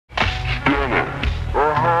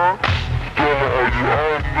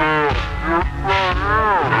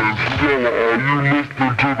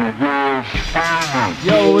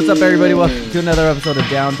up, everybody? Welcome to another episode of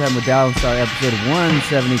Downtime with Downstar, episode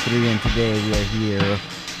 173, and today we are here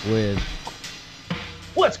with...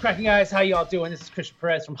 What's cracking, guys? How y'all doing? This is Christian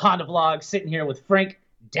Perez from Honda Vlogs, sitting here with Frank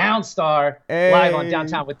Downstar, live on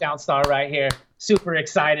Downtown with Downstar right here. Super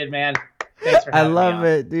excited, man. Thanks for having me on. I love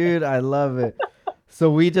it, dude. I love it.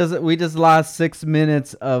 So we just lost 6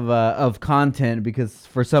 minutes of content because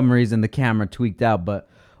for some reason the camera tweaked out, but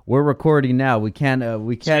we're recording now. We can't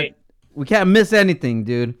miss anything,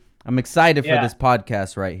 dude. I'm excited for this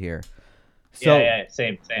podcast right here. So, yeah,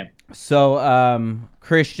 same. So,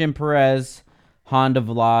 Christian Perez, Honda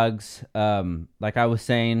Vlogs. Like I was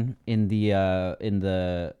saying in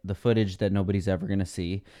the footage that nobody's ever gonna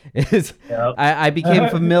see, is I became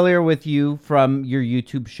familiar with you from your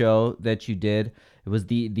YouTube show that you did. It was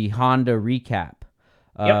the Honda recap.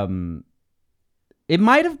 It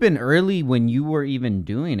might have been early when you were even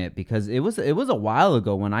doing it because it was a while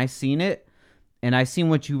ago when I seen it, and I seen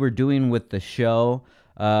what you were doing with the show,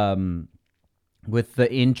 with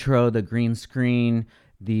the intro, the green screen,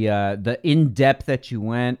 the in depth that you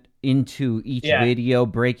went into each video,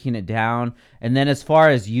 breaking it down, and then as far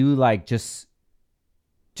as you like just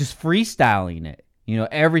freestyling it, you know,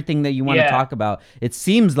 everything that you want to talk about, it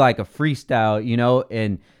seems like a freestyle, you know,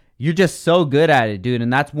 and you're just so good at it, dude.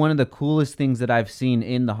 And that's one of the coolest things that I've seen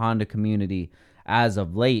in the Honda community as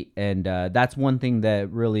of late. And that's one thing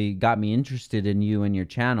that really got me interested in you and your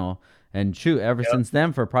channel. And shoot, ever since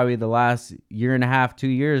then, for probably the last year and a half, 2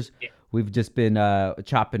 years, we've just been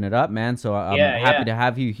chopping it up, man. So I'm happy to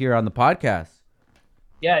have you here on the podcast.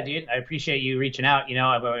 Yeah, dude. I appreciate you reaching out. You know,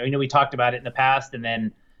 I know we talked about it in the past. And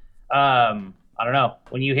then, I don't know,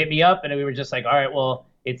 when you hit me up and we were just like, all right, well,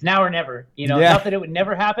 it's now or never, you know, not that it would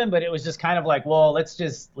never happen, but it was just kind of like, well, let's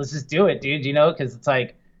just do it, dude, you know, because it's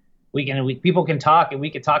like people can talk and we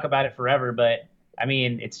could talk about it forever. But I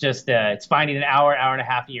mean, it's just it's finding an hour and a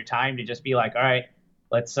half of your time to just be like, all right,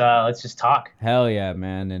 let's just talk. Hell yeah,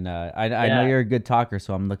 man. And I know you're a good talker,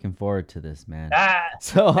 so I'm looking forward to this, man.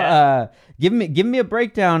 Give me a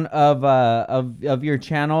breakdown of your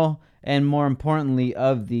channel. And more importantly,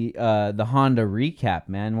 of the Honda recap,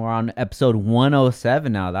 man. We're on episode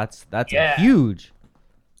 107 now. That's huge.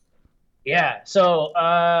 Yeah. So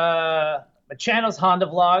my channel's Honda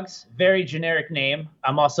Vlogs. Very generic name.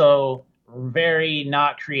 I'm also very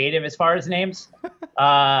not creative as far as names.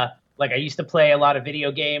 Like I used to play a lot of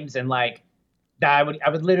video games, and like I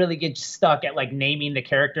would literally get stuck at like naming the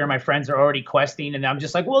character. My friends are already questing, and I'm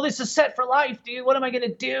just like, well, this is set for life, dude. What am I gonna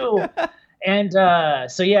do? And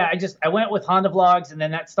so I went with Honda Vlogs, and then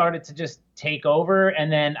that started to just take over.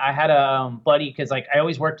 And then I had a buddy, because like I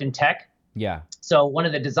always worked in tech. Yeah. So one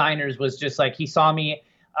of the designers was just like, he saw me.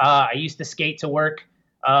 I used to skate to work.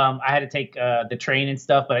 I had to take the train and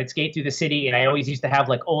stuff, but I'd skate through the city, and I always used to have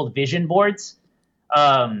like old vision boards.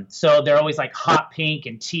 So they're always like hot pink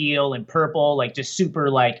and teal and purple, like just super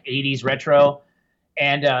like 80s retro.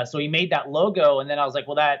 And so he made that logo, and then I was like,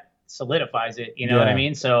 well, that solidifies it. You know what I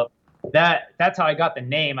mean? So that's how I got the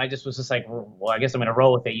name. I just was just like, well, I guess I'm going to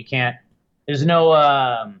roll with it. You can't, there's no,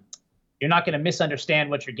 you're not going to misunderstand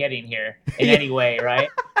what you're getting here in any way. Right.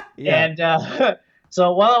 And,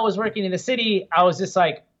 so while I was working in the city, I was just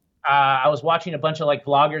like, I was watching a bunch of like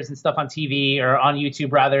vloggers and stuff on TV, or on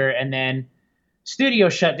YouTube rather. And then studio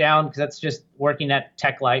shut down, because that's just working at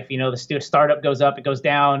Tech Life. You know, the startup goes up, it goes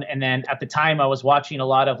down. And then at the time I was watching a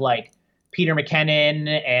lot of like Peter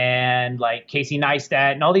McKinnon and like Casey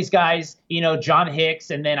Neistat and all these guys, you know, John Hicks.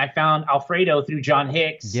 And then I found Alfredo through John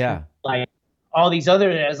Hicks. Yeah. Like all these other,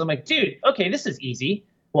 I'm like, dude, okay, this is easy.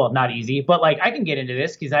 Well, not easy, but like I can get into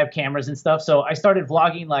this because I have cameras and stuff. So I started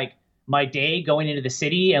vlogging like my day going into the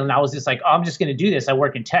city, and I was just like, oh, I'm just going to do this. I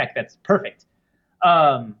work in tech. That's perfect.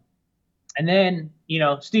 And then, you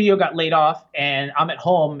know, studio got laid off, and I'm at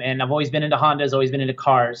home, and I've always been into Hondas, always been into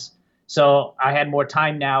cars. So I had more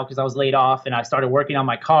time now because I was laid off, and I started working on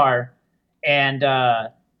my car. And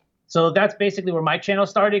so that's basically where my channel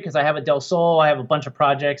started, because I have a Del Sol. I have a bunch of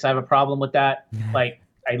projects. I have a problem with that. Like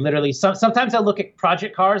I literally, sometimes I look at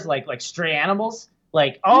project cars like stray animals.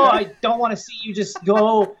 Like, oh, I don't want to see you just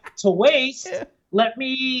go to waste. Let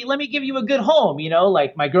me give you a good home. You know,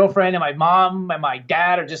 like my girlfriend and my mom and my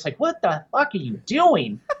dad are just like, what the fuck are you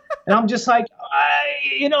doing? And I'm just like,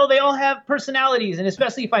 you know, they all have personalities. And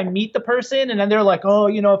especially if I meet the person and then they're like, oh,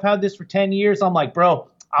 you know, I've had this for 10 years. I'm like, bro,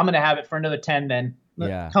 I'm going to have it for another 10 then.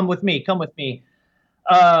 Yeah. Come with me.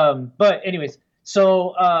 But anyways,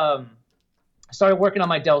 so I started working on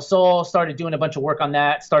my Del Sol, started doing a bunch of work on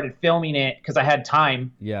that, started filming it because I had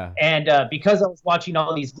time. Yeah. And because I was watching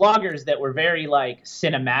all these vloggers that were very like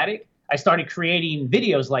cinematic, I started creating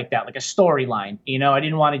videos like that, like a storyline. You know, I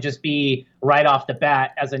didn't want to just be right off the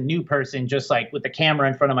bat as a new person, just like with the camera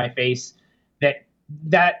in front of my face.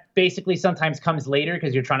 That basically sometimes comes later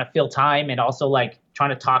because you're trying to fill time and also like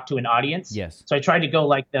trying to talk to an audience. Yes. So I tried to go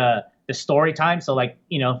like the story time. So like,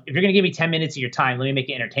 you know, if you're gonna give me 10 minutes of your time, let me make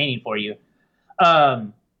it entertaining for you.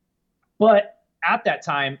 But at that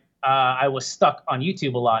time, I was stuck on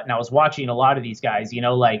YouTube a lot, and I was watching a lot of these guys, you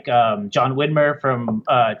know, like John Widmer from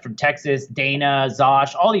Texas, Dana,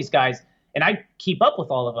 Zosh, all these guys, and I keep up with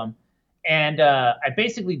all of them. And I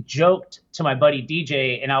basically joked to my buddy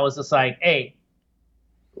DJ, and I was just like, hey,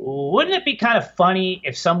 wouldn't it be kind of funny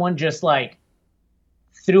if someone just like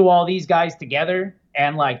threw all these guys together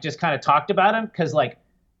and like just kind of talked about them? Because like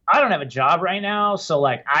I don't have a job right now, so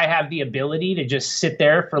like I have the ability to just sit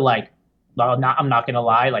there for like, well, I'm not gonna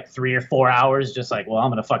lie, like 3 or 4 hours, just like, well, I'm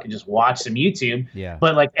gonna fucking just watch some YouTube. Yeah.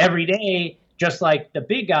 But like every day, just like the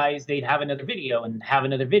big guys, they'd have another video and have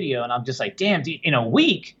another video, and I'm just like, damn, dude, in a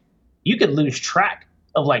week, you could lose track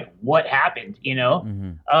of like what happened, you know?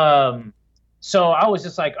 Mm-hmm. So I was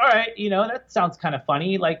just like, all right, you know, that sounds kind of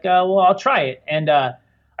funny. Like, well, I'll try it. And I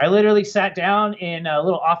literally sat down in a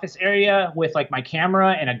little office area with like my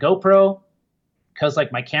camera and a GoPro, because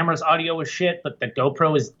like my camera's audio was shit, but the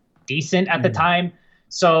GoPro is decent at the time.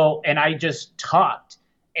 So, and I just talked.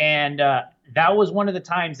 And that was one of the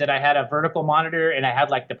times that I had a vertical monitor and I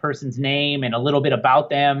had like the person's name and a little bit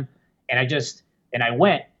about them. And I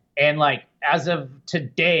went. And like, as of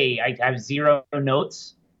today, I have 0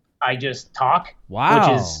 notes. I just talk.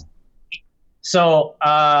 Wow. Which is so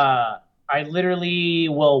I literally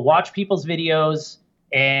will watch people's videos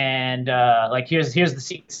and like here's the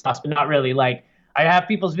secret sauce, but not really. Like I have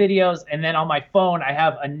people's videos and then on my phone I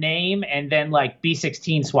have a name and then like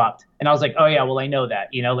B16 swapped. And I was like, oh yeah, well I know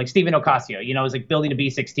that. You know, like Stephen Ocasio, you know, it was like building a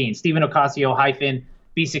B16. Stephen Ocasio hyphen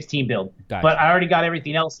B16 build. Gotcha. But I already got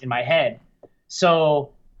everything else in my head.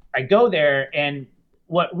 So I go there, and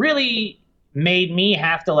what really made me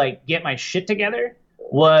have to like get my shit together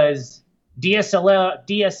was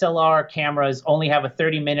DSLR cameras only have a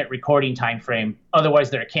 30-minute recording time frame. Otherwise,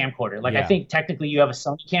 they're a camcorder. Like I think technically you have a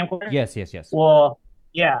Sony camcorder. Yes. Well,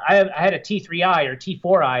 yeah, I had a T3i or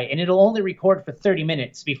T4i, and it'll only record for 30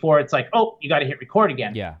 minutes before it's like, oh, you got to hit record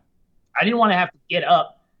again. Yeah. I didn't want to have to get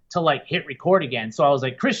up to like hit record again. So I was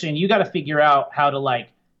like, Christian, you got to figure out how to like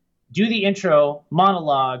do the intro,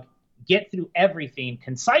 monologue, get through everything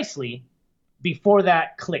concisely before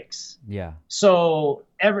that clicks. Yeah. So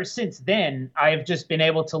ever since then, I've just been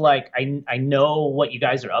able to like, I know what you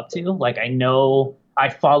guys are up to. Like, I know I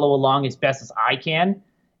follow along as best as I can.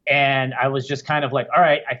 And I was just kind of like, all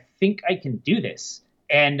right, I think I can do this.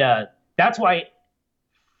 And that's why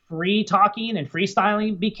free talking and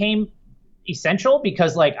freestyling became essential,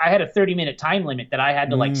 because like I had a 30-minute time limit that I had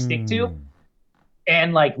to like stick to.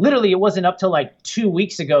 And like literally it wasn't up till like 2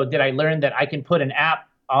 weeks ago did I learn that I can put an app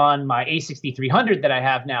on my A6300 that I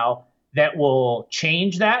have now that will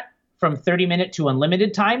change that from 30-minute to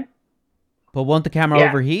unlimited time. But won't the camera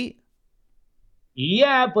overheat?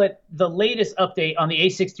 Yeah, but the latest update on the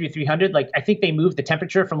A6300, like I think they moved the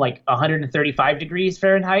temperature from like 135 degrees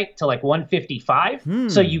Fahrenheit to like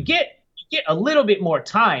 155. So you get a little bit more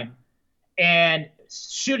time. And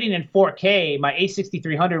shooting in 4K, my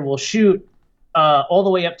A6300 will shoot all the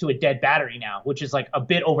way up to a dead battery now, which is like a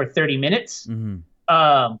bit over 30 minutes,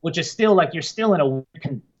 which is still like you're still in a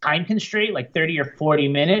time constraint, like 30 or 40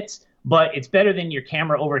 minutes, but it's better than your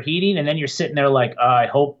camera overheating. And then you're sitting there like, I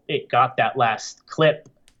hope it got that last clip.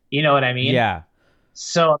 You know what I mean? Yeah.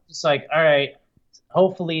 So I'm just like, all right,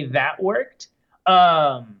 hopefully that worked.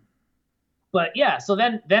 But yeah, so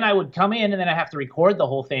then I would come in and then I have to record the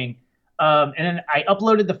whole thing. And then I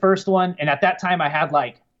uploaded the first one. And at that time I had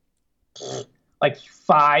like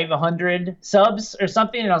 500 subs or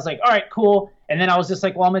something. And I was like, all right, cool. And then I was just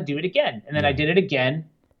like, well, I'm going to do it again. And then I did it again.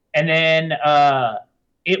 And then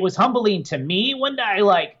it was humbling to me when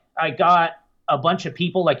I got a bunch of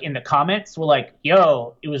people like in the comments were like,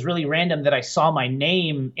 yo, it was really random that I saw my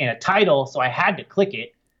name in a title. So I had to click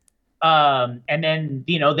it. And then,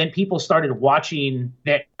 then people started watching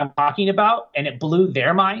that I'm talking about, and it blew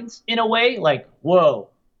their minds in a way like, whoa,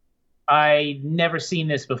 I never seen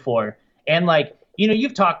this before. And like,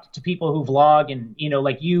 you've talked to people who vlog and,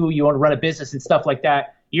 like you want to run a business and stuff like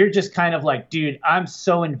that. You're just kind of like, dude, I'm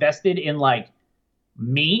so invested in like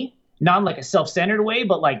me, not in like a self-centered way,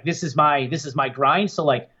 but like, this is my grind. So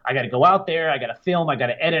like, I got to go out there. I got to film. I got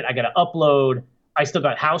to edit. I got to upload. I still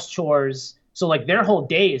got house chores. So like their whole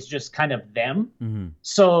day is just kind of them. Mm-hmm.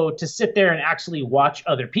 So to sit there and actually watch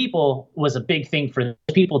other people was a big thing for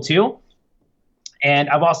people too. And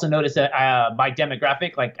I've also noticed that my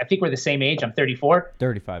demographic, like I think we're the same age. I'm 34.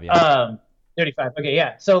 35, yeah. 35. Okay,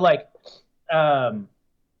 yeah. So like,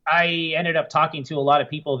 I ended up talking to a lot of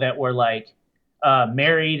people that were like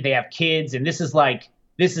married, they have kids, and this is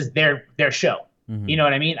their show. Mm-hmm. You know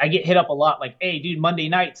what I mean? I get hit up a lot, like, "Hey, dude, Monday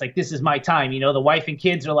nights, like this is my time." You know, the wife and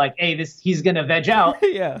kids are like, "Hey, he's gonna veg out,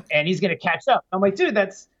 Yeah. and he's gonna catch up." I'm like, "Dude,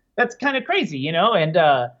 that's kind of crazy," you know. And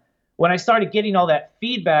when I started getting all that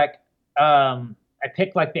feedback, I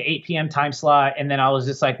picked like the 8 p.m. time slot, and then I was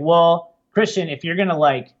just like, "Well, Christian, if you're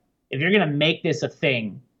gonna make this a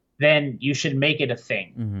thing, then you should make it a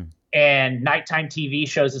thing." Mm-hmm. And nighttime TV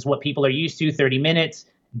shows is what people are used to: 30 minutes,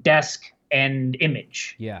 desk, and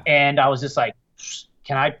image. Yeah. And I was just like,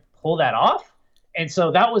 can I pull that off? And so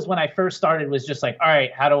that was when I first started, was just like, all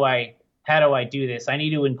right, how do I do this? I need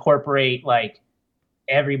to incorporate like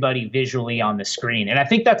everybody visually on the screen. And I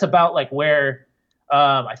think that's about like where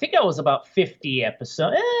I think I was about 50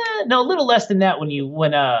 episodes. No, a little less than that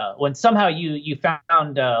when somehow you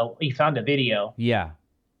found a video. Yeah.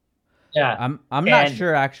 Yeah. I'm not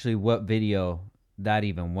sure actually what video that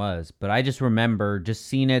even was, but I just remember just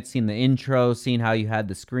seeing the intro, seeing how you had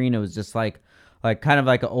the screen. It was just like kind of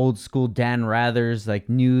like an old school Dan Rathers like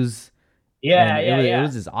news. Yeah, it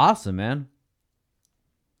was just awesome, man.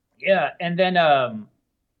 Yeah, and then I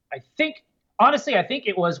think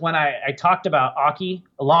it was when I talked about Aki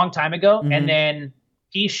a long time ago, Mm-hmm. and then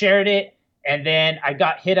he shared it, and then I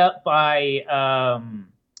got hit up by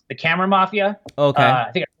the Camera Mafia. Okay.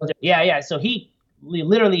 I think yeah. So he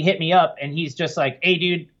literally hit me up, and he's just like, "Hey,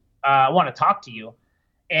 dude, I want to talk to you."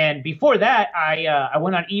 And before that, I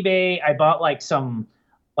went on eBay. I bought like some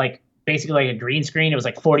basically like a green screen. It was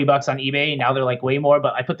like $40 on eBay. Now they're like way more,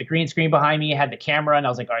 but I put the green screen behind me, had the camera, and I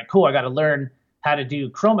was like, all right, cool. I got to learn how to do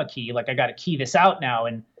chroma key. Like I got to key this out now.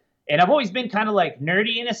 And I've always been kind of like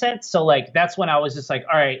nerdy in a sense. So like, that's when I was just like,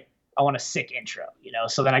 all right, I want a sick intro, you know?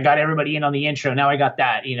 So then I got everybody in on the intro. Now I got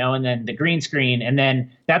that, you know, and then the green screen. And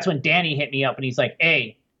then that's when Danny hit me up and he's like,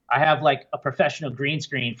 hey, I have like a professional green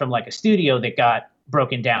screen from like a studio that got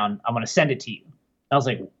broken down. I'm going to send it to you. I was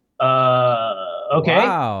like, okay.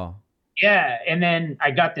 Wow. Yeah. And then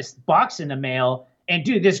I got this box in the mail, and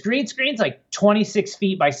dude, this green screen's like 26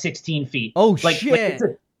 feet by 16 feet. Oh, like, shit.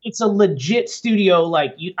 Like it's a legit studio.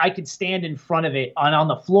 Like I could stand in front of it on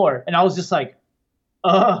the floor. And I was just like,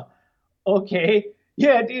 okay.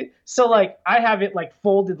 Yeah, dude. So like I have it like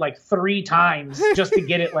folded like 3 times just to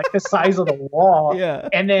get it like the size of the wall. Yeah.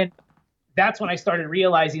 And then that's when I started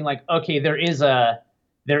realizing like, okay, there is a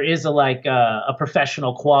like a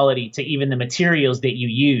professional quality to even the materials that you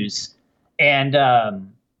use. And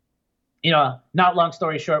you know, not long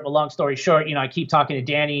story short, but long story short, you know, I keep talking to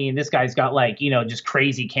Danny, and this guy's got like, you know, just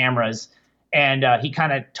crazy cameras. And he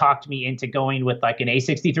kind of talked me into going with like an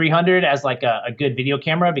A6300 as like a good video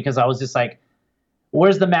camera, because I was just like,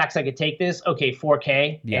 where's the max I could take this? Okay,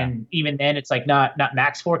 4K. Yeah. And even then it's like not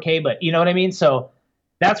max 4K, but you know what I mean? So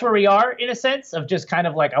that's where we are in a sense of just kind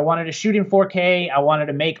of like, I wanted to shoot in 4K. I wanted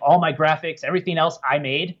to make all my graphics, everything else I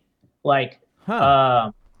made. Like,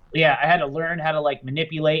 yeah, I had to learn how to like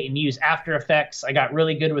manipulate and use After Effects. I got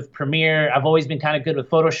really good with Premiere. I've always been kind of good with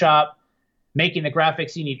Photoshop. Making the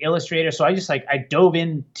graphics, you need Illustrator. So I just like, I dove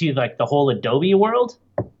into like the whole Adobe world.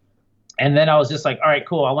 And then I was just like, all right,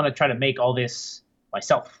 cool. I want to try to make all this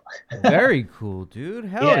myself. Very cool, dude.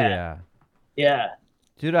 Hell yeah. Yeah.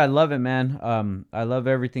 Dude, I love it, man. I love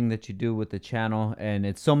everything that you do with the channel, and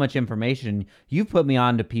it's so much information. You've put me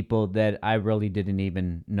on to people that I really didn't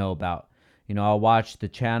even know about. You know, I'll watch the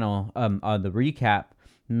channel, on the recap,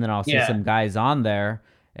 and then I'll see some guys on there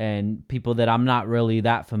and people that I'm not really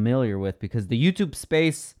that familiar with, because the YouTube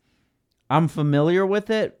space, I'm familiar with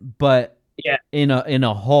it, but in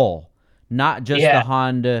a whole, not just the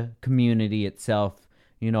Honda community itself.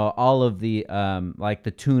 You know, all of the like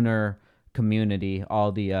the tuner community,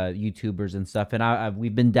 all the YouTubers and stuff, and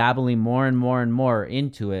we've been dabbling more and more and more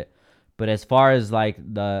into it. But as far as like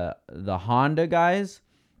the Honda guys,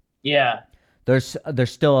 there's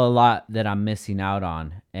still a lot that I'm missing out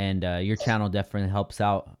on, and your channel definitely helps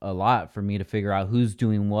out a lot for me to figure out who's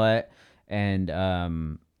doing what, and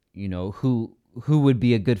you know, who would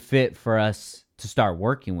be a good fit for us to start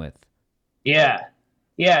working with. Yeah.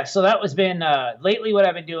 So that was been lately. What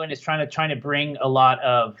I've been doing is trying to bring a lot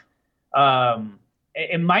of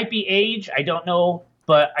it might be age, I don't know,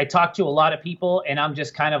 but I talk to a lot of people, and I'm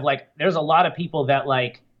just kind of like, there's a lot of people that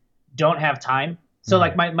like don't have time. So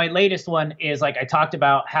like my latest one is like, I talked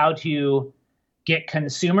about how to get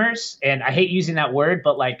consumers, and I hate using that word,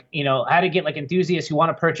 but like, you know, how to get like enthusiasts who want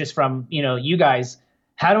to purchase from, you know, you guys.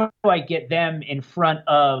 How do I get them in front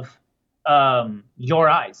of your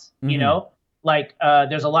eyes, you know? like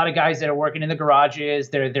there's a lot of guys that are working in the garages.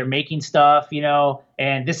 They're making stuff, you know,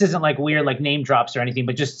 and this isn't like weird like name drops or anything,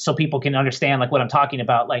 but just so people can understand like what I'm talking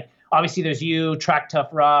about. Like obviously there's you, Track Tough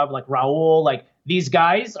Rob, like Raul, like these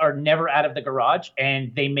guys are never out of the garage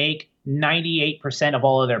and they make 98% of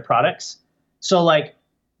all of their products. So like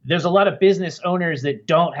there's a lot of business owners that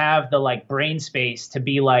don't have the like brain space to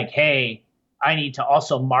be like, hey, I need to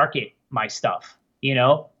also market my stuff, you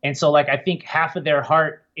know? And so like I think half of their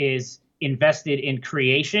heart is invested in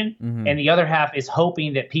creation, and the other half is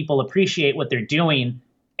hoping that people appreciate what they're doing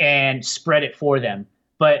and spread it for them.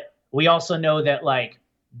 But we also know that like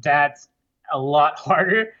that's a lot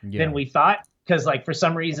harder than we thought, because like for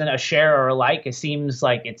some reason a share or a like, it seems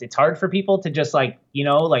like it's hard for people to just like, you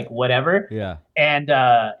know, like whatever.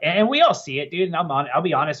 And we all see it, dude. And I'll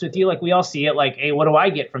be honest with you, like we all see it. Like, hey, what do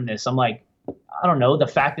I get from this? I'm like, I don't know, the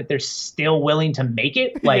fact that they're still willing to make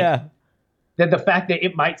it, like that the fact that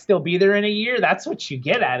it might still be there in a year, that's what you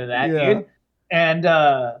get out of that, dude. And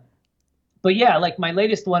but yeah, like my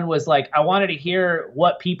latest one was like I wanted to hear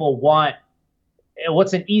what people want,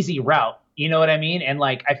 what's an easy route, you know what I mean? And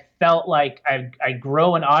like I felt like I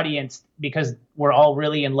grow an audience because we're all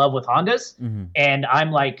really in love with Hondas. And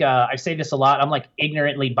I'm like I say this a lot, I'm like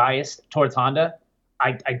ignorantly biased towards Honda.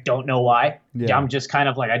 I don't know why. I'm just kind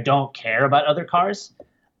of like I don't care about other cars.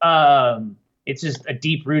 It's just a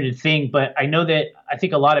deep-rooted thing, but I know that I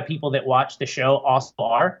think a lot of people that watch the show also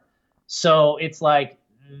are. So it's like,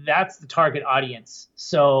 that's the target audience.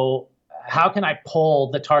 So how can I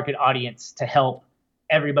pull the target audience to help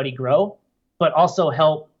everybody grow, but also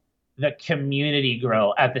help the community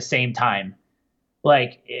grow at the same time?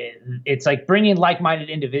 Like, it's like bringing like-minded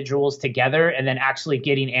individuals together and then actually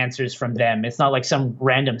getting answers from them. It's not like some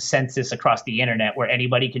random census across the internet where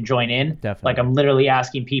anybody can join in. Definitely. Like, I'm literally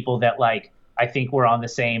asking people that, like, I think we're on the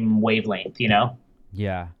same wavelength, you know?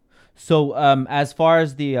 Yeah. So, as far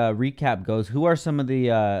as the recap goes, who are some of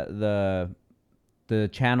the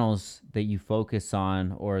channels that you focus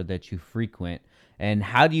on or that you frequent, and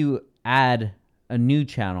how do you add a new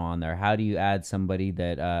channel on there? How do you add somebody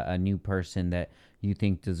that a new person that you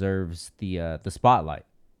think deserves the spotlight?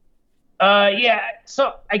 Yeah.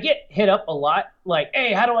 So I get hit up a lot, like,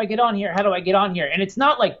 hey, how do I get on here? How do I get on here? And it's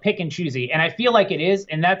not like pick and choosy, and I feel like it is,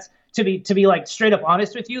 and that's to be like straight up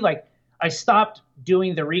honest with you. Like I stopped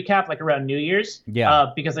doing the recap like around New Year's,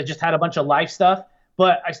 because I just had a bunch of life stuff.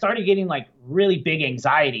 But I started getting like really big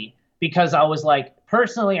anxiety because I was like,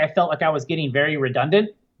 personally, I felt like I was getting very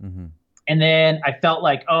redundant, and then I felt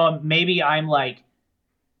like, oh, maybe I'm like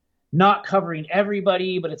not covering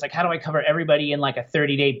everybody, but it's like, how do I cover everybody in like a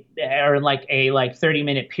 30-day or in like a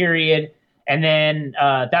 30-minute period? And then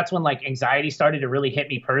that's when like anxiety started to really hit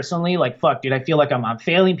me personally. Like, fuck, dude, I feel like I'm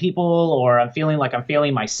failing people, or I'm feeling like I'm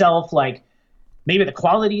failing myself. Like maybe the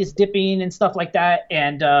quality is dipping and stuff like that.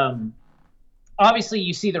 And obviously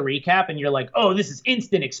you see the recap and you're like, oh, this is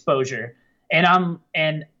instant exposure.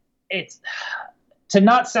 And it's to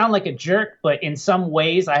not sound like a jerk, but in some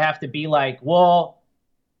ways I have to be like, well,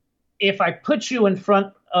 if I put you in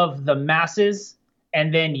front of the masses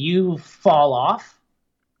and then you fall off,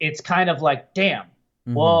 it's kind of like, damn,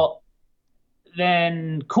 well,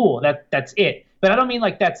 then cool, that's it. But I don't mean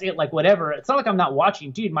like that's it, like whatever. It's not like I'm not watching,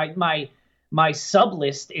 dude. My sub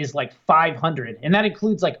list is like 500, and that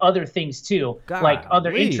includes like other things too, like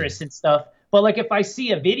other interests and stuff. But like if I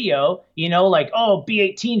see a video, you know, like, oh,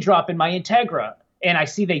 B18 drop in my Integra, and I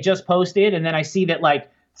see they just posted, and then I see that like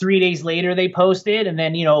 3 days later they posted, and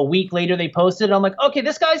then, you know, a week later they posted, I'm like, okay,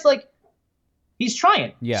 this guy's like, he's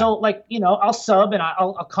trying. Yeah. So like, you know, I'll sub and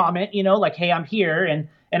I'll comment, you know, like, hey, I'm here and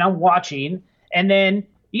I'm watching. And then,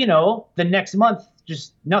 you know, the next month,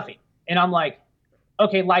 just nothing. And I'm like,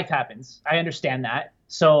 okay, life happens. I understand that.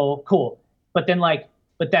 So cool. But then like,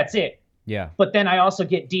 but that's it. Yeah. But then I also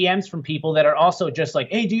get DMs from people that are also just like,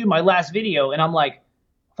 hey, dude, my last video. And I'm like,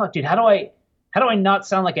 fuck, dude, how do I not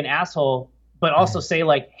sound like an asshole, but also say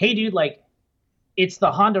like, hey, dude, like it's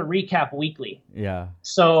the Honda Recap Weekly. Yeah.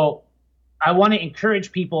 So I want to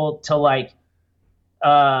encourage people to like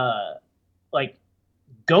go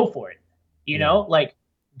for it, you know, like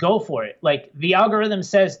go for it. Like the algorithm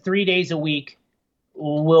says 3 days a week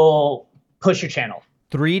will push your channel.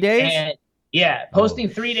 3 days? And yeah, posting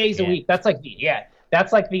 3 days a week. That's like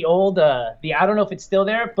that's like the old I don't know if it's still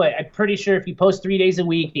there, but I'm pretty sure if you post 3 days a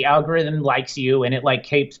week, the algorithm likes you and it like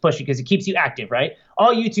keeps pushing because it keeps you active, right?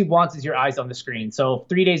 All YouTube wants is your eyes on the screen. So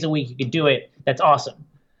 3 days a week you can do it. That's awesome.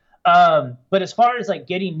 But as far as like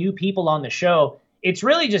getting new people on the show, it's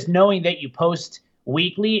really just knowing that you post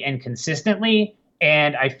weekly and consistently.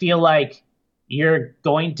 And I feel like you're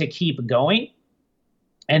going to keep going.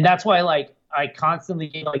 And that's why like I constantly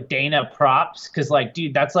give like Dana props because like,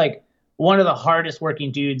 dude, that's like one of the hardest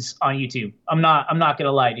working dudes on YouTube. I'm not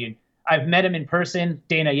gonna lie, dude. I've met him in person,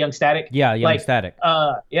 Dana Young Static. Yeah, Young Like, Static.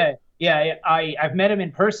 yeah. I've met him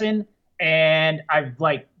in person, and I've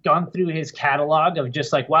like gone through his catalog of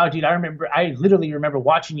just like, wow, dude, I literally remember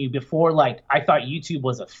watching you before like I thought YouTube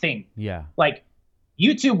was a thing. Yeah. Like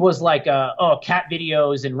YouTube was like cat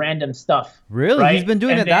videos and random stuff. Really? Right? He's been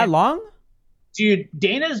doing it that long? Dude,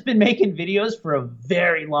 Dana's been making videos for a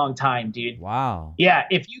very long time, dude. Wow. Yeah,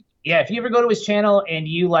 if you ever go to his channel and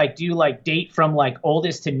you like do like date from like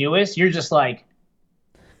oldest to newest, you're just like,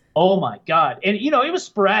 oh my god. And you know, it was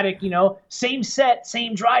sporadic, you know, same set,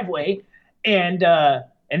 same driveway, and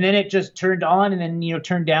then it just turned on and then, you know,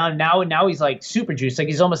 turned down. Now he's like super juiced, like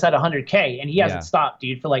he's almost at 100K, and he hasn't stopped,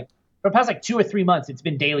 dude, for the past like 2 or 3 months. It's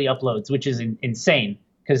been daily uploads, which is insane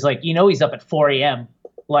because like, you know, he's up at 4 a.m.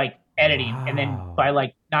 like editing, and then by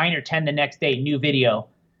like 9 or 10 the next day, new video.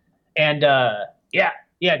 And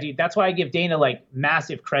yeah, dude, that's why I give Dana like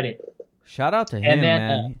massive credit. Shout out to him,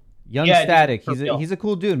 man. Young Static, dude, he's a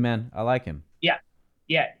cool dude, man. I like him.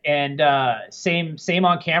 Yeah, and same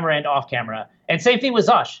on camera and off camera, and same thing with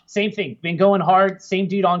Zosh. Same thing, been going hard. Same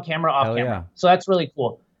dude on camera, off camera. Yeah. So that's really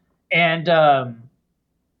cool. And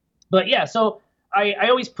but yeah, so I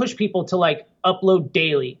always push people to like upload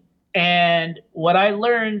daily. And what I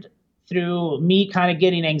learned through me kind of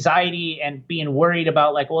getting anxiety and being worried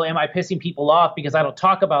about like, well, am I pissing people off because I don't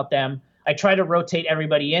talk about them? I try to rotate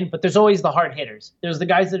everybody in, but there's always the hard hitters. There's the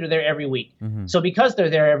guys that are there every week. Mm-hmm. So because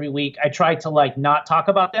they're there every week, I try to like not talk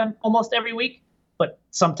about them almost every week, but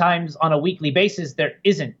sometimes on a weekly basis, there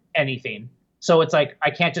isn't anything. So it's like,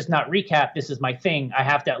 I can't just not recap. This is my thing. I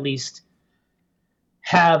have to at least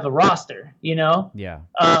have a roster, you know? Yeah.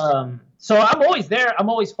 So I'm always there.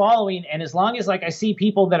 I'm always following. And as long as like I see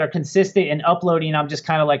people that are consistent in uploading, I'm just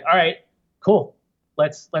kind of like, all right, cool.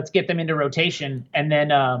 Let's get them into rotation. And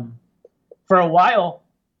then, for a while,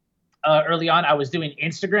 early on, I was doing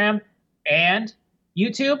Instagram and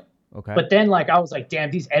YouTube. Okay. But then, like, I was like,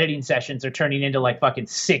 damn, these editing sessions are turning into like fucking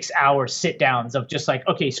 6-hour sit downs of just like,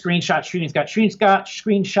 okay, screenshot.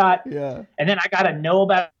 Yeah. And then I got to know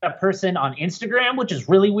about a person on Instagram, which is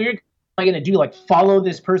really weird. Am I going to do like follow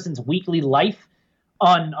this person's weekly life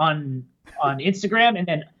on Instagram?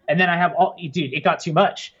 And then I have dude, it got too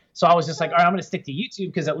much. So I was just like, all right, I'm going to stick to YouTube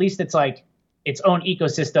because at least it's like its own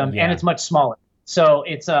ecosystem, and it's much smaller. So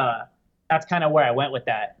it's that's kind of where I went with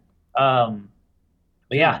that. But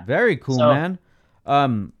yeah, very cool, man.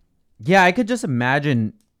 Yeah, I could just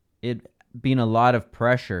imagine it being a lot of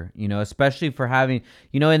pressure, you know, especially for having,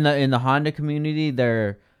 you know, in the Honda community,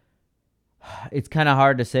 it's kind of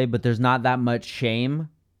hard to say, but there's not that much shame,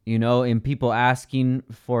 you know, in people asking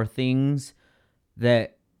for things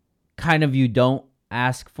that kind of you don't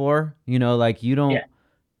ask for, you know, like you don't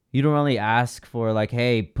really ask for like,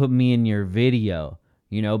 hey, put me in your video,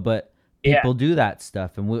 you know, but people do that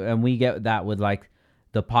stuff, and we get that with like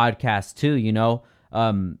the podcast too, you know.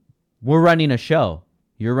 We're running a show.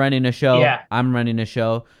 You're running a show. Yeah. I'm running a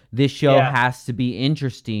show. This show has to be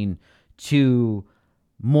interesting to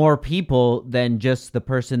more people than just the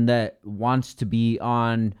person that wants to be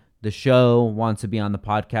on the show, wants to be on the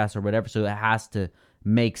podcast or whatever. So it has to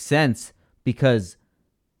make sense because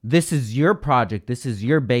this is your project. This is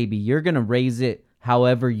your baby. You're going to raise it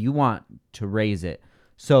however you want to raise it.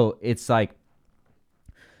 So it's like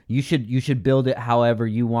you should build it however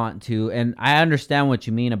you want to. And I understand what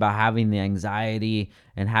you mean about having the anxiety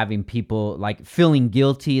and having people like feeling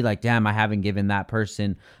guilty. Like, damn, I haven't given that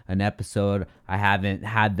person an episode. I haven't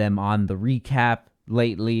had them on the recap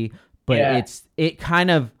lately. But it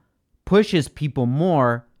kind of pushes people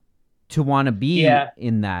more to want to be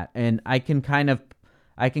in that. And I can kind of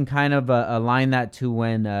align that to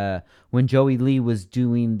when Joey Lee was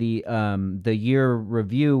doing the year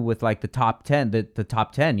review with like the top 10, the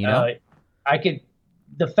top 10, you know.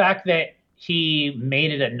 The fact that he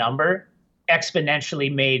made it a number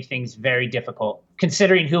exponentially made things very difficult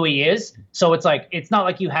considering who he is. So it's like, it's not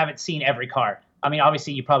like you haven't seen every car. I mean,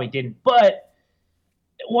 obviously you probably didn't, but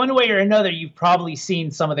one way or another, you've probably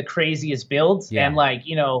seen some of the craziest builds, and like,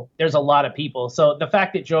 you know, there's a lot of people. So the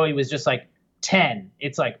fact that Joey was just like 10,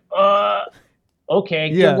 it's like,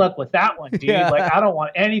 okay, good luck with that one, dude. Like, I don't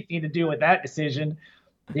want anything to do with that decision.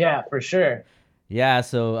 Yeah, for sure. Yeah.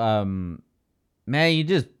 So, man, you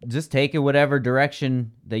just take it whatever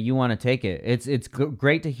direction that you want to take it. It's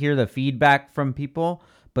great to hear the feedback from people,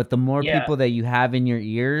 but the more people that you have in your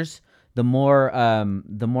ears, the more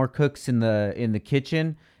cooks in the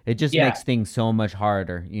kitchen, it just makes things so much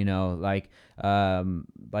harder, you know. Like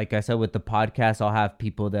I said with the podcast, I'll have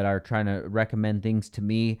people that are trying to recommend things to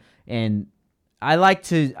me, and I like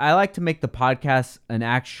to make the podcast an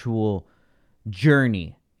actual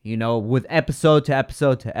journey, you know, with episode to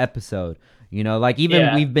episode to episode. You know, like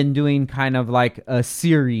even we've been doing kind of like a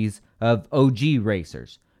series of OG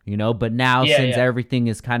racers, you know, but now since everything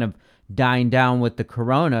is kind of dying down with the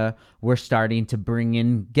corona, we're starting to bring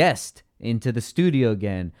in guests into the studio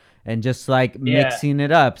again and just like mixing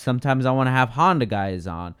it up. Sometimes I want to have Honda guys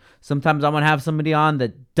on. Sometimes I want to have somebody on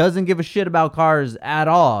that doesn't give a shit about cars at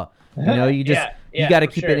all. You know, you just you got to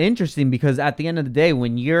keep it interesting, because at the end of the day,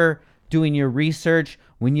 when you're doing your research,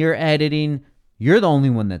 when you're editing, you're the only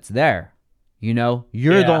one that's there. You know,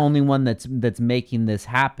 you're the only one that's making this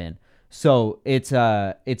happen. So it's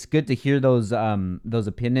good to hear those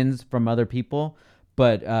opinions from other people.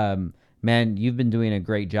 But man, you've been doing a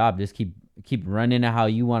great job. Just keep running it how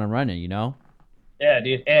you want to run it, you know? Yeah,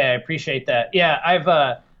 dude. Yeah, I appreciate that. Yeah,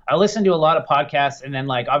 I listened to a lot of podcasts, and then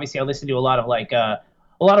like obviously I listened to a lot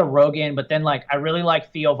of Rogan, but then like I really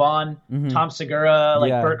like Theo Vaughn, Tom Segura,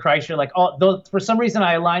 like Bert Kreischer, like all those. For some reason,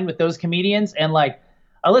 I aligned with those comedians, and like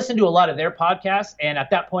I listened to a lot of their podcasts, and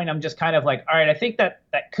at that point, I'm just kind of like, all right, I think that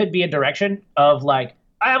could be a direction of like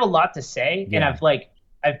I have a lot to say, and I've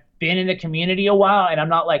been in the community a while, and I'm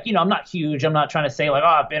not like, you know, I'm not huge. I'm not trying to say like, oh,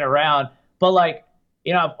 I've been around, but like,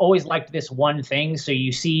 you know, I've always liked this one thing. So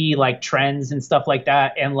you see like trends and stuff like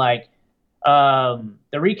that, and like.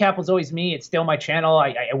 The recap was always me. It's still my channel.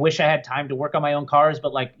 I wish I had time to work on my own cars,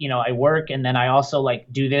 but like, you know, I work, and then I also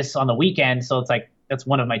like do this on the weekend. So it's like, that's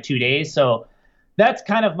one of my 2 days. So that's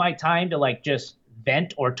kind of my time to like just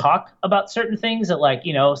vent or talk about certain things that like,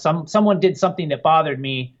 you know, someone did something that bothered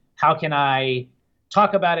me. How can I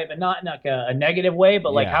talk about it, but not in like a negative way,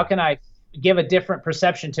 but like, how can I give a different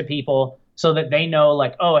perception to people so that they know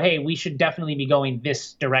like, oh, hey, we should definitely be going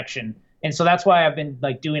this direction. And so that's why I've been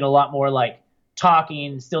like doing a lot more like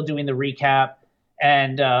talking, still doing the recap,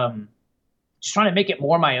 and just trying to make it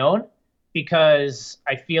more my own, because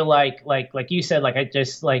I feel like you said, like I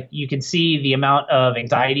just like you can see the amount of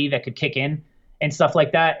anxiety that could kick in and stuff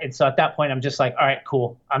like that. And so at that point, I'm just like, all right,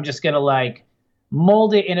 cool. I'm just gonna like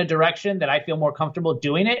mold it in a direction that I feel more comfortable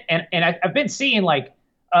doing it. And I've been seeing like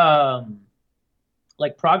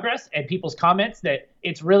progress and people's comments that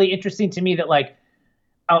it's really interesting to me that like.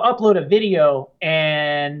 I'll upload a video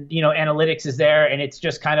and, you know, analytics is there, and it's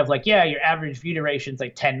just kind of like, yeah, your average view duration is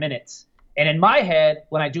like 10 minutes. And in my head,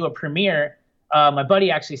 when I do a premiere, my buddy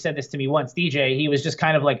actually said this to me once, DJ, he was just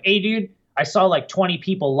kind of like, hey, dude, I saw like 20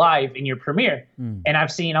 people live in your premiere. And I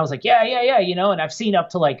was like, yeah, you know, and I've seen up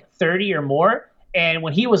to like 30 or more. And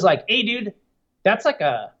when he was like, hey, dude, that's like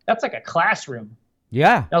a classroom.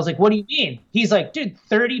 Yeah. And I was like, what do you mean? He's like, dude,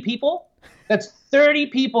 30 people? That's 30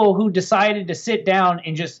 people who decided to sit down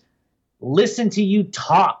and just listen to you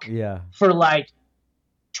talk for like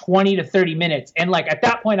 20 to 30 minutes. And like at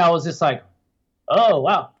that point, I was just like, oh,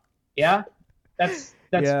 wow. Yeah, that's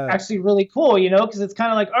actually really cool, you know, because it's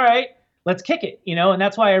kind of like, all right, let's kick it, you know. And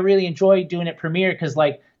that's why I really enjoy doing it Premiere, because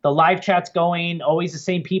like the live chat's going, always the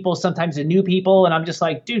same people, sometimes the new people. And I'm just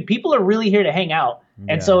like, dude, people are really here to hang out.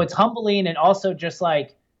 And so it's humbling, and also just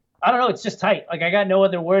like, I don't know, it's just tight. Like I got no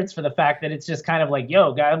other words for the fact that it's just kind of like,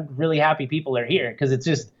 yo, God, I'm really happy people are here, because it's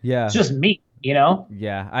just me, you know?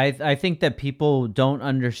 Yeah, I think that people don't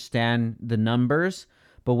understand the numbers,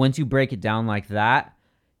 but once you break it down like that,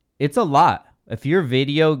 it's a lot. If your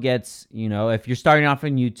video gets, you know, if you're starting off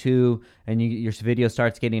on YouTube and your video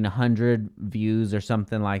starts getting 100 views or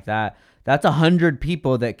something like that, that's 100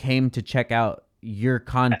 people that came to check out your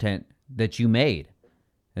content that you made.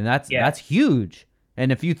 And that's huge. And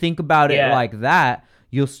if you think about it like that,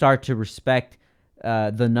 you'll start to respect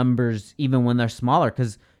the numbers even when they're smaller.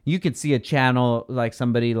 Because you could see a channel like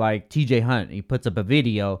somebody like TJ Hunt. He puts up a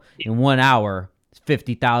video in 1 hour,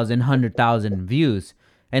 50,000, 100,000 views.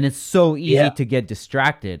 And it's so easy to get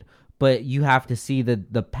distracted. But you have to see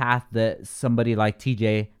the path that somebody like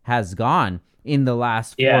TJ has gone in the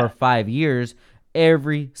last 4 or 5 years.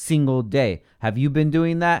 Every single day. Have you been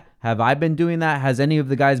doing that? Have I been doing that? Has any of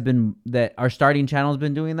the guys that are starting channels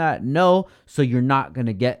been doing that? No. So you're not going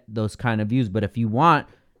to get those kind of views. But if you want,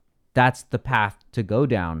 that's the path to go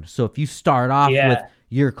down. So if you start off with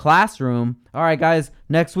your classroom, all right, guys,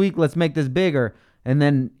 next week, let's make this bigger. And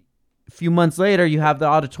then a few months later, you have the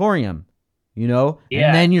auditorium, you know,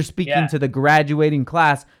 and then you're speaking to the graduating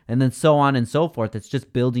class, and then so on and so forth. It's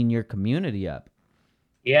just building your community up.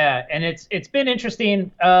 Yeah, and it's been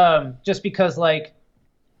interesting just because like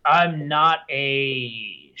I'm not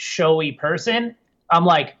a showy person. I'm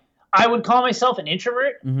like, I would call myself an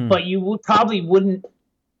introvert, but you probably wouldn't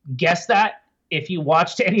guess that if you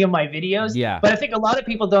watched any of my videos. Yeah. But I think a lot of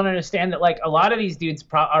people don't understand that like a lot of these dudes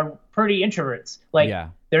are pretty introverts. Like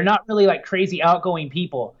they're not really like crazy outgoing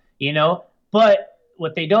people, you know? But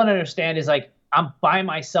what they don't understand is like I'm by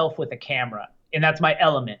myself with a camera, and that's my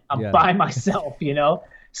element. I'm by myself, you know?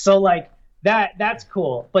 So like that's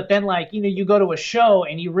cool. But then like, you know, you go to a show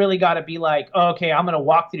and you really got to be like, oh, okay, I'm going to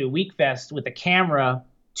walk through Week Fest with a camera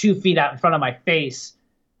 2 feet out in front of my face,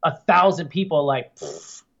 1,000 people like,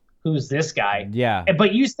 who's this guy? Yeah.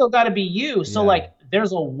 But you still got to be you. So like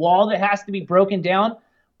there's a wall that has to be broken down,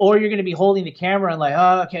 or you're going to be holding the camera and like,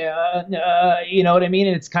 oh, okay, you know what I mean?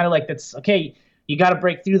 And it's kind of like, that's okay. You got to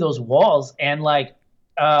break through those walls. And like,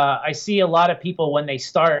 I see a lot of people when they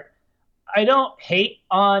start, I don't hate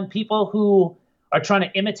on people who are trying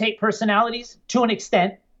to imitate personalities to an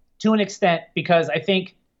extent, because I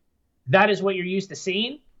think that is what you're used to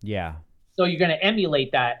seeing. Yeah. So you're going to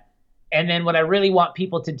emulate that. And then what I really want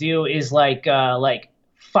people to do is like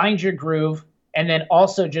find your groove, and then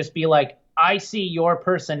also just be like, I see your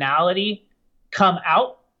personality come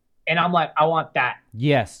out, and I'm like, I want that.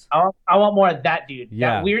 Yes. I want more of that dude.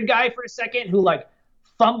 Yeah. That weird guy for a second who like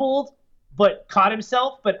fumbled but caught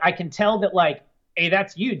himself, but I can tell that like, hey,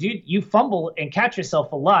 that's you, dude. You fumble and catch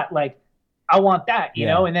yourself a lot. Like, I want that, you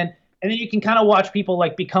know? And then you can kind of watch people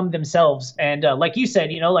like become themselves. And like you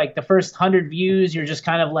said, you know, like the first 100 views, you're just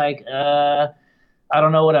kind of like, I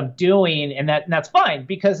don't know what I'm doing. And that's fine,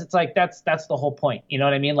 because it's like, that's the whole point. You know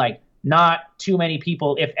what I mean? Like, not too many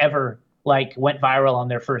people, if ever, like went viral on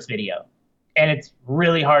their first video. And it's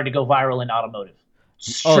really hard to go viral in automotive.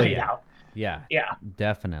 Straight out. Yeah. Yeah.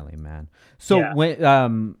 Definitely, man. So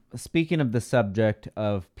when speaking of the subject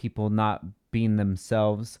of people not being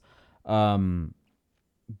themselves, do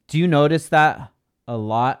you notice that a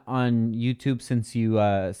lot on YouTube since you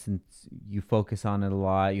focus on it a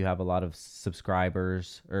lot? You have a lot of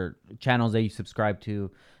subscribers or channels that you subscribe to,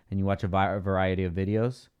 and you watch a variety of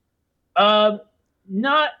videos?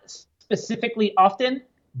 Not specifically often,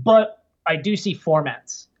 but I do see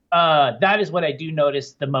formats. That is what I do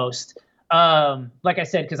notice the most. Like I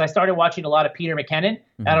said, because I started watching a lot of Peter McKinnon.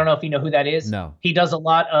 Mm-hmm. I don't know if you know who that is. No. He does a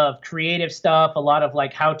lot of creative stuff, a lot of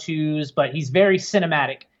like how-tos, but he's very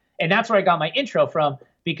cinematic. And that's where I got my intro from,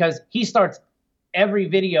 because he starts every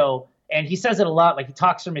video and he says it a lot, like he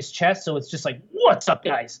talks from his chest. So it's just like, what's up,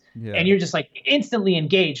 guys? Yeah. And you're just like instantly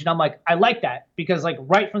engaged. And I'm like, I like that, because like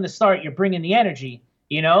right from the start, you're bringing the energy,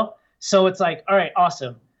 you know? So it's like, all right,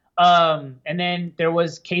 awesome. And then there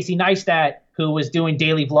was Casey Neistat, who was doing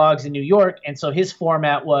daily vlogs in New York. And so his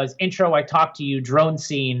format was intro, I talk to you, drone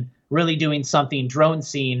scene, really doing something, drone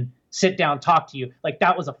scene, sit down, talk to you. Like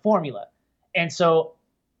that was a formula. And so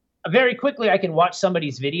very quickly I can watch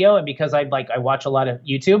somebody's video. And because I watch a lot of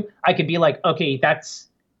YouTube, I could be like, okay,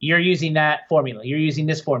 you're using that formula. You're using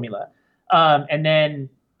this formula. And then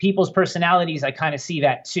people's personalities, I kind of see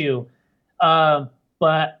that too.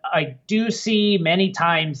 But I do see many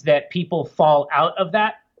times that people fall out of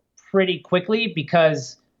that pretty quickly,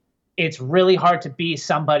 because it's really hard to be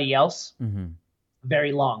somebody else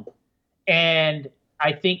very long. And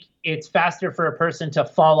I think it's faster for a person to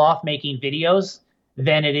fall off making videos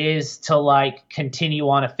than it is to like continue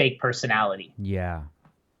on a fake personality. Yeah.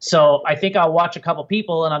 So I think I'll watch a couple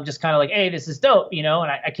people and I'm just kind of like, hey, this is dope, you know, and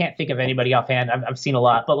I can't think of anybody offhand. I've seen a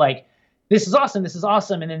lot, but like, this is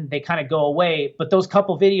awesome. And then they kind of go away. But those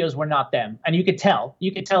couple videos were not them. And you could tell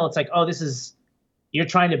it's like, oh, you're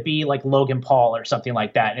trying to be like Logan Paul or something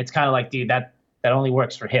like that. And it's kind of like, dude, that only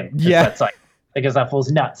works for him. Yeah. That's like, because that fool's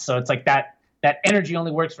nuts. So it's like that energy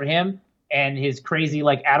only works for him and his crazy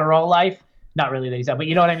like Adderall life. Not really that he's out, but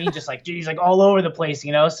you know what I mean? Just like, dude, he's like all over the place,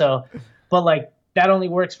 you know? So, but like that only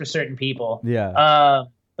works for certain people. Yeah.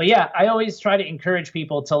 But yeah, I always try to encourage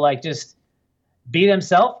people to like just be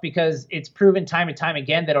themselves, because it's proven time and time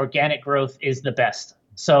again that organic growth is the best.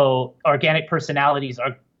 So organic personalities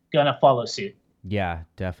are going to follow suit. Yeah,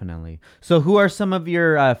 definitely. So who are some of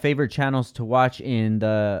your favorite channels to watch in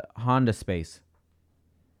the Honda space?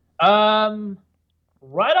 Right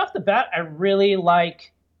off the bat, I really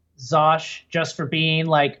like Zosh, just for being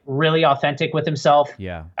like really authentic with himself.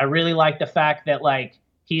 Yeah. I really like the fact that like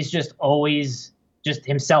he's just always just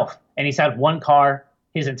himself, and he's had one car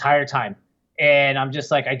his entire time. And I'm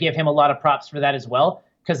just like, I give him a lot of props for that as well,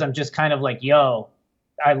 because I'm just kind of like, yo,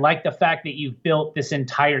 I like the fact that you've built this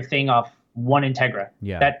entire thing off one Integra.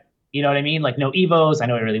 Yeah. That, you know what I mean? Like no Evos. I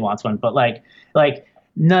know he really wants one, but like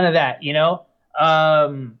none of that, you know?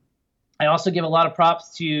 I also give a lot of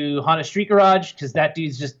props to Honda Street Garage, because that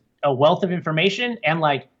dude's just a wealth of information. And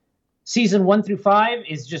like season 1 through 5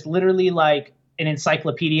 is just literally like an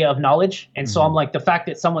encyclopedia of knowledge. And so I'm like, the fact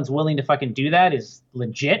that someone's willing to fucking do that is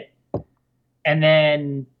legit. And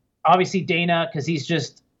then obviously Dana, because he's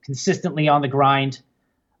just consistently on the grind.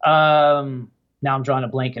 Now I'm drawing a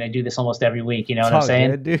blank, and I do this almost every week. You know what I'm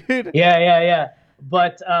saying? Good, dude. Yeah.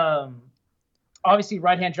 But obviously,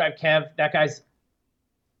 Right Hand Drive Kev, that guy's.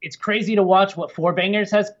 It's crazy to watch what Four Bangers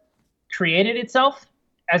has created itself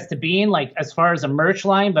as to being, like, as far as a merch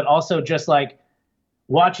line, but also just like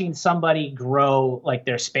watching somebody grow like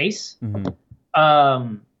their space.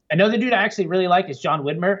 Mm-hmm. Another dude I actually really like is John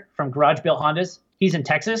Widmer from Garage Built Hondas. He's in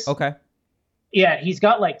Texas. Okay. Yeah, he's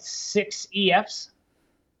got like 6 EFs.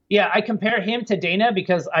 Yeah, I compare him to Dana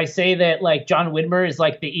because I say that like John Widmer is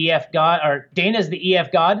like the EF god, or Dana's the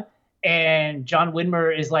EF god, and John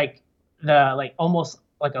Widmer is like the like almost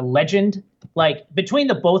like a legend. Like between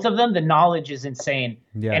the both of them, the knowledge is insane.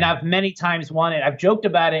 Yeah. And I've many times I've joked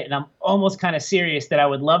about it, and I'm almost kind of serious that I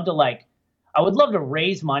would love to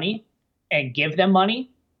raise money and give them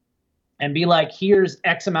money and be like, here's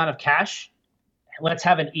X amount of cash. Let's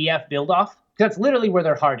have an EF build off. That's literally where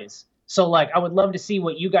their heart is. So like, I would love to see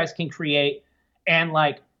what you guys can create. And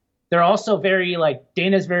like, they're also very like,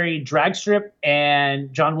 Dana's very drag strip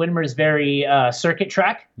and John Widmer is very circuit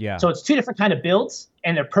track. Yeah. So it's 2 different kind of builds,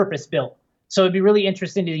 and they're purpose built. So it'd be really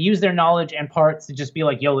interesting to use their knowledge and parts to just be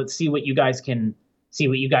like, yo, let's see what you guys can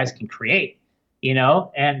create, you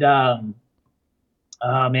know? And,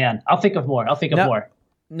 man, I'll think of more.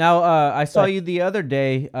 Now, I saw you the other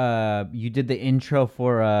day. You did the intro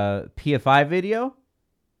for a PFI video.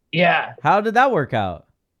 Yeah. How did that work out?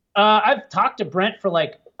 I've talked to Brent for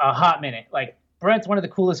like a hot minute. Like Brent's one of the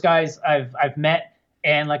coolest guys I've met,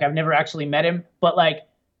 and like I've never actually met him, but like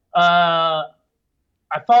I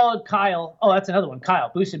followed Kyle. Oh, that's another one,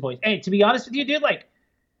 Kyle, Boosted Boys. Hey, to be honest with you, dude, like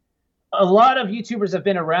a lot of YouTubers have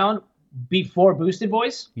been around before Boosted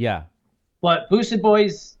Boys. Yeah. But Boosted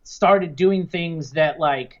Boys started doing things that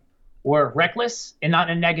like were reckless, and not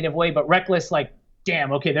in a negative way, but reckless. Like,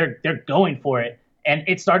 damn, okay, they're going for it. And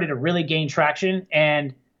it started to really gain traction.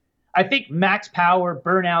 And I think max power,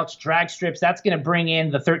 burnouts, drag strips, that's going to bring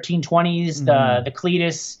in the 1320s, the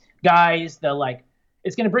Cletus guys,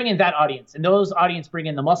 it's going to bring in that audience. And those audience bring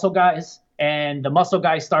in the muscle guys. And the muscle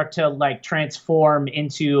guys start to like transform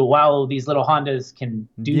into, wow, these little Hondas can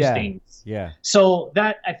do things. Yeah. So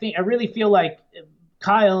that, I really feel like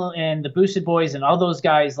Kyle and the Boosted Boys and all those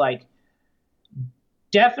guys like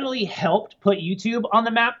definitely helped put YouTube on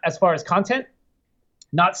the map as far as content.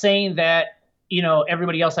 Not saying that, you know,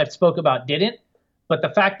 everybody else I've spoke about didn't, but the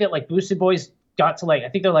fact that like Boosted Boys got to like, I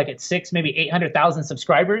think they're like at 6, maybe 800,000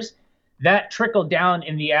 subscribers, that trickled down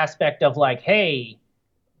in the aspect of like, hey,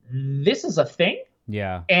 this is a thing.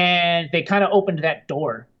 Yeah. And they kind of opened that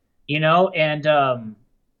door, you know? And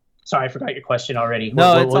sorry, I forgot your question already.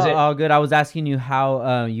 No, it's all good. I was asking you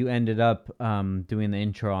how you ended up doing the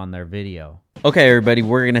intro on their video. Okay, everybody,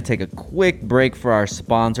 we're going to take a quick break for our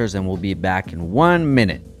sponsors, and we'll be back in 1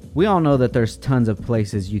 minute. We all know that there's tons of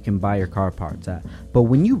places you can buy your car parts at, but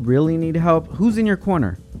when you really need help, who's in your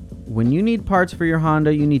corner? When you need parts for your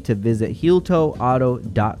Honda, you need to visit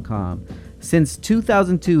HeelToeAuto.com. Since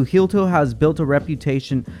 2002, Heel Toe has built a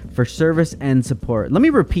reputation for service and support. Let me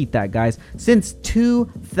repeat that, guys. Since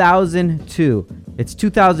 2002. It's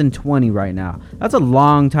 2020 right now. That's a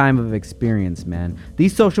long time of experience, man.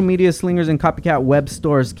 These social media slingers and copycat web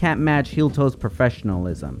stores can't match Heel Toe's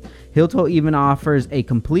professionalism. Heel Toe even offers a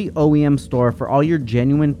complete OEM store for all your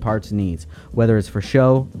genuine parts needs. Whether it's for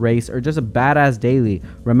show, race, or just a badass daily,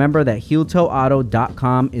 remember that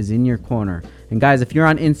HeelToeAuto.com is in your corner. And guys, if you're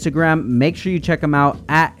on Instagram, make sure you check them out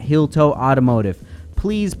at Heel Toe Automotive.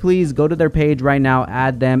 Please go to their page right now,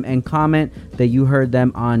 add them, and comment that you heard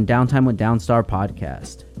them on Downtime with Downstar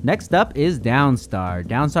podcast. Next up is Downstar.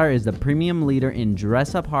 Downstar is the premium leader in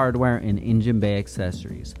dress-up hardware and engine bay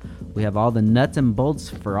accessories. We have all the nuts and bolts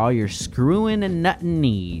for all your screwing and nutting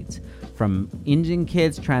needs. From engine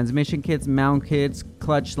kits, transmission kits, mount kits,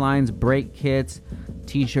 clutch lines, brake kits,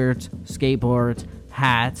 t-shirts, skateboards,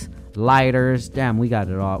 hats, lighters. Damn, we got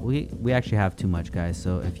it all. We actually have too much, guys.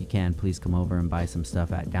 So if you can, please come over and buy some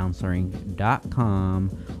stuff at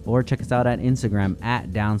downstaring.com or check us out at Instagram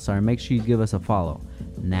at downstar. Make sure you give us a follow.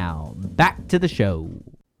 Now back to the show.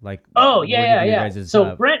 Like, yeah.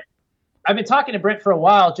 So Brent, I've been talking to Brent for a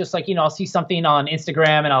while. Just like, you know, I'll see something on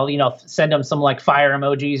Instagram and I'll, you know, send him some like fire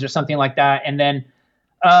emojis or something like that. And then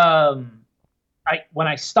when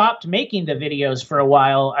I stopped making the videos for a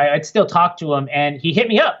while, I'd still talk to him, and he hit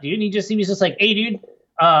me up, dude. And he was just like, hey, dude,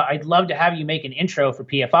 I'd love to have you make an intro for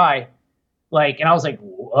PFI. Like, and I was like,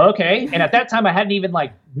 okay. And at that time, I hadn't even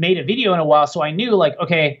like made a video in a while. So I knew like,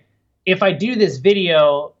 okay, if I do this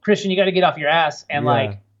video, Christian, you got to get off your ass and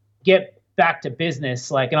like get back to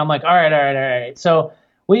business. Like, and I'm like, all right. So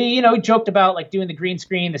we joked about like doing the green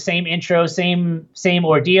screen, the same intro, same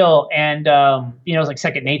ordeal, and it was like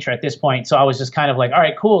second nature at this point. So I was just kind of like, all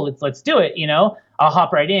right, cool, let's do it. I'll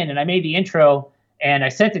hop right in, and I made the intro and I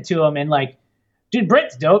sent it to him, and like, dude,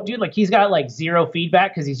 Brent's dope, dude. Like, he's got like zero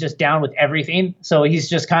feedback because he's just down with everything. So he's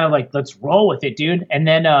just kind of like, let's roll with it, dude. And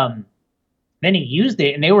then he used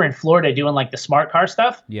it, and they were in Florida doing like the smart car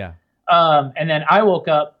stuff. Yeah. And then I woke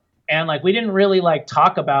up, and like we didn't really like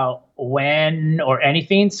talk about when or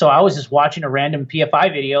anything. So I was just watching a random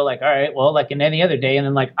PFI video, like, all right, well, like, and then the other day, and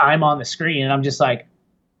then like I'm on the screen, and I'm just like,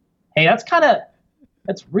 hey,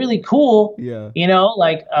 that's really cool. Yeah.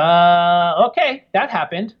 Like, okay, that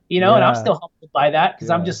happened, and I'm still humbled by that because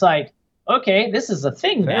I'm just like, okay, this is a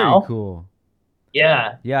thing now. Very cool.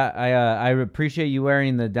 Yeah. Yeah. I appreciate you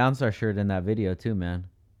wearing the Downstar shirt in that video too, man.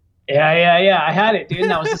 Yeah. I had it, dude.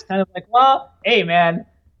 And I was just kind of like, well, hey, man,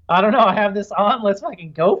 I don't know. I have this on. Let's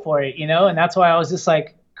fucking go for it, And that's why I was just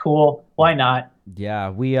like, cool. Why not? Yeah,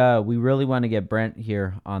 we really want to get Brent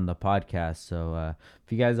here on the podcast. So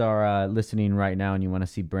if you guys are listening right now and you want to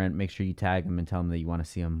see Brent, make sure you tag him and tell him that you want to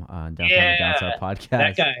see him on Downstar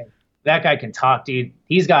podcast. That guy can talk, dude.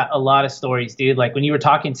 He's got a lot of stories, dude. Like when you were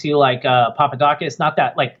talking to like Papadakis, not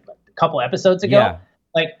that like a couple episodes ago.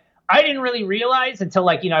 Like I didn't really realize until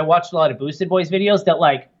like I watched a lot of Boosted Boys videos that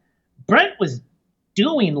like Brent was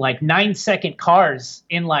doing like 9-second cars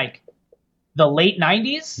in like the late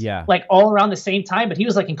 90s, like all around the same time, but he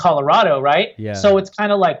was like in Colorado, right? Yeah. So it's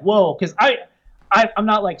kind of like, whoa, because I'm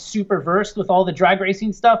not like super versed with all the drag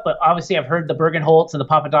racing stuff, but obviously I've heard the Bergenholtz and the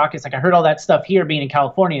Papadakis. Like I heard all that stuff here being in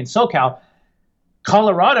California and SoCal.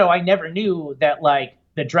 Colorado, I never knew that like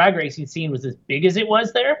the drag racing scene was as big as it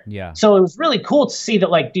was there. Yeah. So it was really cool to see that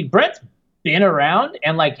like, dude, Brent's been around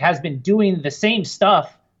and like has been doing the same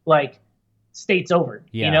stuff like states over,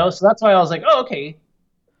 So that's why I was like, oh, okay.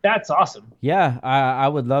 That's awesome. Yeah, I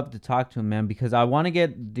would love to talk to him, man, because I want to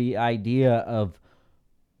get the idea of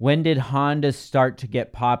when did Honda start to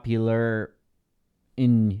get popular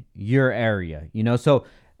in your area, So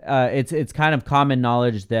it's kind of common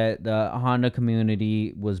knowledge that the Honda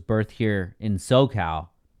community was birthed here in SoCal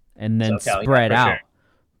and then spread out. Sure.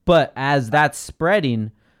 But as that's spreading,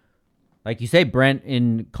 like you say, Brent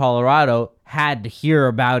in Colorado had to hear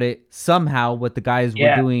about it somehow, what the guys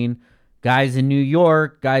were doing. Guys in New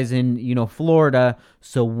York, guys in, Florida.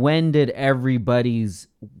 So when did everybody's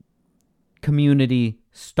community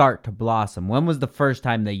start to blossom? When was the first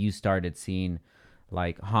time that you started seeing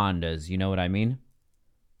like Hondas? You know what I mean?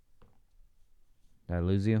 Did I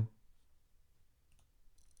lose you?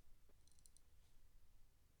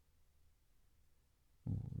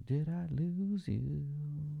 Did I lose you?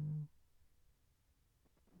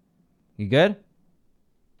 You good?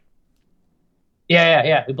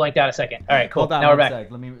 Yeah. We blanked out a second. All right, cool. Hold on, now we're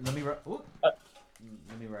back. Let me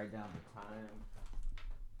write down the time.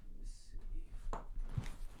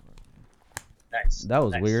 Nice. That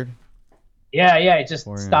was weird. Yeah. It just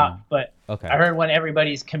stopped. But okay. I heard when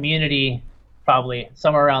everybody's community, probably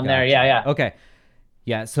somewhere around there. Yeah. Okay.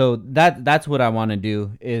 Yeah. So that's what I want to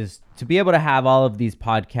do is to be able to have all of these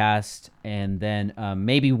podcasts, and then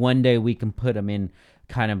maybe one day we can put them in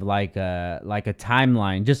kind of like a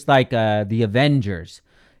timeline, just like the Avengers,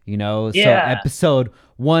 So episode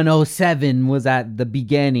 107 was at the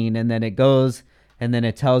beginning, and then it goes, and then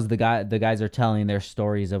it tells the guys are telling their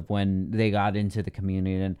stories of when they got into the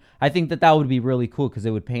community, and I think that would be really cool because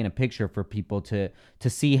it would paint a picture for people to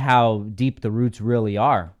see how deep the roots really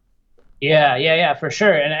are. Yeah, for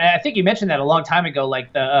sure. And I think you mentioned that a long time ago.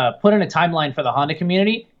 Like the put in a timeline for the Honda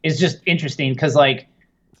community is just interesting because like.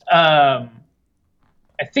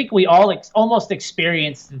 I think we all almost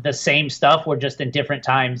experienced the same stuff. We're just in different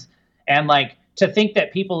times. And like to think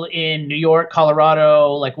that people in New York,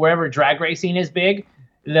 Colorado, like wherever drag racing is big,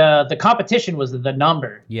 the competition was the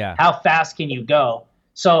number. Yeah. How fast can you go?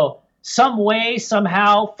 So some way,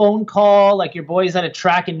 somehow, phone call, like your boy's at a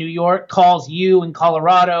track in New York, calls you in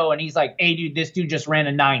Colorado, and he's like, hey, dude, this dude just ran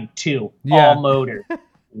a 9.2 all motor.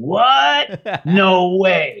 What? No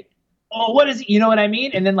way. Oh, what is it? You know what I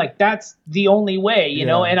mean? And then like that's the only way, you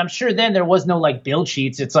know. And I'm sure then there was no like build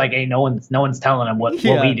sheets. It's like, hey, no one's telling them what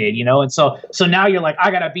we did, And so now you're like,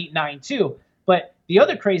 I gotta beat 9.2. But the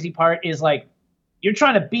other crazy part is like you're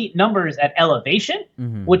trying to beat numbers at elevation,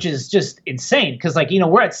 which is just insane. Because like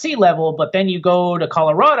we're at sea level, but then you go to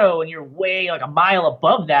Colorado and you're way like a mile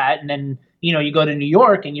above that, and then you go to New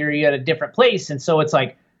York and you're at a different place, and so it's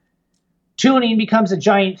like. Tuning becomes a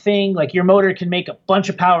giant thing. Like your motor can make a bunch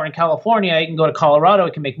of power in California. You can go to Colorado.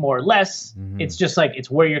 It can make more or less. It's just like, it's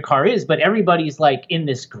where your car is. But everybody's like in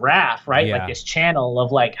this graph, right? Yeah. Like this channel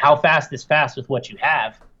of like how fast is fast with what you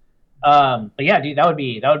have. But yeah, dude, that would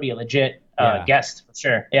be a legit Yeah. guest for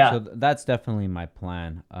sure. Yeah. So that's definitely my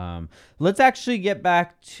plan. Let's actually get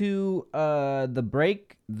back to the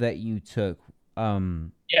break that you took.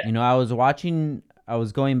 Yeah. I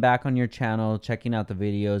was going back on your channel, checking out the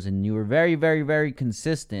videos, and you were very, very, very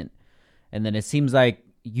consistent. And then it seems like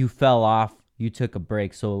you fell off. You took a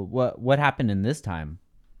break. So what happened in this time?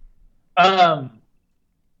 I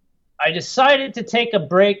decided to take a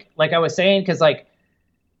break, like I was saying, because like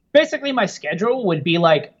basically my schedule would be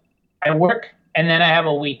like I work and then I have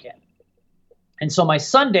a weekend. And so my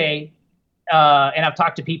Sunday, and I've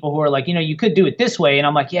talked to people who are like, you could do it this way. And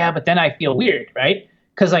I'm like, yeah, but then I feel weird, right?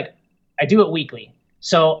 Because like I do it weekly.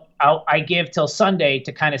 So I give till Sunday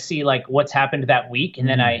to kind of see like what's happened that week. And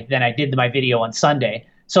then I did my video on Sunday.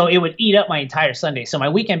 So it would eat up my entire Sunday. So my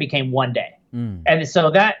weekend became one day. And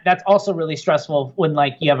so that's also really stressful when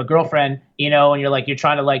like you have a girlfriend, and you're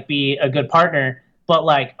trying to like be a good partner, but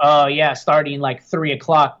like, oh yeah, starting like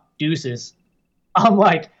 3:00 deuces.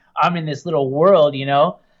 I'm in this little world,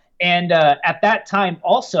 and at that time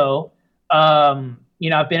also,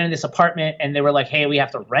 I've been in this apartment and they were like, hey, we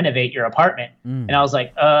have to renovate your apartment. And I was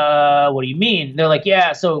like, what do you mean? They're like,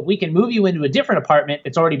 yeah, so we can move you into a different apartment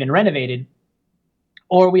that's already been renovated,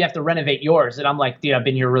 or we have to renovate yours. And I'm like, dude, I've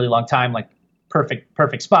been here a really long time, like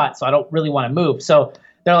perfect spot. So I don't really want to move. So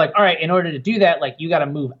they're like, all right, in order to do that, like you got to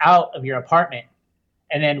move out of your apartment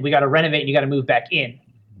and then we got to renovate and you got to move back in.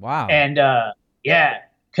 Wow. And yeah,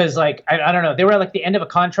 because like, I don't know, they were at like the end of a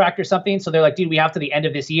contract or something. So they're like, dude, we have to the end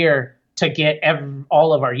of this year to get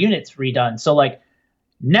all of our units redone. So like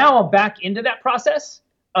now I'm back into that process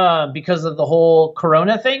because of the whole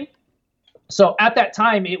Corona thing. So at that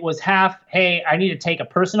time it was half, hey, I need to take a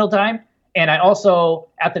personal time. And I also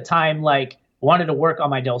at the time like wanted to work on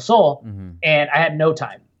my Del Sol and I had no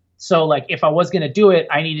time. So like if I was going to do it,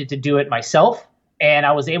 I needed to do it myself. And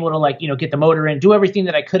I was able to like, get the motor in, do everything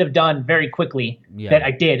that I could have done very quickly that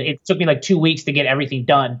I did. It took me like 2 weeks to get everything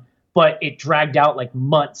done, but it dragged out like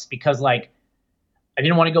months because like I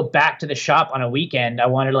didn't want to go back to the shop on a weekend. I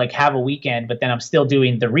wanted to like have a weekend, but then I'm still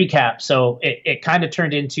doing the recap. So it kind of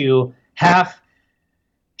turned into half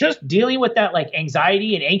just dealing with that like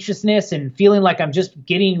anxiety and anxiousness and feeling like I'm just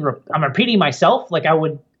I'm repeating myself. Like I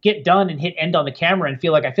would get done and hit end on the camera and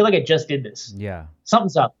feel like I just did this. Yeah.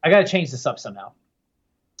 Something's up. I got to change this up somehow.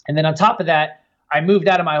 And then on top of that, I moved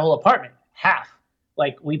out of my whole apartment, half.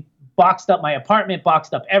 Like we boxed up my apartment,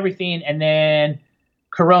 boxed up everything. And then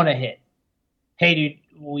Corona hit. Hey dude,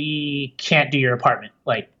 we can't do your apartment.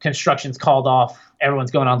 Like construction's called off. Everyone's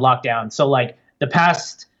going on lockdown. So like the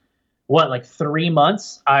past, 3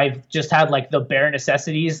 months, I've just had like the bare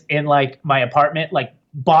necessities in like my apartment, like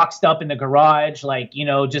boxed up in the garage, like,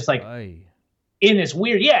 just like in this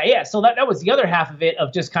weird, yeah. So that was the other half of it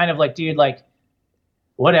of just kind of like, dude, like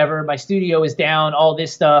whatever, my studio is down, all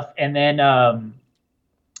this stuff. And then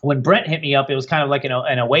when Brent hit me up, it was kind of like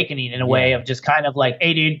an awakening in a way of just kind of like,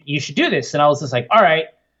 hey dude, you should do this. And I was just like, all right.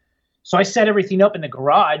 So I set everything up in the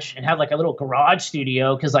garage and had like a little garage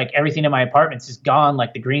studio because like everything in my apartment's is gone,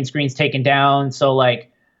 like the green screen's taken down. So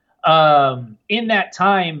like in that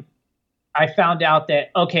time, I found out that,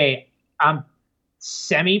 okay, I'm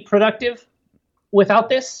semi-productive without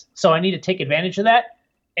this. So I need to take advantage of that.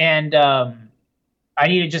 And I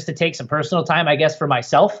needed just to take some personal time, I guess, for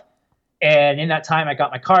myself. And in that time, I got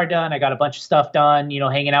my car done. I got a bunch of stuff done,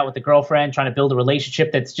 hanging out with the girlfriend, trying to build a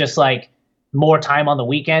relationship that's just like more time on the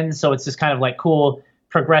weekends. So it's just kind of like cool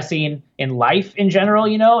progressing in life in general,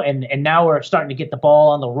 and now we're starting to get the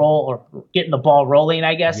ball on the roll or getting the ball rolling,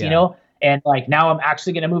 I guess, and like now I'm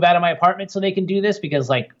actually going to move out of my apartment so they can do this because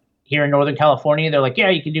like here in Northern California, they're like, yeah,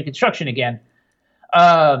 you can do construction again.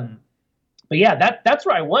 But yeah, that's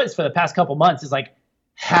where I was for the past couple months is like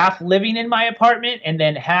half living in my apartment and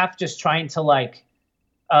then half just trying to like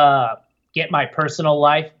get my personal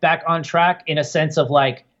life back on track in a sense of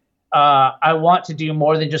like, I want to do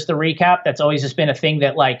more than just the recap. That's always just been a thing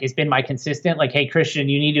that like has been my consistent, like, hey, Christian,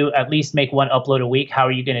 you need to at least make one upload a week. How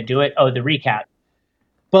are you going to do it? Oh, the recap.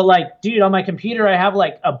 But like, dude, on my computer, I have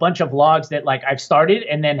like a bunch of vlogs that like I've started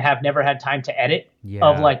and then have never had time to edit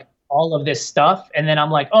of like all of this stuff. And then I'm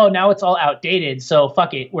like, oh, now it's all outdated. So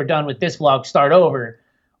fuck it. We're done with this vlog. Start over.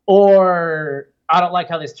 Or I don't like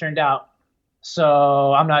how this turned out.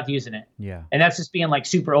 So I'm not using it. Yeah. And that's just being like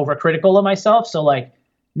super overcritical of myself. So like,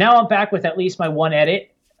 now I'm back with at least my one edit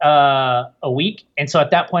a week. And so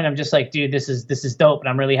at that point, I'm just like, dude, this is dope. And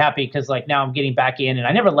I'm really happy because like now I'm getting back in and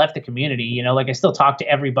I never left the community, like I still talk to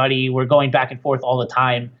everybody. We're going back and forth all the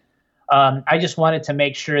time. I just wanted to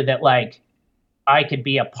make sure that like I could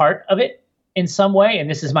be a part of it in some way. And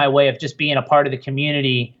this is my way of just being a part of the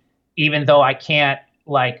community, even though I can't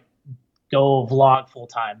like go vlog full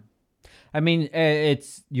time. I mean,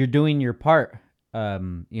 you're doing your part.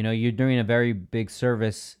 You're doing a very big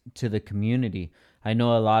service to the community. I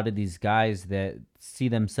know a lot of these guys that see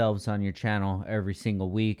themselves on your channel every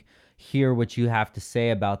single week, hear what you have to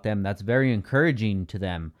say about them. That's very encouraging to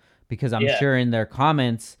them, because I'm sure in their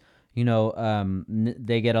comments,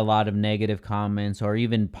 they get a lot of negative comments or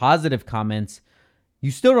even positive comments.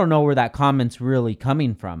 You still don't know where that comment's really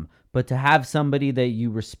coming from. But to have somebody that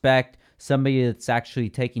you respect, somebody that's actually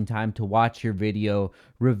taking time to watch your video,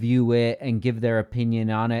 review it, and give their opinion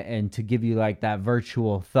on it, and to give you like that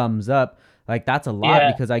virtual thumbs up, like that's a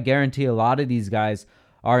lot, because I guarantee a lot of these guys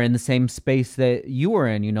are in the same space that you were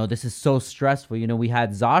in. This is so stressful. We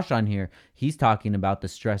had Zosh on here. He's talking about the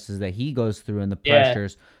stresses that he goes through and the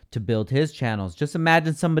pressures to build his channels. Just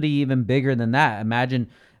imagine somebody even bigger than that. Imagine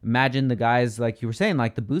the guys, like you were saying,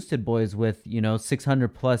 like the Boosted Boys with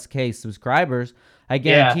 600+ subscribers. I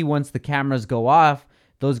guarantee once the cameras go off,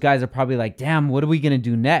 those guys are probably like, damn, what are we gonna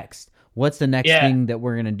do next? What's the next thing that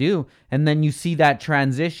we're gonna do? And then you see that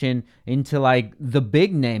transition into like the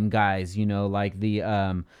big name guys, like the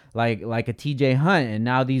like a TJ Hunt, and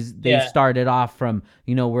now they started off from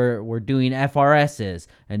we're doing FRSs,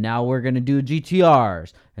 and now we're gonna do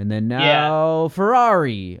GTRs, and then now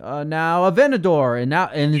Ferrari, now Aventador,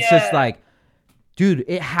 and it's just like, dude,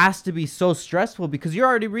 it has to be so stressful because you're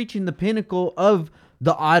already reaching the pinnacle of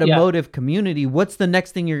the automotive community. What's the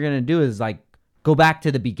next thing you're gonna do? Is like go back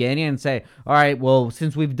to the beginning and say, all right, well,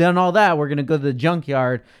 since we've done all that, we're going to go to the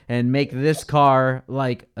junkyard and make this car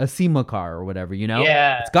like a SEMA car or whatever,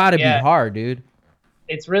 Yeah. It's got to be hard, dude.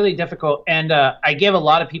 It's really difficult. And I give a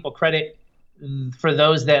lot of people credit for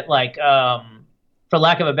those that, like, for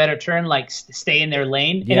lack of a better term, like stay in their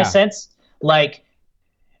lane in a sense. Like,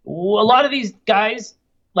 a lot of these guys,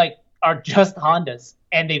 like, are just Hondas,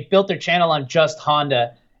 and they've built their channel on just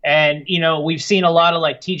Honda. And, we've seen a lot of,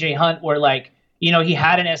 like, TJ Hunt where, like, he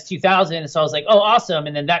had an S2000, so I was like, oh, awesome.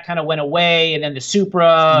 And then that kind of went away, and then the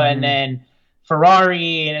Supra, and then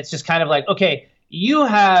Ferrari, and it's just kind of like, okay, you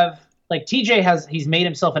have, like, he's made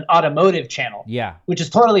himself an automotive channel, which is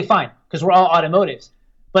totally fine because we're all automotives.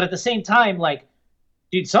 But at the same time, like,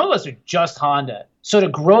 dude, some of us are just Honda. So to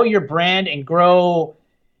grow your brand and grow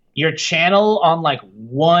your channel on like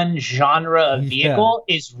one genre of vehicle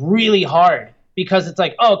is really hard. Because it's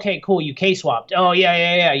like, oh, okay, cool, you K-swapped. Oh,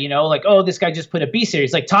 yeah. Like, oh, this guy just put a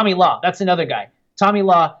B-Series. Like Tommy Law, that's another guy. Tommy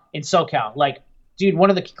Law in SoCal. Like, dude, one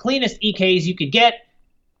of the cleanest EKs you could get,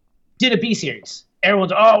 did a B-Series.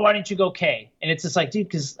 Everyone's, oh, why didn't you go K? And it's just like, dude,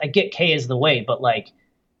 because I get K is the way. But, like,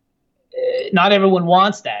 not everyone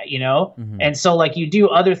wants that, And so, like, you do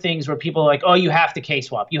other things where people are like, oh, you have to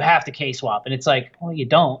K-swap. You have to K-swap. And it's like, well, you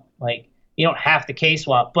don't. Like, you don't have to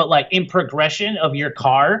K-swap. But, like, in progression of your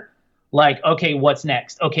car, like, okay, what's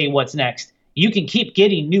next? Okay, what's next? You can keep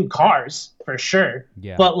getting new cars for sure.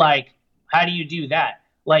 Yeah. But like, how do you do that?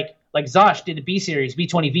 Like Zosh did the B Series,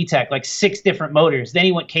 V20 VTEC, like 6 different motors. Then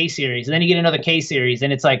he went K Series, and then you get another K Series,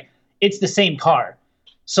 and it's like, it's the same car.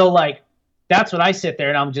 So like, that's when I sit there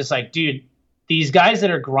and I'm just like, dude, these guys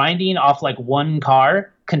that are grinding off like one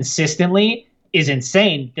car consistently is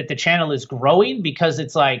insane that the channel is growing, because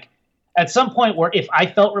it's like, at some point where if I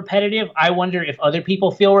felt repetitive, I wonder if other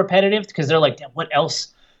people feel repetitive, because they're like, damn, what else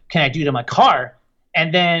can I do to my car?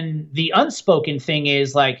 And then the unspoken thing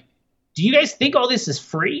is like, do you guys think all this is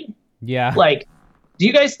free? Yeah. Like, do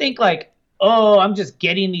you guys think like, oh, I'm just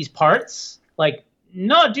getting these parts? Like,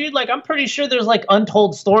 no, dude, like, I'm pretty sure there's like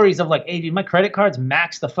untold stories of like, hey, dude, my credit card's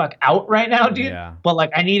maxed the fuck out right now, dude. Yeah. But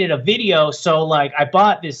like, I needed a video. So like, I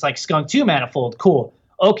bought this like Skunk 2 manifold. Cool.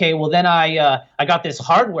 Okay, well then I got this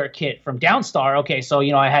hardware kit from Downstar. Okay, so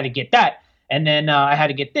I had to get that, and then I had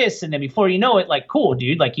to get this, and then before you know it, like, cool,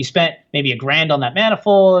 dude, like you spent maybe $1,000 on that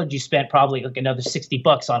manifold, you spent probably like another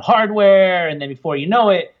 $60 on hardware, and then before you know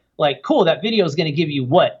it, like, cool, that video is gonna give you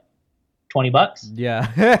what, $20? Yeah,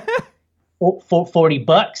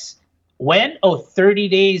 $40. When? Oh, 30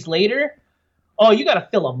 days later. Oh, you got to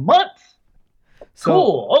fill a month.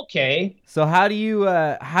 Cool. Okay. So how do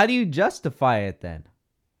you justify it then?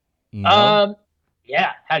 Yeah.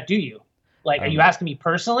 How do you? Like, are you asking me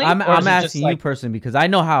personally? I'm asking you personally because I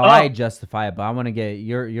know how I justify it, but I want to get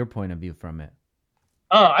your point of view from it.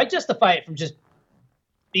 Oh, I justify it from just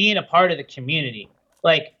being a part of the community.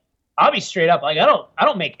 Like, I'll be straight up. Like, I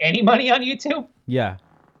don't make any money on YouTube. Yeah.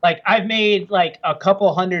 Like, I've made like a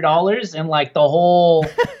couple $100 in like the whole,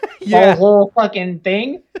 whole fucking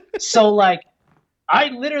thing. So like, I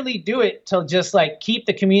literally do it to just like keep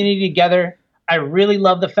the community together. I really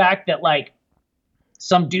love the fact that like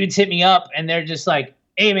some dudes hit me up and they're just like,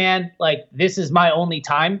 hey man, like this is my only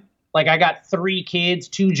time. like I got 3 kids,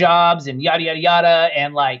 2 jobs, and yada yada yada,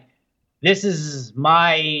 and like this is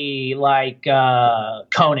my like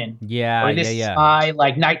Conan, Yeah, or this is my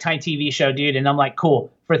like nighttime TV show, dude. And I'm like,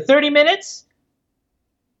 cool. For 30 minutes,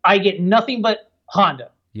 I get nothing but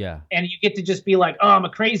Honda. Yeah. And you get to just be like, oh, I'm a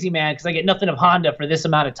crazy man because I get nothing of Honda for this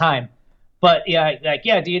amount of time. But yeah, like,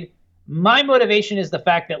 yeah, dude, my motivation is the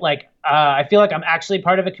fact that like I feel like I'm actually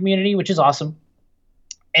part of a community, which is awesome.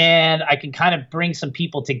 And I can kind of bring some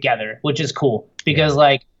people together, which is cool because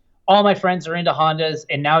like all my friends are into Hondas,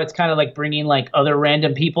 and now it's kind of like bringing like other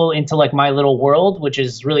random people into like my little world, which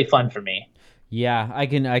is really fun for me. Yeah, I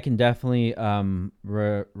can definitely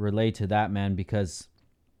relate to that, man, because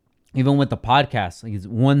even with the podcast, like it's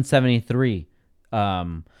 173.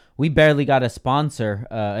 We barely got a sponsor,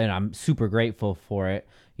 and I'm super grateful for it.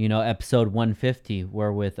 You know, episode 150,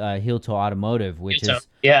 we're with Heel Toe Automotive, which is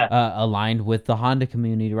aligned with the Honda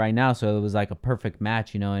community right now. So it was like a perfect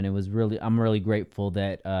match, you know, and it was I'm really grateful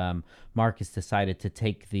that Marcus decided to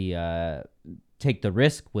take the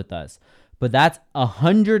risk with us. But that's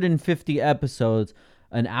 150 episodes,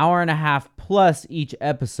 an hour and a half plus each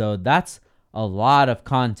episode. That's a lot of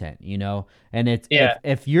content, you know, and it's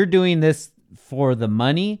if you're doing this for the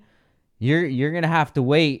money, you're gonna have to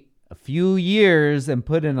wait a few years and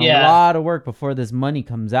put in a lot of work before this money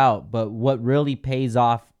comes out. But what really pays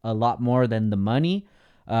off a lot more than the money,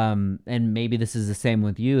 and maybe this is the same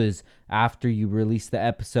with you, is after you release the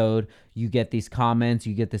episode, you get these comments,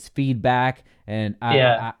 you get this feedback, and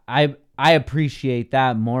I appreciate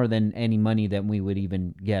that more than any money that we would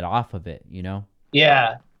even get off of it, you know?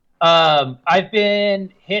 Yeah. I've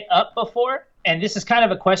been hit up before, and this is kind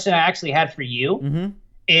of a question I actually had for you,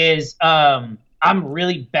 is I'm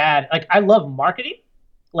really bad. Like, I love marketing,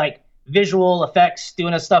 like visual effects,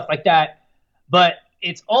 doing stuff like that. But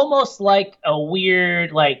it's almost like a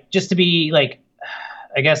weird, like, just to be like,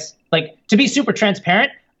 I guess, like, to be super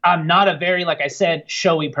transparent, I'm not a very, like I said,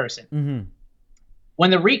 showy person. When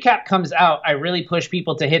the recap comes out, I really push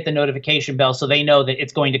people to hit the notification bell so they know that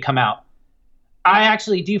it's going to come out. I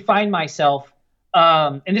actually do find myself,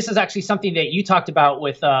 and this is actually something that you talked about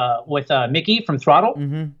with Mickey from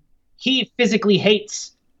Throttle. He physically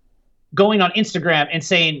hates going on Instagram and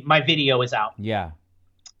saying my video is out. Yeah.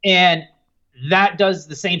 And that does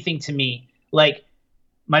the same thing to me. Like,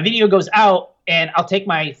 my video goes out and I'll take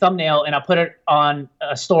my thumbnail and I'll put it on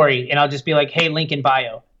a story and I'll just be like, hey, link in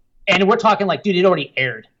bio. And we're talking like, dude, it already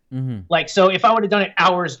aired. Like, so if I would have done it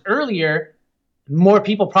hours earlier, more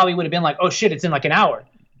people probably would have been like, oh shit, it's in like an hour.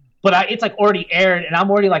 But it's like already aired and I'm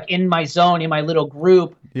already like in my zone, in my little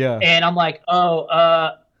group. Yeah. And I'm like,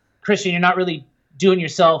 Christian, you're not really doing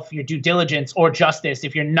yourself your due diligence or justice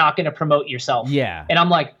if you're not going to promote yourself. Yeah. And I'm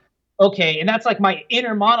like, okay. And that's like my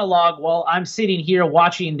inner monologue while I'm sitting here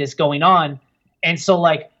watching this going on. And so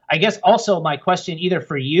like, I guess also my question either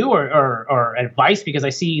for you or advice, because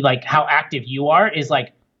I see like how active you are, is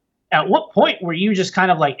like, at what point were you just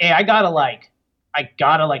kind of like, hey, I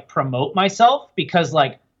gotta promote myself? Because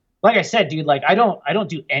like I said, dude, like I don't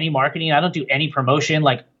do any marketing. I don't do any promotion.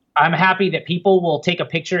 Like, I'm happy that people will take a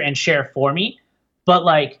picture and share for me, but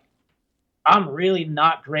like, I'm really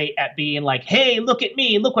not great at being like, hey, look at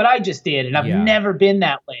me, look what I just did. And I've never been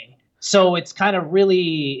that way. So it's kind of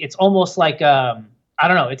really, it's almost like, I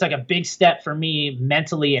don't know. It's like a big step for me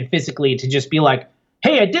mentally and physically to just be like,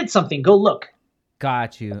 hey, I did something, go look.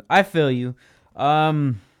 Got you. I feel you. I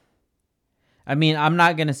mean, I'm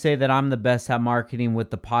not going to say that I'm the best at marketing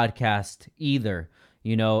with the podcast either.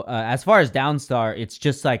 You know, as far as Downstar, it's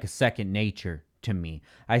just like a second nature to me.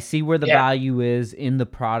 I see where the value is in the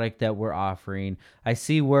product that we're offering. I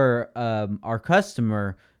see where our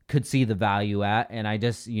customer could see the value at, and I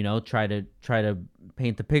just, you know, try to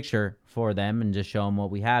paint the picture for them and just show them what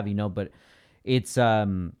we have, you know. But it's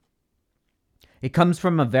it comes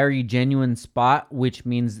from a very genuine spot, which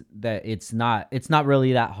means that it's not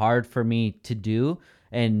really that hard for me to do,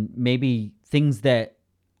 and maybe things that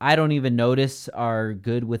I don't even notice are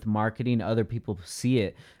good with marketing, other people see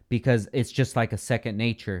it because it's just like a second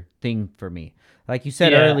nature thing for me. Like you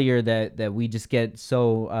said earlier, that we just get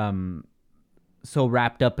so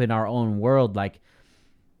wrapped up in our own world. Like,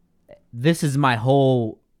 this is my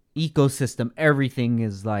whole ecosystem. Everything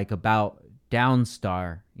is like about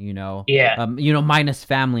Downstar, you know? Yeah. You know, minus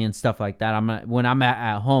family and stuff like that. When I'm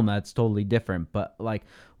at home, that's totally different. But like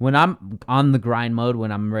when I'm on the grind mode,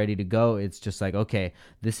 when I'm ready to go, it's just like, okay,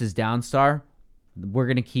 this is Downstar. we're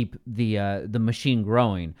gonna keep the machine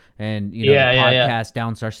growing, and the podcast,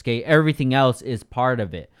 Downstar Skate, everything else is part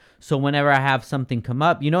of it. So whenever I have something come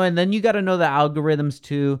up, and then you got to know the algorithms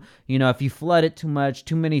too. If you flood it too much,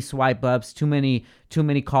 too many swipe ups, too many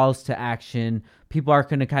calls to action, people are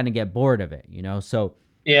gonna kind of get bored of it. So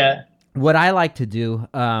what I like to do,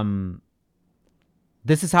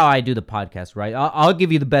 this is how I do the podcast, right? I'll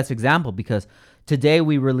give you the best example, because today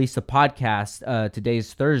we release a podcast.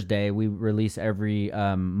 Today's Thursday. We release every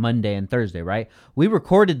Monday and Thursday, right? We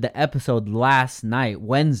recorded the episode last night,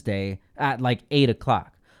 Wednesday, at like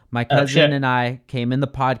 8:00. My cousin and I came in the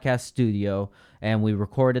podcast studio, and we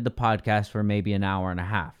recorded the podcast for maybe an hour and a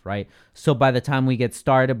half, right? So by the time we get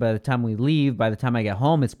started, by the time we leave, by the time I get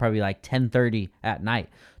home, it's probably like 10:30 at night.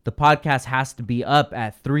 The podcast has to be up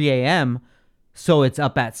at 3 a.m., so it's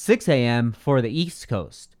up at 6 a.m. for the East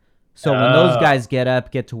Coast. So when those guys get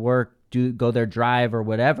up, get to work, go their drive or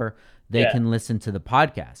whatever, they can listen to the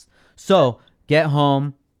podcast. So get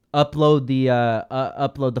home, upload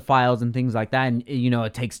the files and things like that, and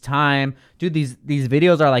it takes time. Dude, these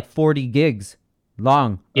videos are like 40 gigs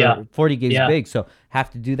long, 40 gigs big. So have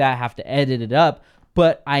to do that, have to edit it up.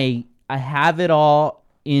 But I have it all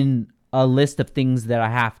in a list of things that I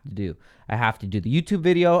have to do. I have to do the YouTube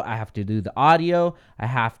video. I have to do the audio. I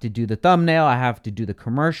have to do the thumbnail. I have to do the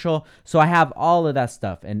commercial. So I have all of that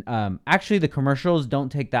stuff. And actually, the commercials don't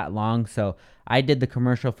take that long. So I did the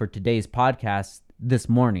commercial for today's podcast this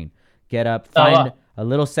morning. Get up, find a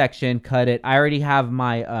little section, cut it. I already have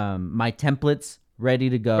my my templates ready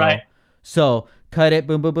to go. Right. So cut it,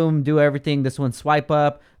 boom, boom, boom, do everything. This one's swipe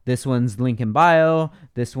up. This one's link in bio.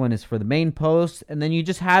 This one is for the main post. And then you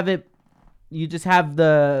just have it. You just have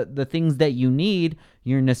the things that you need,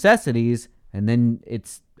 your necessities, and then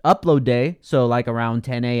it's upload day. So like around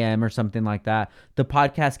 10 a.m. or something like that. The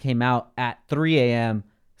podcast came out at 3 a.m.,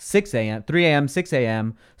 6 a.m., 3 a.m., 6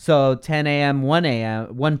 a.m. So 10 a.m., 1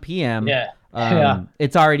 a.m., 1 p.m.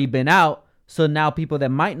 It's already been out. So now people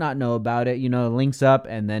that might not know about it, links up,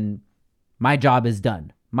 and then my job is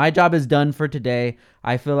done. My job is done for today.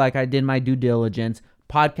 I feel like I did my due diligence.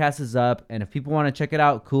 Podcast is up, and if people want to check it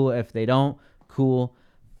out, cool. If they don't, cool.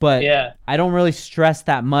 But I don't really stress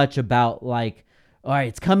that much about like, all right,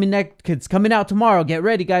 it's coming out tomorrow. Get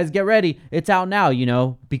ready, guys, get ready. It's out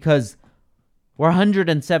now, because we're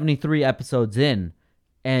 173 episodes in,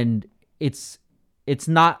 and it's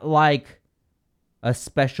not like a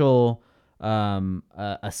special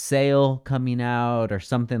a sale coming out or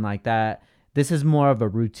something like that. This is more of a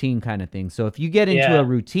routine kind of thing. So if you get into a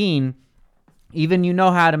routine, even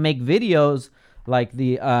how to make videos like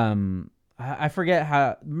the I forget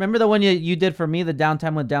how. Remember the one you did for me, the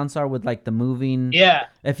Downtime with Downstar, with like the moving. Yeah.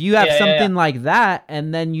 If you have something like that,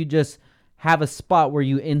 and then you just have a spot where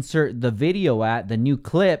you insert the video at the new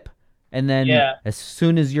clip, and then as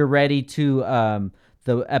soon as you're ready to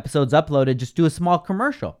the episode's uploaded, just do a small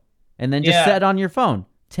commercial, and then just set it on your phone.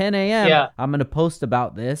 10 a.m. I'm gonna post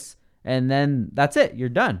about this, and then that's it. You're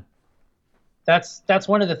done. That's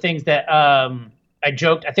one of the things that I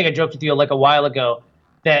joked with you like a while ago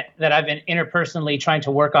that I've been interpersonally trying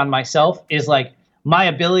to work on myself, is like my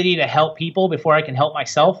ability to help people before I can help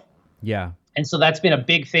myself. Yeah. And so that's been a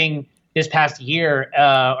big thing this past year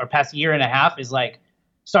or past year and a half, is like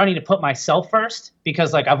starting to put myself first,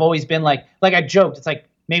 because like I've always been like I joked, it's like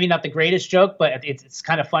maybe not the greatest joke, but it's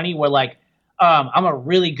kind of funny, where like I'm a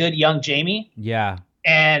really good young Jamie. Yeah.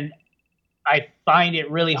 And I find it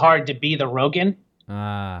really hard to be the Rogan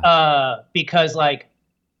because like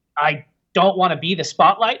I don't want to be the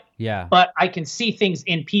spotlight. Yeah. But I can see things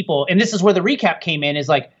in people. And this is where the recap came in, is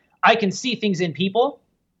like I can see things in people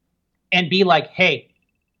and be like, hey,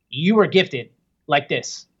 you were gifted like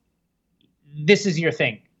this. This is your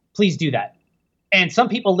thing. Please do that. And some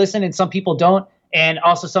people listen and some people don't. And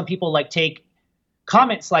also some people like take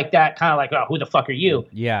comments like that kind of like, oh, who the fuck are you?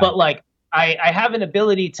 Yeah. But like I have an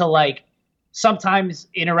ability to like sometimes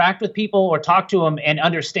interact with people or talk to them and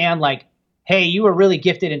understand like, hey, you are really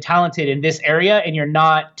gifted and talented in this area and you're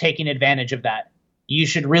not taking advantage of that. You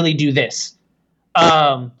should really do this.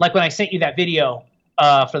 Like when I sent you that video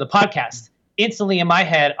for the podcast, instantly in my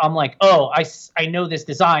head, I'm like, oh, I know this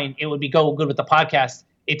design. It would go good with the podcast.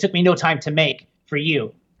 It took me no time to make for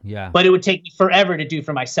you. Yeah. But it would take me forever to do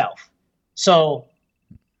for myself. So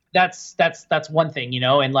that's one thing, you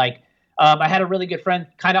know, and like, I had a really good friend,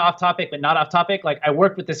 kind of off topic, but not off topic. Like I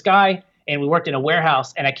worked with this guy and we worked in a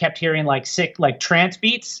warehouse and I kept hearing like sick, like trance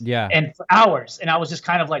beats and for hours. And I was just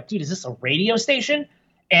kind of like, dude, is this a radio station?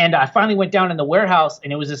 And I finally went down in the warehouse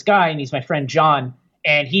and it was this guy and he's my friend, John,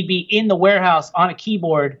 and he'd be in the warehouse on a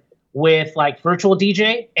keyboard with like virtual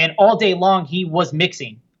DJ and all day long he was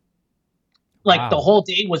mixing. Like the whole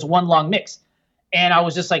day was one long mix. And I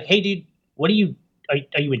was just like, hey, dude, are you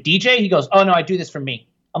a DJ? He goes, oh, no, I do this for me.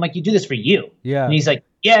 I'm like, you do this for you? Yeah. And he's like,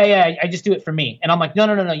 yeah, I just do it for me. And I'm like, no,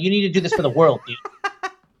 you need to do this for the world,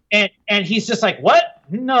 dude. And he's just like, what?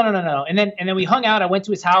 No. And then we hung out. I went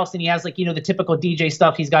to his house, and he has like, you know, the typical DJ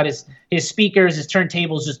stuff. He's got his speakers, his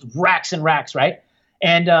turntables, just racks and racks, right?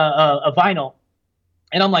 And a vinyl.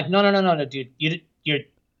 And I'm like, no, dude, you're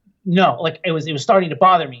no. Like it was starting to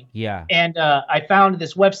bother me. Yeah. And I found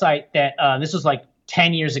this website that this was like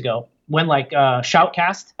 10 years ago when like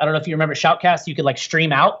Shoutcast. I don't know if you remember Shoutcast. You could like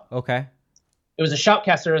stream out. Okay. It was a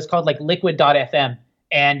Shoutcaster. It was called like Liquid.fm,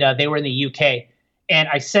 and they were in the UK. And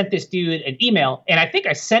I sent this dude an email, and I think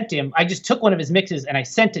I just took one of his mixes and I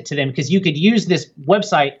sent it to them because you could use this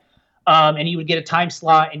website, and you would get a time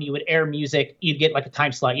slot and you would air music. You'd get like a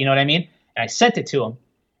time slot, you know what I mean? And I sent it to him.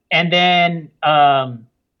 And then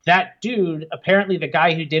that dude, apparently the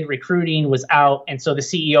guy who did recruiting was out, and so the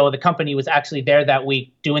CEO of the company was actually there that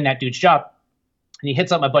week doing that dude's job. And he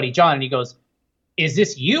hits up my buddy John, and he goes, is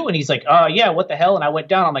this you? And he's like, yeah, what the hell? And I went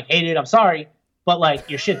down. I'm like, hey, dude, I'm sorry, but like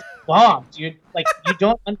your shit's bomb, dude. Like you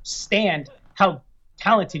don't understand how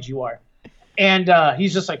talented you are. And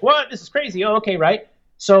he's just like, what? This is crazy. Oh, okay, right.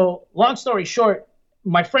 So long story short,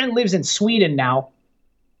 my friend lives in Sweden now.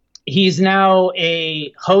 He's now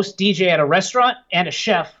a host DJ at a restaurant and a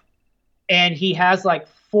chef. And he has like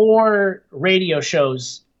 4 radio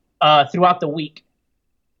shows throughout the week.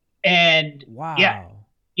 And wow.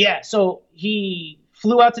 Yeah. So he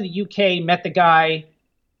flew out to the UK, met the guy,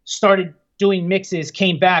 started doing mixes,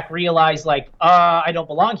 came back, realized like, I don't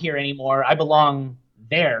belong here anymore. I belong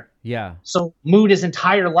there. Yeah. So moved his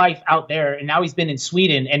entire life out there, and now he's been in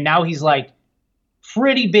Sweden, and now he's like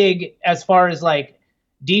pretty big as far as like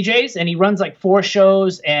DJs, and he runs like 4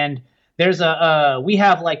 shows. And there's we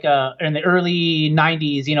have like in the early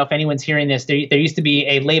 90s, you know, if anyone's hearing this, there used to be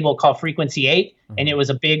a label called Frequency 8, and it was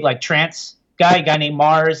a big like trance guy named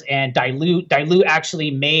Mars and Dilute. Dilute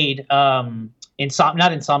actually made not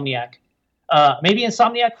Insomniac. Maybe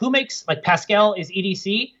Insomniac. Who makes like Pascal is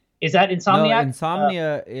EDC? Is that Insomniac? No,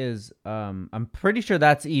 Insomnia is. I'm pretty sure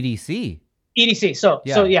that's EDC. EDC. So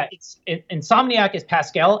it's Insomniac is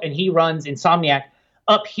Pascal, and he runs Insomniac.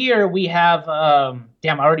 Up here we have I'm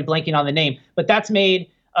already blanking on the name, but that's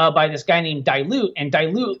made by this guy named Dilute, and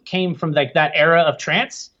Dilute came from like that era of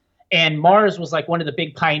trance. And Mars was like one of the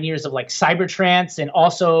big pioneers of like cyber trance and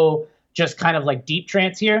also just kind of like deep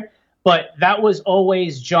trance here. But that was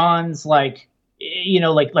always John's like, you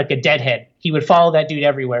know, like a deadhead. He would follow that dude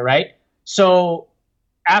everywhere, right? So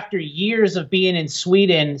after years of being in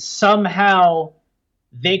Sweden, somehow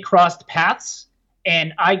they crossed paths,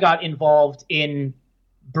 and I got involved in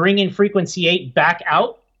bringing Frequency 8 back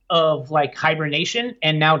out of like hibernation.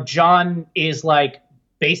 And now John is like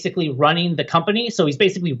basically running the company. So he's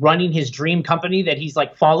basically running his dream company that he's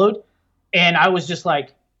like followed. And I was just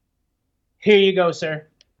like, here you go, sir.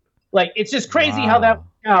 Like, it's just crazy how that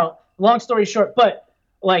worked out. Long story short, but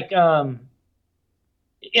like, yeah,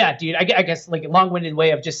 dude, I guess like a long-winded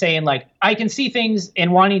way of just saying like, I can see things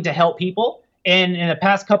and wanting to help people. And in the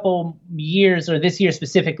past couple years, or this year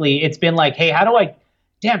specifically, it's been like, hey, how do I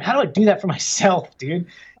do that for myself, dude?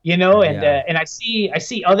 You know, and I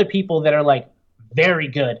see other people that are like very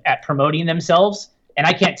good at promoting themselves. And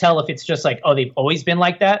I can't tell if it's just like, oh, they've always been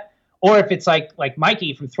like that, or if it's like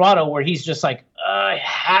Mikey from Throttle, where he's just like, I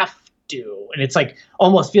have to. And it's like,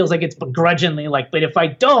 almost feels like it's begrudgingly like, but if I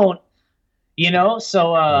don't, you know,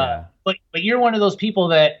 so, but you're one of those people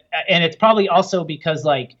that, and it's probably also because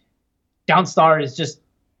like Downstar has just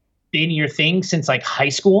been your thing since like high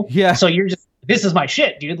school. Yeah. So you're just, this is my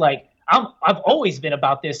shit, dude. Like I've always been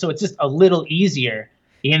about this. So it's just a little easier,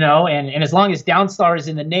 you know, and as long as Downstar is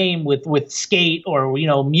in the name with skate or, you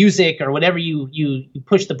know, music or whatever you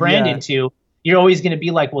push the brand into, you're always going to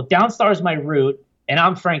be like, well, Downstar is my root and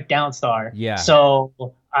I'm Frank Downstar. Yeah. So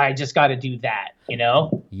I just got to do that, you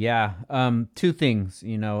know? Yeah. 2 things,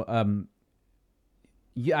 you know,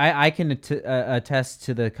 I can attest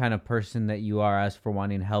to the kind of person that you are as for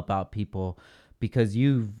wanting to help out people, because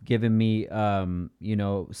you've given me, you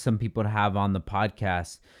know, some people to have on the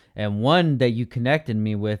podcast. And one that you connected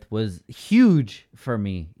me with was huge for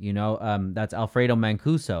me, you know, that's Alfredo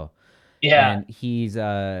Mancuso. Yeah. And he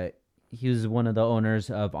was one of the owners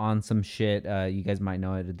of On Some Shit. You guys might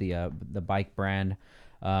know it, the bike brand.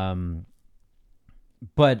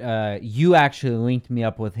 But you actually linked me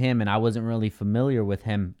up with him, and I wasn't really familiar with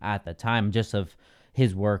him at the time, just of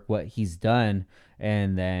his work, what he's done.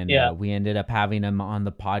 And then we ended up having him on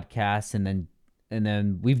the podcast, and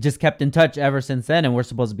then we've just kept in touch ever since then. And we're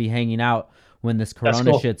supposed to be hanging out when this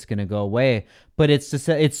Corona shit's gonna go away. But it's just,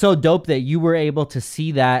 it's so dope that you were able to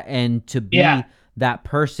see that and to be that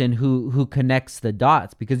person who connects the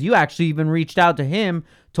dots, because you actually even reached out to him,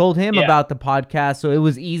 told him about the podcast, so it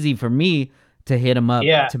was easy for me to hit him up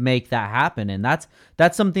to make that happen. And that's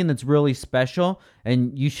something that's really special,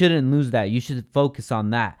 and you shouldn't lose that. You should focus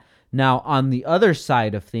on that. Now, on the other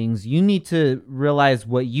side of things, you need to realize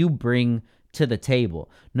what you bring to the table.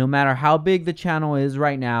 No matter how big the channel is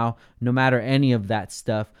right now, no matter any of that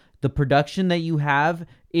stuff, the production that you have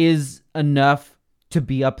is enough to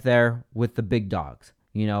be up there with the big dogs.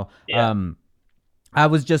 You know, I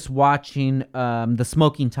was just watching the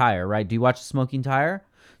Smoking Tire, right? Do you watch the Smoking Tire?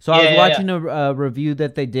 So I was watching a review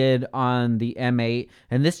that they did on the M8,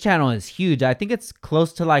 and this channel is huge. I think it's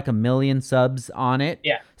close to like 1 million subs on it.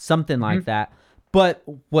 Yeah. Something like that. But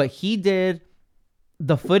what he did,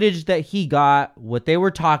 the footage that he got, what they were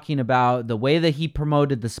talking about, the way that he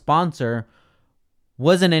promoted the sponsor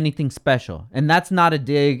wasn't anything special. And that's not a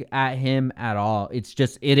dig at him at all. It's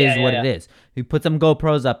just, it is what it is. You put some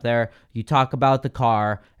GoPros up there, you talk about the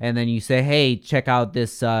car, and then you say, hey, check out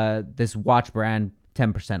this this watch brand,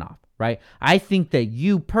 10% off, right? I think that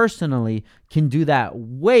you personally can do that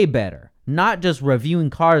way better. Not just reviewing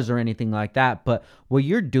cars or anything like that, but what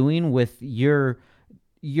you're doing with your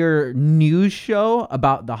news show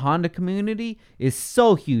about the Honda community is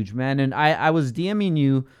so huge, man. And I was DMing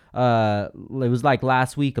you, it was like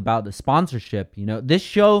last week, about the sponsorship. You know, this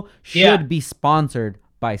show should be sponsored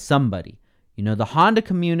by somebody. You know, the Honda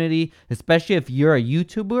community, especially if you're a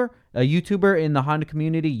YouTuber in the Honda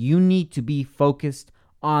community, you need to be focused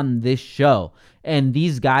on this show. And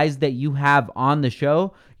these guys that you have on the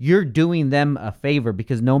show, you're doing them a favor,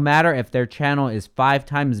 because no matter if their channel is 5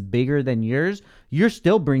 times bigger than yours, you're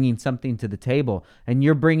still bringing something to the table, and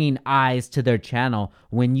you're bringing eyes to their channel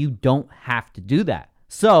when you don't have to do that.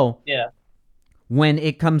 So when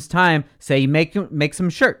it comes time, say you make some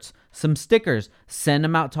shirts, some stickers, send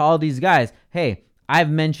them out to all these guys. Hey, I've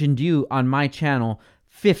mentioned you on my channel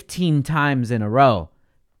 15 times in a row.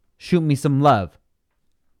 Shoot me some love.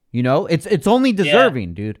 You know, it's only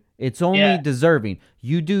deserving, dude. It's only deserving.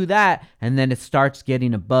 You do that, and then it starts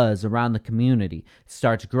getting a buzz around the community. It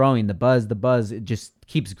starts growing. The buzz, it just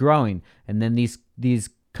keeps growing. And then these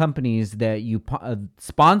companies that you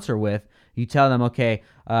sponsor with, you tell them, okay,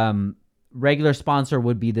 regular sponsor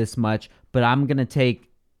would be this much, but I'm going to take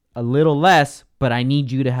a little less, but I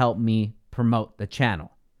need you to help me promote the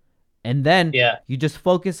channel. And then you just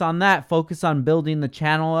focus on that, focus on building the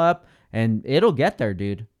channel up, and it'll get there,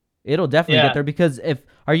 dude. It'll definitely get there, because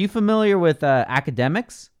are you familiar with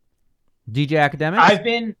Academics? DJ Academics?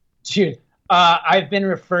 I've been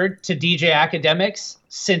referred to DJ Academics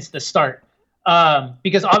since the start.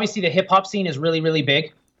 Because obviously the hip hop scene is really, really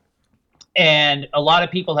big. And a lot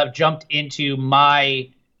of people have jumped into my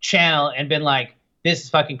channel and been like, this is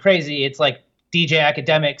fucking crazy. It's like DJ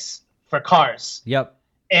Academics for cars. Yep.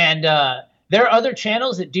 And there are other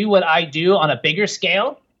channels that do what I do on a bigger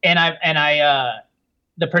scale. And I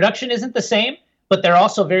the production isn't the same, but they're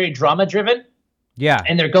also very drama driven. Yeah.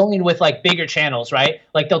 And they're going with like bigger channels, right?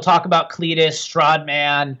 Like they'll talk about Cletus,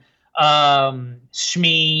 Stradman,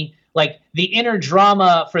 Shmee, like the inner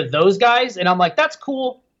drama for those guys. And I'm like, that's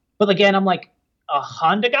cool. But again, I'm like a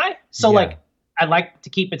Honda guy. So like, I like to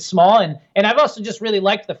keep it small. And I've also just really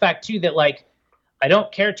liked the fact too, that like, I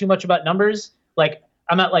don't care too much about numbers. Like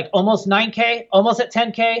I'm at like almost 9K, almost at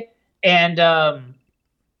 10K. And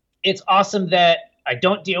it's awesome that I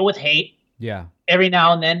don't deal with hate. Yeah. Every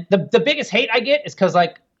now and then. The biggest hate I get is because,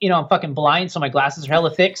 like, you know, I'm fucking blind, so my glasses are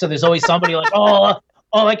hella thick. So there's always somebody like, oh,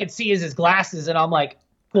 all I can see is his glasses. And I'm like,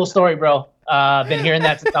 cool story, bro. Been hearing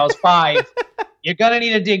that since I was 5. You're going to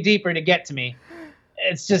need to dig deeper to get to me.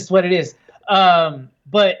 It's just what it is.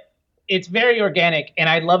 But it's very organic. And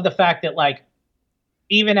I love the fact that, like,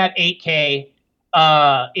 even at 8K,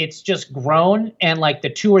 it's just grown. And, like, the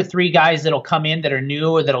 2 or 3 guys that'll come in that are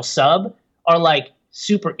new or that'll sub are, like,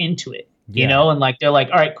 super into it. You know, and like, they're like,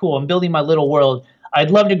 all right, cool. I'm building my little world.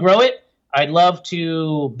 I'd love to grow it. I'd love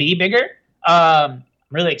to be bigger. I'm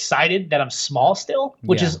really excited that I'm small still,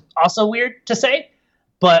 which is also weird to say,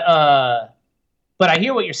 but I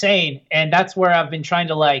hear what you're saying. And that's where I've been trying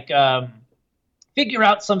to like, figure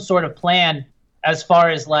out some sort of plan as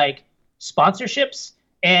far as like sponsorships.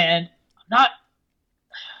 And I'm not,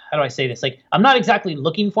 how do I say this? Like, I'm not exactly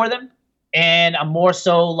looking for them. And I'm more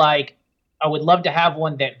so like, I would love to have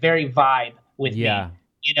one that very vibe with me,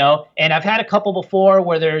 you know? And I've had a couple before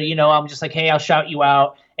where they're, you know, I'm just like, hey, I'll shout you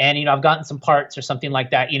out. And, you know, I've gotten some parts or something like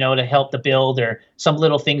that, you know, to help the build or some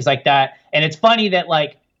little things like that. And it's funny that,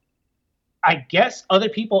 like, I guess other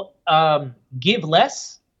people give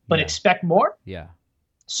less but expect more. Yeah.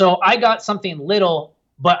 So I got something little,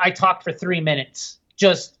 but I talked for 3 minutes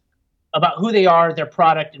just about who they are, their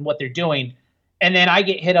product, and what they're doing. And then I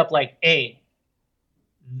get hit up like, hey,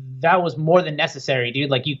 that was more than necessary, dude.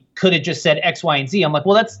 Like, you could have just said X, Y, and Z. I'm like,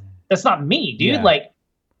 well, that's not me, dude. Yeah. Like,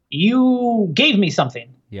 you gave me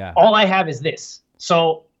something. Yeah. All I have is this.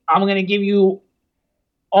 So I'm going to give you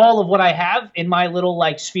all of what I have in my little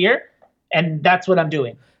like sphere. And that's what I'm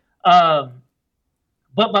doing.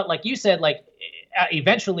 But like you said, like,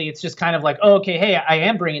 eventually it's just kind of like, oh, okay, hey, I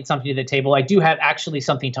am bringing something to the table. I do have actually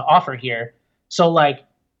something to offer here. So like,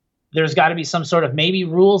 there's got to be some sort of maybe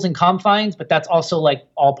rules and confines, but that's also like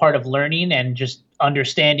all part of learning and just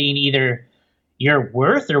understanding either your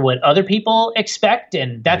worth or what other people expect.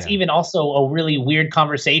 And that's even also a really weird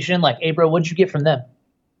conversation. Like, hey bro, what'd you get from them?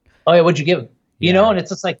 Oh yeah, what'd you give them? You know? And it's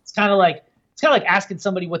just like, it's kind of like asking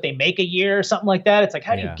somebody what they make a year or something like that. It's like,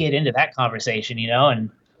 how do you get into that conversation, you know? And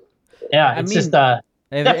it's just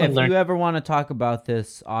if you ever want to talk about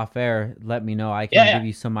this off air, let me know. I can give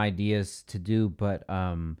you some ideas to do. But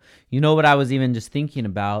you know what I was even just thinking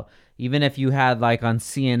about? Even if you had like on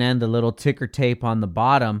CNN the little ticker tape on the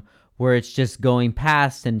bottom where it's just going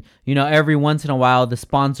past, and you know, every once in a while the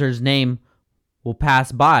sponsor's name will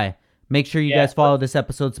pass by. Make sure you guys follow this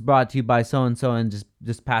episode's brought to you by so and so, and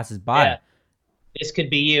just passes by. Yeah. This could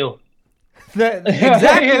be you.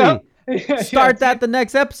 Exactly. You know? Start that the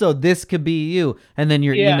next episode. This could be you, and then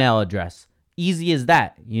your email address. Easy as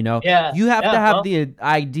that, you know. Yeah. You have to have the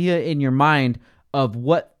idea in your mind of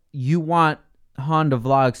what you want Honda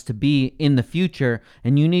Vlogs to be in the future,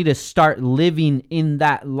 and you need to start living in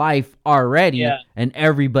that life already. And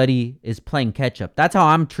everybody is playing catch up. That's how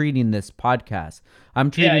I'm treating this podcast. I'm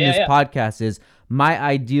treating this podcast is my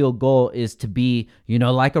ideal goal is to be, you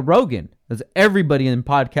know, like a Rogan. Because everybody in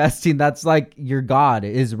podcasting, that's like your God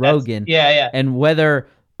is Rogan. And whether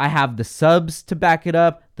I have the subs to back it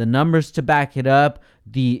up, the numbers to back it up,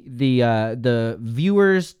 the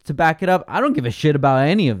viewers to back it up, I don't give a shit about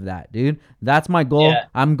any of that, dude. That's my goal.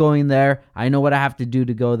 I'm going there. I know what I have to do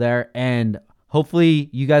to go there, and hopefully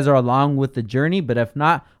you guys are along with the journey. But if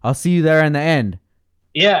not, I'll see you there in the end.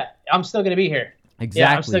 Yeah, I'm still gonna be here. Exactly.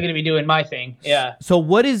 Yeah, I'm still gonna be doing my thing. Yeah. So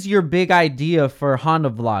what is your big idea for Honda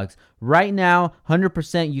Vlogs? Right now,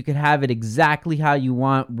 100%, you could have it exactly how you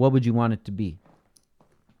want. What would you want it to be?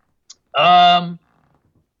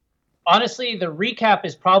 Honestly, the recap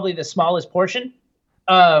is probably the smallest portion.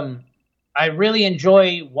 I really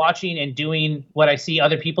enjoy watching and doing what I see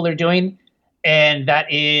other people are doing, and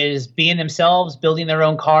that is being themselves, building their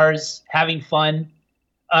own cars, having fun.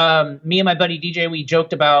 Me and my buddy DJ, we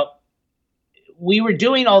joked about, we were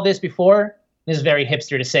doing all this before. This is very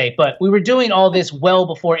hipster to say, but we were doing all this well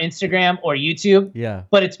before Instagram or YouTube. Yeah.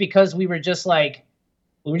 But it's because we were just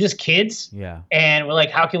kids. Yeah. And we're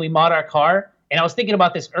like, how can we mod our car? And I was thinking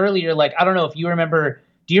about this earlier. Like, I don't know if you remember.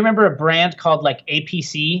 Do you remember a brand called like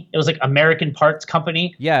APC? It was like American Parts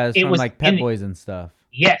Company. Yeah, it was like Pet Boys and stuff.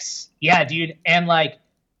 Yes. Yeah, dude. And like,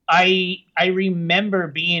 I remember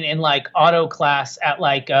being in like auto class at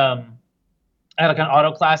like an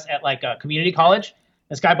auto class at like a community college.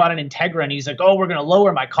 This guy bought an Integra, and he's like, "Oh, we're gonna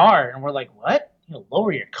lower my car," and we're like, "What? You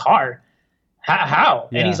lower your car? How?"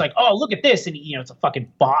 Yeah. And he's like, "Oh, look at this," and you know, it's a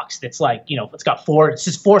fucking box that's like, you know, it's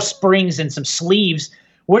just 4 springs and some sleeves.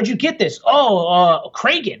 Where'd you get this? Oh,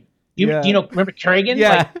 Kragen. You know, remember Kragen?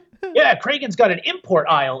 Yeah. Like, yeah, Kragen's got an import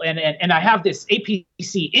aisle, and I have this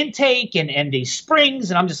APC intake and these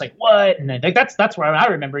springs, and I'm just like, what? And like that's where I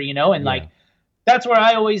remember, you know, and like that's where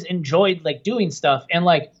I always enjoyed like doing stuff. And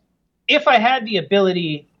like, if I had the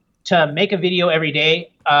ability to make a video every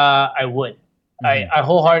day, I would. I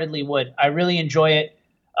wholeheartedly would. I really enjoy it.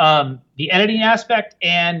 The editing aspect,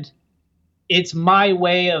 and it's my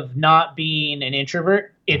way of not being an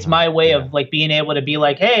introvert. It's my way of like being able to be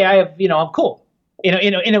like, hey, I have, you know, I'm cool.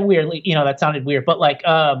 You know, in a weird, you know, that sounded weird, but like,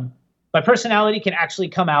 my personality can actually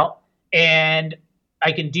come out, and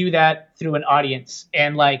I can do that through an audience.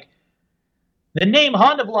 And like, the name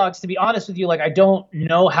Honda Vlogs, to be honest with you, like, I don't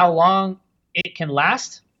know how long it can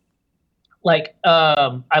last. Like,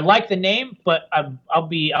 I like the name, but I'll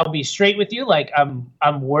be straight with you. Like,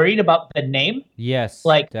 I'm worried about the name. Yes,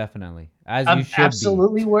 like, definitely. As I'm you should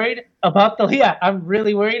absolutely be. worried about I'm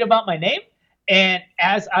really worried about my name. And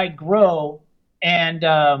as I grow, and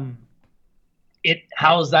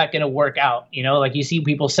how's that going to work out? You know, like, you see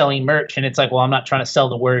people selling merch, and it's like, well, I'm not trying to sell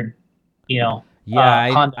the word, you know.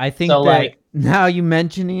 Yeah, I think so, that like, now you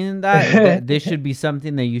mentioning that this should be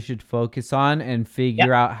something that you should focus on and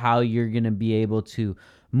figure out how you're going to be able to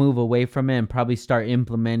move away from it, and probably start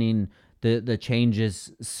implementing the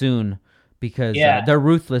changes soon, because they're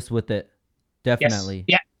ruthless with it. Definitely.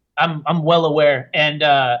 Yes. I'm well aware, and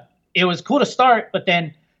it was cool to start. But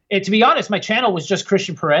then, to be honest, my channel was just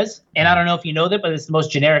Christian Perez, and I don't know if you know that, but it's the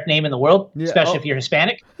most generic name in the world, especially if you're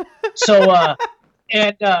Hispanic. So,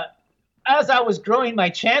 as I was growing my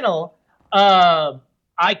channel, I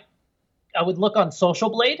would look on Social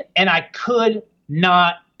Blade, and I could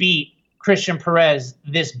not beat Christian Perez,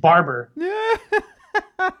 this barber,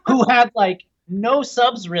 who had like no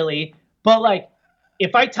subs really, but like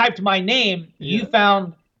if I typed my name, you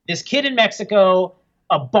found this kid in Mexico,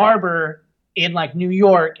 a barber in like New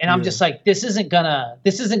York, and I'm just like, this isn't gonna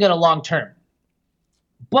long term.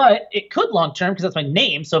 But it could long term because that's my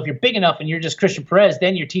name. So if you're big enough and you're just Christian Perez,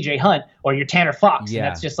 then you're TJ Hunt or you're Tanner Fox. And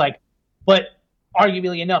that's just like, but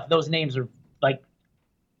arguably enough, those names are like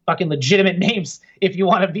fucking legitimate names if you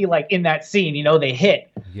want to be like in that scene, you know, they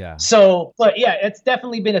hit. Yeah. So, but yeah, it's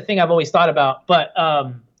definitely been a thing I've always thought about. But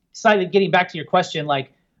slightly getting back to your question,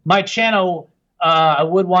 like my channel, I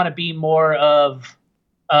would want to be more of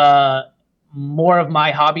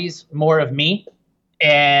my hobbies, more of me,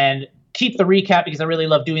 and keep the recap because I really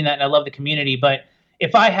love doing that and I love the community. But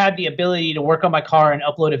if I had the ability to work on my car and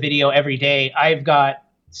upload a video every day, I've got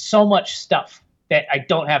so much stuff that I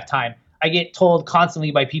don't have time. I get told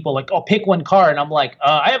constantly by people like, oh, pick one car. And I'm like,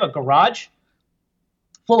 I have a garage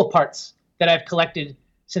full of parts that I've collected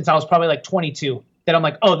since I was probably like 22 that I'm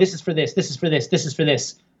like, oh, this is for this. This is for this. This is for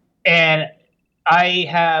this. And I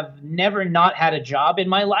have never not had a job in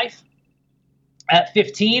my life. At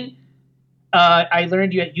 15, I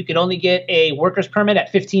learned you could only get a worker's permit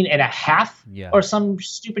at 15 and a half or some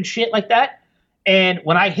stupid shit like that. And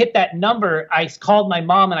when I hit that number, I called my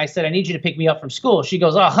mom and I said, I need you to pick me up from school. She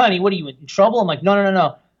goes, oh, honey, what are you in trouble? I'm like,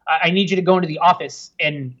 no. I need you to go into the office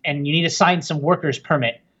and you need to sign some worker's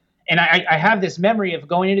permit. And I have this memory of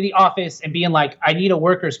going into the office and being like, I need a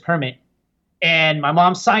worker's permit. And my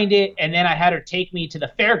mom signed it. And then I had her take me to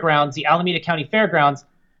the fairgrounds, the Alameda County Fairgrounds.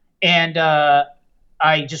 And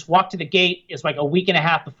I just walked to the gate. It was like a week and a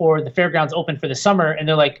half before the fairgrounds opened for the summer. And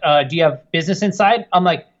they're like, do you have business inside? I'm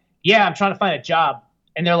like, yeah, I'm trying to find a job.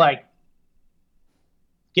 And they're like,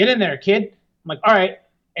 get in there, kid. I'm like, all right.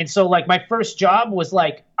 And so like my first job was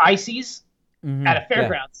like ices at a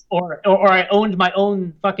fairgrounds or I owned my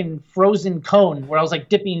own fucking frozen cone where I was like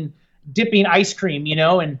dipping ice cream, you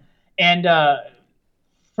know? And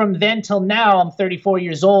from then till now, I'm 34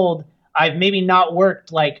 years old. I've maybe not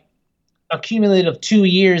worked like a cumulative 2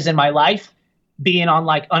 years in my life being on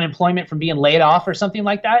like unemployment from being laid off or something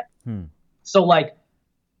like that. So like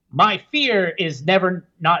my fear is never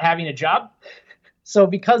not having a job. So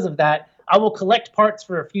because of that, I will collect parts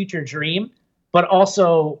for a future dream, but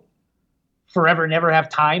also forever never have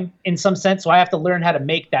time in some sense. So I have to learn how to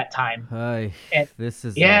make that time. This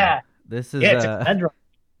is it's a conundrum.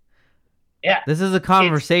 Yeah. This is a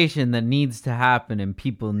conversation that needs to happen, and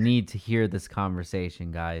people need to hear this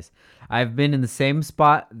conversation, guys. I've been in the same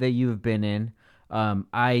spot that you've been in.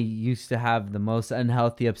 I used to have the most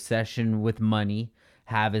unhealthy obsession with money,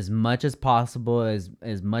 have as much as possible,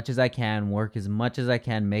 as much as I can, work as much as I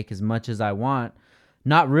can, make as much as I want.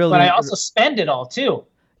 Not really. But I also spend it all too.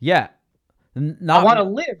 Yeah. I want to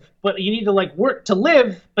live, but you need to like work to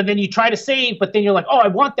live, but then you try to save, but then you're like, oh, I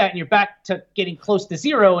want that. And you're back to getting close to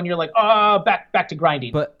zero. And you're like, oh, back to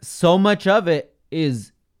grinding. But so much of it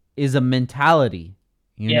is a mentality,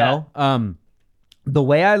 you know? The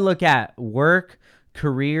way I look at work,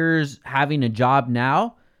 careers, having a job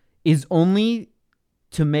now is only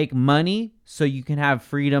to make money so you can have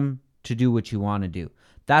freedom to do what you want to do.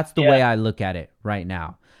 That's the way I look at it right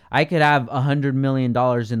now. I could have $100 million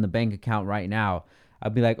in the bank account right now.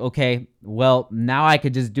 I'd be like, okay, well, now I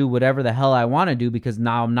could just do whatever the hell I want to do because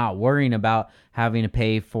now I'm not worrying about having to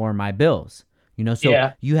pay for my bills. You know,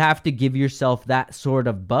 so you have to give yourself that sort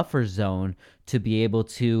of buffer zone to be able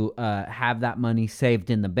to have that money saved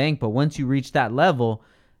in the bank. But once you reach that level,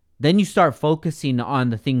 then you start focusing on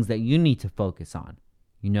the things that you need to focus on.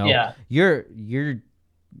 You know, you're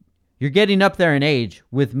getting up there in age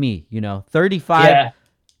with me, you know, 35. Yeah.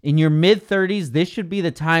 In your mid 30s, this should be the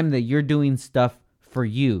time that you're doing stuff for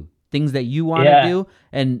you, things that you want to do,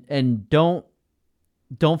 and don't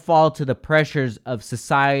fall to the pressures of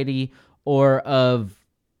society or of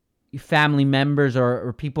family members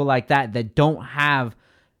or people like that don't have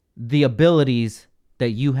the abilities that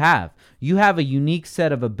you have. You have a unique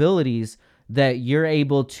set of abilities that you're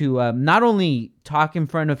able to not only talk in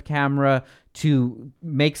front of camera to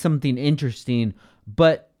make something interesting,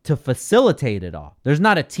 but to facilitate it all. There's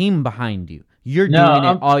not a team behind you. You're doing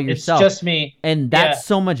it all yourself. It's just me. And that's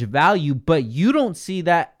so much value, but you don't see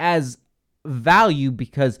that as value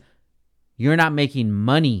because you're not making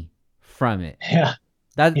money from it. Yeah.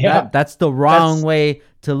 That's the wrong way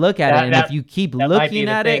to look at it. And if you keep looking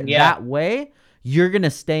at it that way, you're going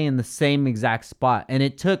to stay in the same exact spot. And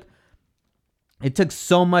it took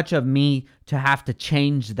so much of me to have to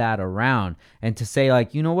change that around and to say,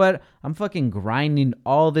 like, you know what? I'm fucking grinding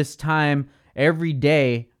all this time every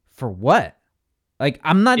day for what? Like,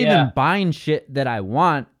 I'm not even buying shit that I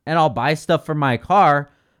want, and I'll buy stuff for my car,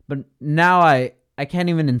 but now I can't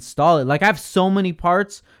even install it. Like, I have so many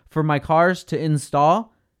parts for my cars to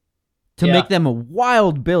install to make them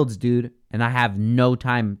wild builds, dude, and I have no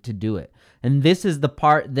time to do it. And this is the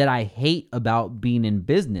part that I hate about being in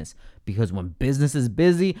business, because when business is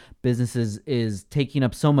busy, business is taking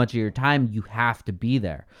up so much of your time, you have to be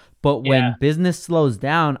there. But when business slows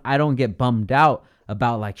down, I don't get bummed out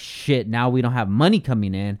about like, shit, now we don't have money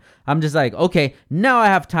coming in. I'm just like, okay, now I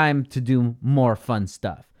have time to do more fun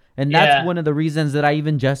stuff. And that's one of the reasons that I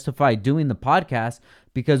even justify doing the podcast,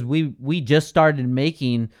 because we just started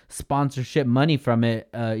making sponsorship money from it,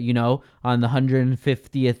 on the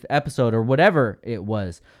 150th episode or whatever it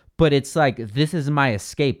was. But it's like, this is my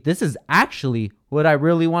escape. This is actually what I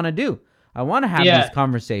really want to do. I want to have these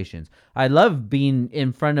conversations. I love being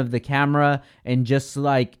in front of the camera and just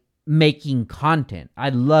like making content. I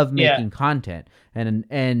love making content.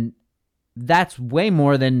 And that's way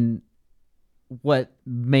more than what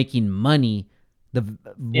making money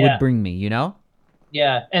would bring me, you know?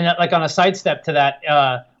 Yeah. And like on a sidestep to that,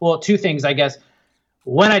 two things, I guess.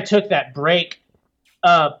 When I took that break,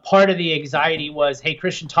 part of the anxiety was, hey,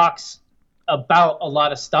 Christian talks about a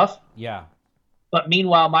lot of stuff. Yeah. But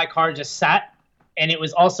meanwhile, my car just sat. And it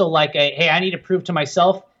was also like, hey, I need to prove to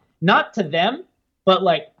myself, not to them, but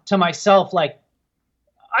like to myself, like,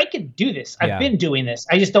 I can do this. I've been doing this.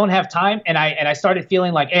 I just don't have time. And I started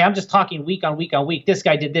feeling like, hey, I'm just talking week on week on week. This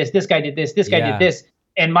guy did this. This guy did this. This guy did this.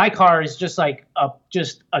 And my car is just like a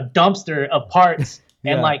dumpster of parts.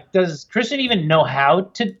 And like, does Christian even know how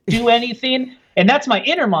to do anything? And that's my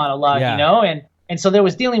inner monologue, you know? And so there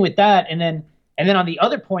was dealing with that. And then on the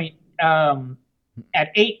other point,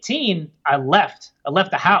 at 18, I left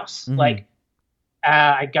the house. Mm-hmm. Like,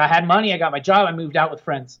 I had money. I got my job. I moved out with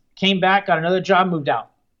friends. Came back, got another job, moved out.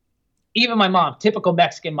 Even my mom, typical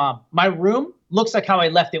Mexican mom. My room looks like how I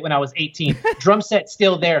left it when I was 18. Drum set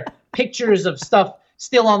still there. Pictures of stuff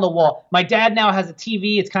still on the wall. My dad now has a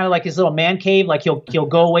TV. It's kind of like his little man cave. Like he'll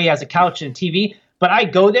go away, has a couch and TV. But I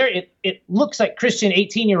go there. It looks like Christian,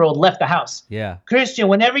 18-year-old, left the house. Yeah. Christian,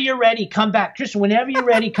 whenever you're ready, come back. Christian, whenever you're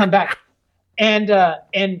ready, come back. And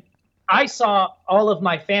I saw all of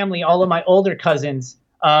my family, all of my older cousins.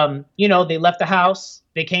 They left the house.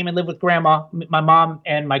 They came and lived with grandma. My mom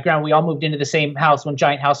and my grandma, we all moved into the same house, one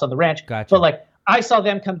giant house on the ranch. Gotcha. But like, I saw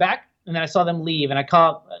them come back, and then I saw them leave, and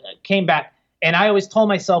I came back. And I always told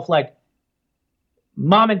myself, like,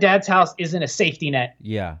 mom and dad's house isn't a safety net.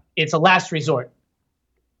 Yeah. It's a last resort.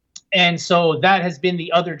 And so that has been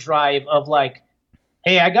the other drive of like,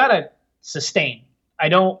 hey, I gotta sustain. I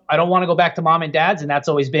don't want to go back to mom and dad's, and that's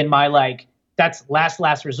always been my like, that's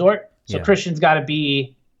last resort. So Christian's got to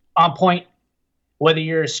be on point, whether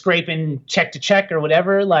you're scraping check to check or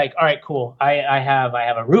whatever. Like, all right, cool. I have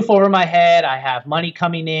a roof over my head. I have money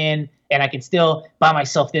coming in, and I can still buy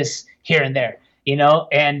myself this here and there, you know.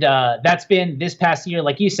 And that's been this past year.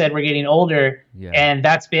 Like you said, we're getting older, and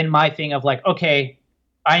that's been my thing of like, okay,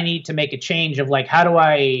 I need to make a change of like, how do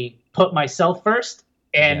I put myself first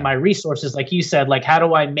and my resources, like you said, like, how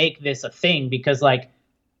do I make this a thing? Because like,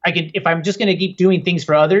 if I'm just going to keep doing things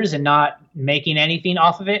for others and not making anything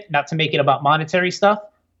off of it, not to make it about monetary stuff,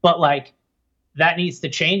 but like that needs to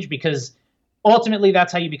change, because ultimately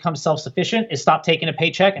that's how you become self-sufficient, is stop taking a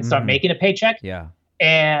paycheck and start making a paycheck. Yeah.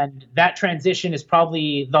 And that transition is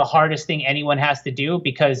probably the hardest thing anyone has to do,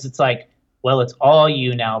 because it's like, well, it's all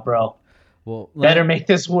you now, bro. Well, better make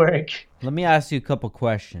this work. Let me ask you a couple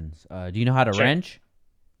questions. Do you know how to wrench?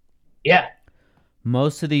 Yeah.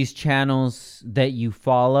 Most of these channels that you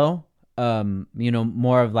follow,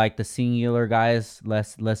 more of like the singular guys,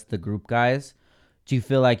 less the group guys. Do you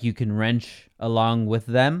feel like you can wrench along with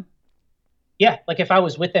them? Yeah, like if I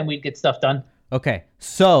was with them, we'd get stuff done. Okay,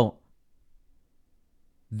 so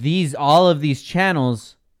all of these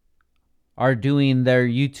channels are doing their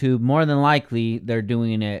YouTube. More than likely, they're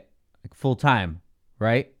doing it like full time,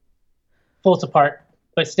 right? Pulls apart.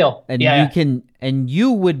 But still, and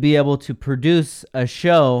you would be able to produce a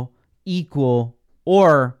show equal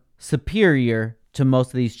or superior to most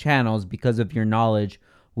of these channels because of your knowledge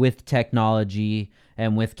with technology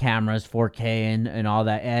and with cameras, 4K and all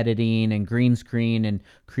that editing and green screen and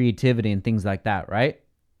creativity and things like that, right?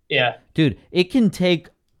 Yeah. Dude, it can take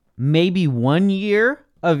maybe 1 year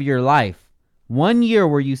of your life, 1 year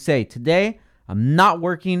where you say, today I'm not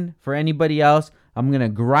working for anybody else. I'm going to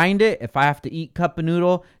grind it. If I have to eat cup of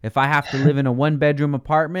noodle, if I have to live in a 1-bedroom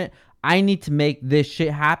apartment, I need to make this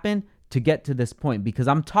shit happen to get to this point, because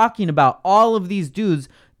I'm talking about all of these dudes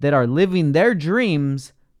that are living their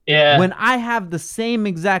dreams when I have the same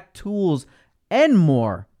exact tools and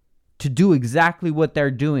more to do exactly what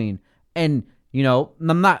they're doing. And, you know,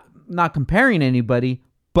 I'm not comparing anybody,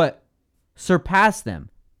 but surpass them,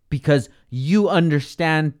 because you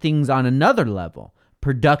understand things on another level,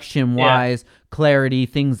 production wise, clarity,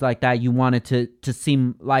 things like that. You want it to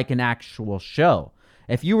seem like an actual show.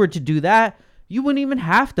 If you were to do that, you wouldn't even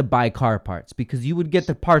have to buy car parts, because you would get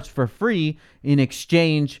the parts for free in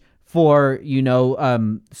exchange for, you know,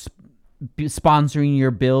 sponsoring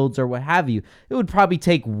your builds or what have you. It would probably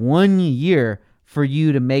take 1 year for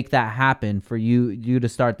you to make that happen, for you to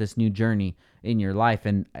start this new journey in your life.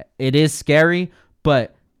 And it is scary,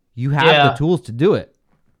 but you have the tools to do it.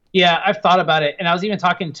 Yeah, I've thought about it. And I was even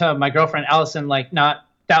talking to my girlfriend, Allison, like not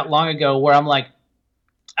that long ago, where I'm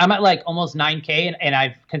at like almost 9K and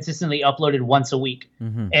I've consistently uploaded once a week.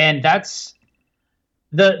 Mm-hmm. And that's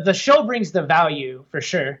the show brings the value for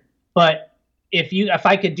sure. But if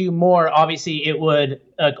I could do more, obviously it would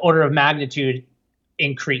order of magnitude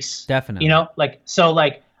increase. Definitely. You know, like, so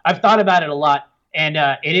like I've thought about it a lot, and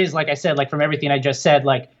it is, like I said, like from everything I just said,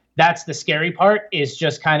 like that's the scary part, is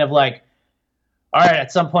just kind of like, all right,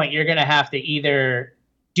 at some point you're going to have to either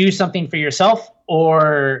do something for yourself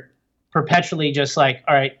or perpetually just like,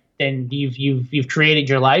 all right, then you've created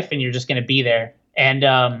your life and you're just going to be there. And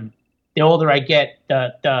the older I get,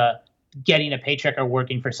 the getting a paycheck or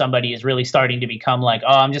working for somebody is really starting to become like,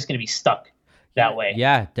 oh, I'm just going to be stuck that way.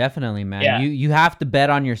 Yeah, definitely, man. Yeah. You have to bet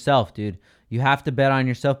on yourself, dude. You have to bet on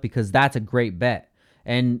yourself, because that's a great bet.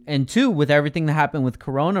 And two, with everything that happened with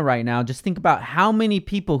Corona right now, just think about how many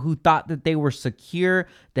people who thought that they were secure,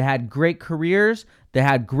 they had great careers, they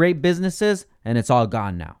had great businesses, and it's all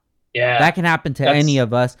gone now. Yeah. That can happen to any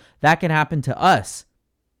of us. That can happen to us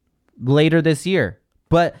later this year.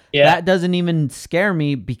 But that doesn't even scare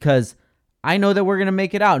me, because I know that we're going to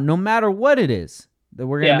make it out no matter what it is, that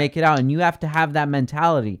we're going to make it out. And you have to have that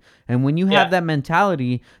mentality. And when you have that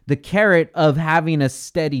mentality, the carrot of having a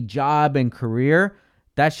steady job and career,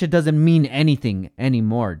 that shit doesn't mean anything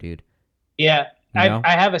anymore, dude. Yeah. You know?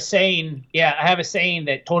 I have a saying. Yeah. I have a saying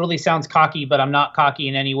that totally sounds cocky, but I'm not cocky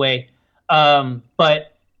in any way.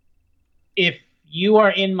 But if you are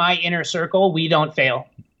in my inner circle, we don't fail.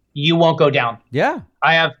 You won't go down. Yeah.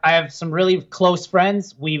 I have some really close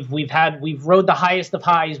friends. We've rode the highest of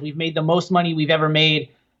highs. We've made the most money we've ever made,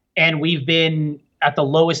 and we've been at the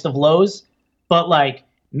lowest of lows. But like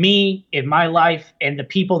me in my life and the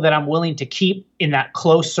people that I'm willing to keep in that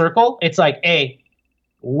close circle, it's like, hey,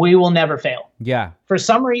 we will never fail. Yeah. For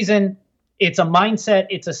some reason, it's a mindset,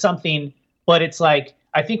 it's a something, but it's like,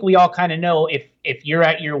 I think we all kind of know if you're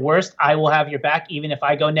at your worst, I will have your back, even if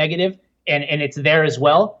I go negative. And it's there as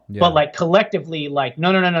well. Yeah. But like collectively, like,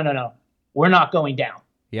 no. We're not going down.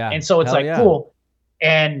 Yeah. And so it's cool.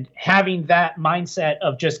 And having that mindset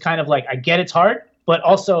of just kind of like, I get it's hard, but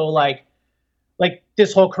also like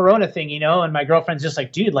this whole Corona thing, you know, and my girlfriend's just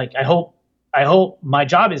like, dude, like, I hope my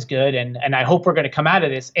job is good. And I hope we're going to come out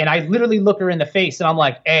of this. And I literally look her in the face and I'm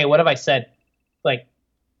like, hey, what have I said? Like,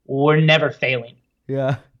 we're never failing.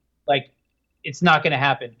 Yeah. Like, it's not going to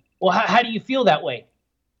happen. Well, how do you feel that way?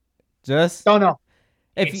 Just don't know.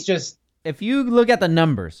 If you look at the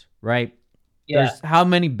numbers, right? Yeah. There's how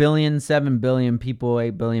many billion, 7 billion people,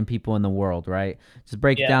 8 billion people in the world, right? Just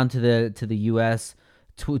break it down to the US,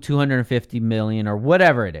 250 million or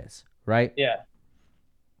whatever it is, right? Yeah.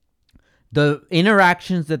 The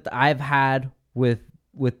interactions that I've had with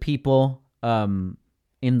people in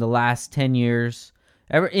the last 10 years,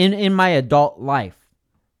 in my adult life,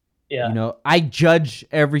 you know, I judge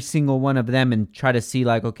every single one of them and try to see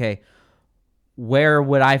like, okay, where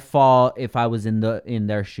would I fall if I was in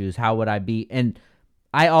their shoes? How would I be? And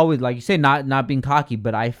I always, like you say, not being cocky,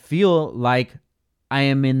 but I feel like I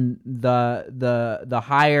am in the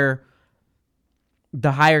higher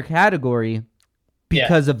category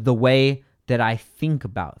because of the way that I think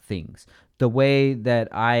about things, the way that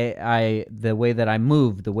I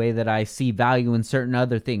move, the way that I see value in certain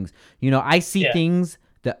other things. You know, I see things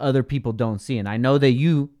that other people don't see. And I know that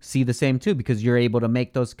you see the same too, because you're able to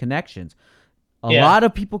make those connections. A lot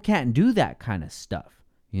of people can't do that kind of stuff,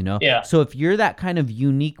 you know? Yeah. So if you're that kind of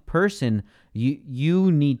unique person,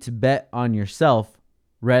 you need to bet on yourself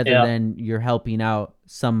rather than you're helping out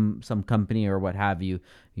some company or what have you,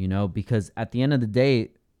 you know, because at the end of the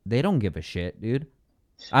day, they don't give a shit, dude.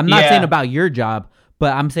 I'm not saying about your job,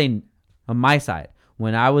 but I'm saying on my side,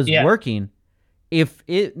 when I was working, if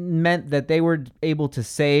it meant that they were able to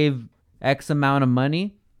save X amount of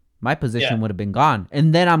money, my position would have been gone.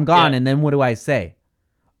 And then I'm gone. And then what do I say?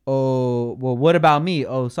 Oh, well, what about me?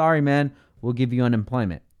 Oh, sorry, man. We'll give you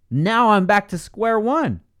unemployment. Now I'm back to square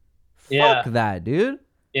one. Fuck that, dude.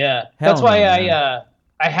 Yeah. That's why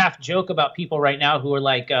I half joke about people right now who are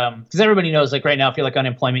like, because everybody knows, like right now, if you're like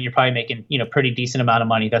unemployment, you're probably making, pretty decent amount of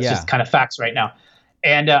money. That's just kind of facts right now.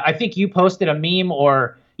 And I think you posted a meme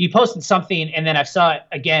or you posted something, and then I saw it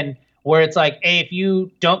again where it's like, hey, if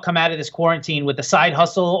you don't come out of this quarantine with a side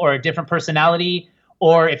hustle or a different personality,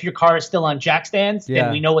 or if your car is still on jack stands,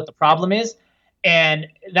 then we know what the problem is. And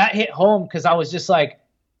that hit home because I was just like,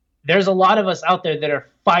 there's a lot of us out there that are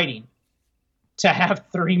fighting to have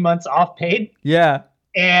 3 months off paid. Yeah.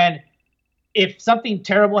 And if something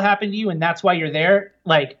terrible happened to you and that's why you're there,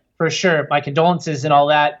 like, for sure, my condolences and all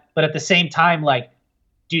that. But at the same time, like,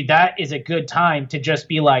 dude, that is a good time to just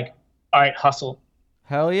be like, all right, hustle.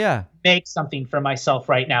 Hell yeah. Make something for myself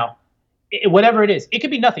right now. Whatever it is. It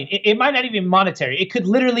could be nothing. It might not even be monetary. It could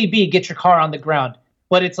literally be get your car on the ground.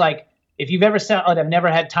 But it's like, if you've ever said, oh, I've never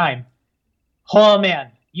had time. Oh,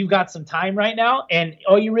 man, you've got some time right now. And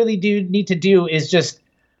all you really do need to do is just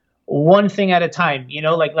one thing at a time.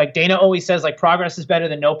 Like Dana always says, like, progress is better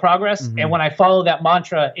than no progress. Mm-hmm. And when I follow that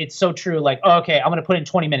mantra, it's so true. Like, oh, okay, I'm going to put in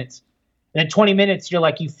 20 minutes. And in 20 minutes, you're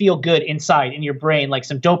like, you feel good inside in your brain, like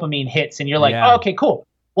some dopamine hits. And you're like, oh, okay, cool.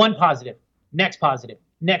 One positive, next positive,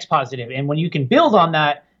 next positive. And when you can build on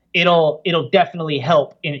that, it'll definitely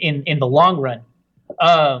help in the long run.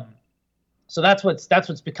 So that's what's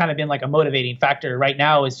kind of been like a motivating factor right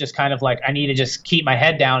now is just kind of like, I need to just keep my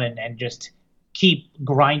head down and just keep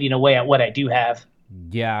grinding away at what I do have.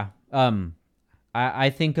 Yeah. I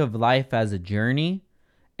think of life as a journey,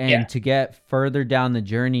 and to get further down the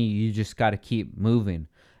journey, you just got to keep moving.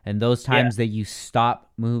 And those times that you stop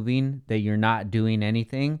moving, that you're not doing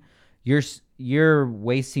anything, you're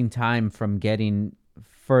wasting time from getting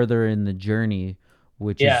further in the journey,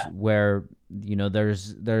 which is where,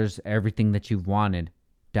 there's everything that you've wanted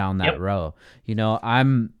down that row.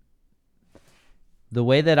 The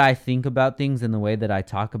way that I think about things and the way that I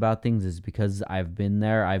talk about things is because I've been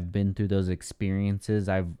there. I've been through those experiences.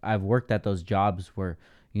 I've worked at those jobs where,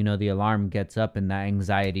 the alarm gets up and that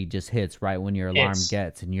anxiety just hits right when your alarm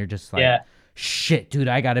gets, and you're just like, shit, dude,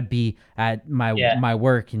 I gotta be at my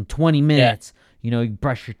work in 20 minutes. You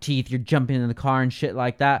brush your teeth, you're jumping in the car and shit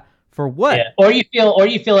like that. For what? Yeah. Or you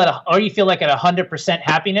feel like at 100%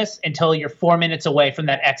 happiness until you're 4 minutes away from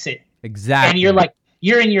that exit. Exactly. And you're like,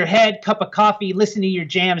 you're in your head, cup of coffee, listening to your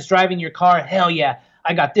jams, driving your car. Hell yeah,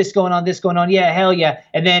 I got this going on. Yeah, hell yeah.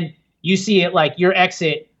 And then you see it like your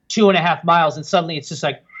exit 2.5 miles, and suddenly it's just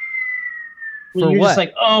like, you're just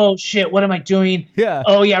like, oh shit, what am I doing? Yeah.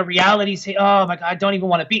 Oh yeah, reality's here. Oh my god, I don't even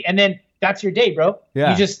want to be. And then that's your day, bro.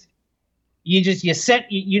 Yeah. You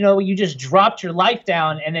just dropped your life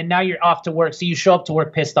down, and then now you're off to work. So you show up to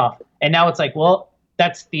work pissed off, and now it's like, well,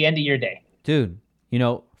 that's the end of your day, dude.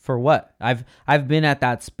 For what? I've been at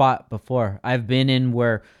that spot before. I've been in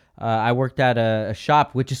where I worked at a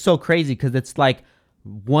shop, which is so crazy because it's like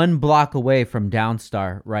 1 block away from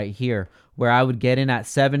Downstar right here, where I would get in at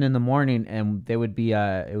 7 a.m. and they would be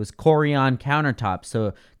it was Corian countertops,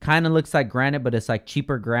 so kind of looks like granite, but it's like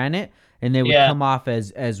cheaper granite, and they would come off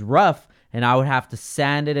as rough, and I would have to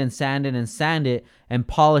sand it and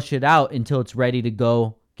polish it out until it's ready to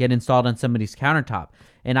go get installed on somebody's countertop.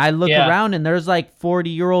 And I look around, and there's like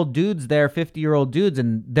 40-year-old dudes there, 50-year-old dudes,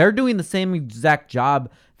 and they're doing the same exact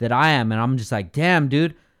job that I am. And I'm just like, damn,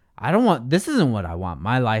 dude, this isn't what I want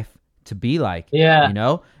my life to be like. Yeah.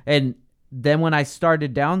 And then when I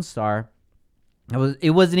started Downstar,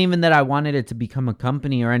 it wasn't even that I wanted it to become a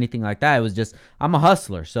company or anything like that. It was just, I'm a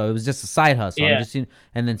hustler. So it was just a side hustle. Yeah.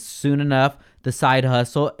 And then soon enough, the side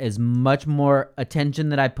hustle, as much more attention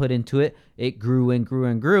that I put into it, it grew and grew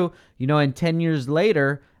and grew. And 10 years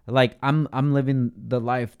later, like I'm living the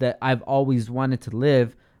life that I've always wanted to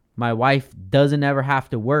live. My wife doesn't ever have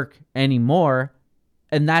to work anymore.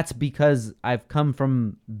 And that's because I've come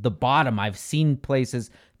from the bottom. I've seen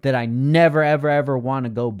places that I never, ever, ever want to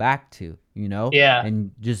go back to, Yeah.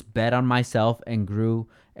 And just bet on myself and grew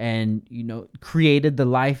and, created the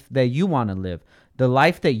life that you want to live. The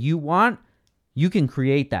life that you want, you can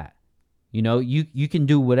create that. You can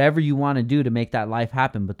do whatever you want to do to make that life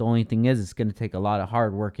happen. But the only thing is, it's going to take a lot of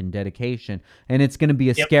hard work and dedication, and it's going to be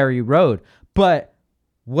a scary road. But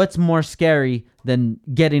what's more scary than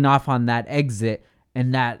getting off on that exit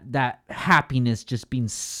and that happiness just being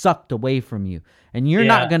sucked away from you? And you're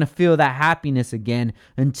not going to feel that happiness again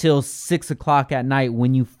until 6 o'clock at night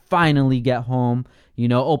when you finally get home,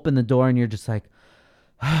 open the door and you're just like,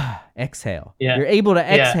 exhale. Yeah. You're able to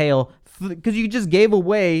exhale because you just gave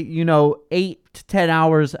away, 8 to 10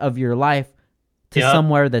 hours of your life to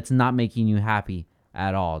somewhere that's not making you happy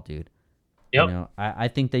at all, dude. Yep. I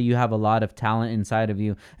think that you have a lot of talent inside of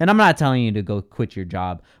you. And I'm not telling you to go quit your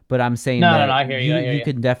job, but I'm saying no, that I hear you. You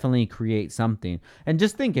can definitely create something. And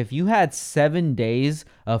just think, if you had 7 days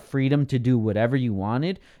of freedom to do whatever you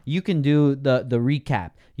wanted, you can do the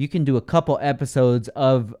recap. You can do a couple episodes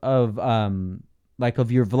of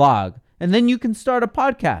your vlog, and then you can start a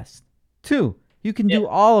podcast too. You can do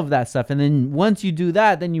all of that stuff. And then once you do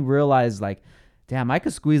that, then you realize, like, damn, I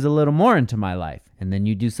could squeeze a little more into my life. And then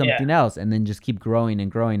you do something else, and then just keep growing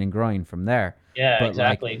and growing and growing from there. Yeah, but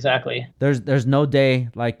exactly. There's no day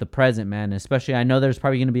like the present, man. Especially, I know there's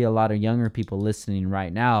probably going to be a lot of younger people listening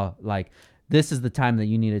right now. Like, this is the time that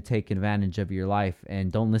you need to take advantage of your life,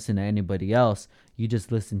 and don't listen to anybody else. You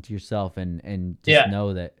just listen to yourself and just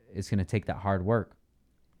know that it's going to take that hard work.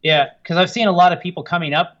 Yeah, because I've seen a lot of people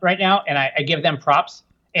coming up right now, and I give them props,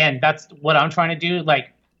 and that's what I'm trying to do.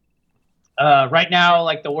 Like, right now,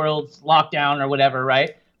 like, the world's locked down or whatever,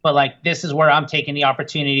 right? But, like, this is where I'm taking the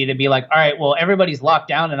opportunity to be like, all right, well, everybody's locked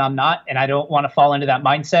down and I'm not, and I don't want to fall into that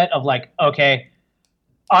mindset of, like, okay,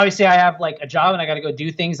 obviously I have, like, a job and I got to go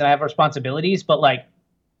do things and I have responsibilities, but, like,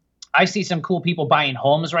 I see some cool people buying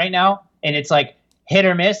homes right now, and it's like hit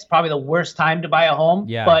or miss, probably the worst time to buy a home.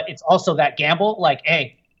 Yeah. But it's also that gamble, like,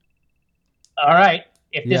 hey, all right,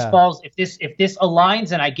 if this falls, if this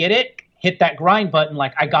aligns and I get it, hit that grind button.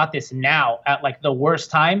 Like, I got this now at, like, the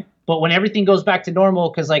worst time. But when everything goes back to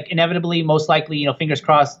normal, because, like, inevitably, most likely, fingers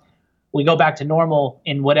crossed, we go back to normal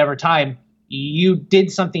in whatever time, you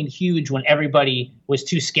did something huge when everybody was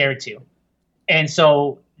too scared to. And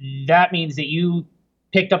so that means that you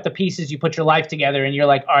picked up the pieces, you put your life together, and you're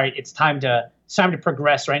like, all right, it's time to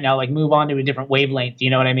progress right now, like, move on to a different wavelength.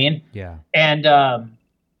 You know what I mean? Yeah. And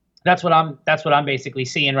that's what I'm basically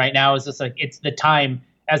seeing right now, is just like, it's the time,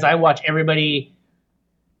 as I watch everybody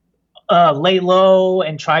lay low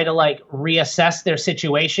and try to, like, reassess their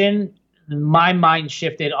situation, my mind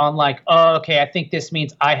shifted on, like, oh, okay, I think this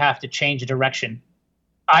means I have to change direction.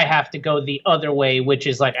 I have to go the other way, which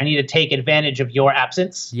is, like, I need to take advantage of your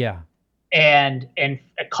absence. Yeah. And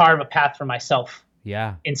carve a path for myself.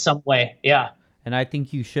 Yeah. In some way. Yeah. And I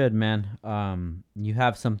think you should, man. You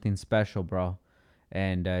have something special, bro.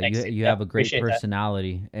 And you have a great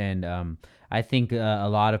personality. That. And I think a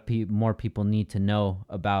lot of more people need to know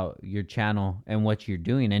about your channel and what you're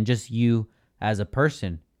doing, and just you as a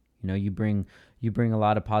person. You bring a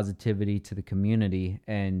lot of positivity to the community,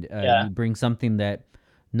 and you bring something that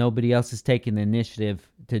nobody else is taking the initiative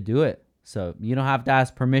to do it. So you don't have to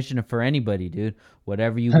ask permission for anybody, dude.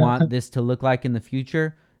 Whatever you want this to look like in the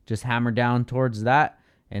future, just hammer down towards that.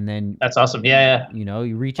 And then that's awesome. Yeah.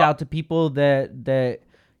 You reach out to people that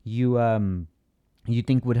you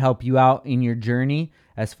think would help you out in your journey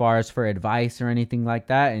as far as for advice or anything like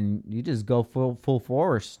that, and you just go full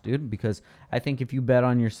force, dude, because I think if you bet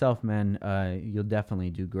on yourself, man, you'll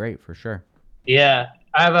definitely do great for sure. Yeah.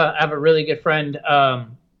 I have a really good friend,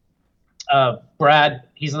 Brad.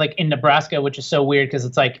 He's, like, in Nebraska, which is so weird because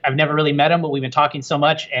it's like I've never really met him, but we've been talking so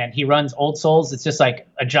much, and he runs Old Souls. It's just like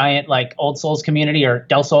a giant, like, Old Souls community or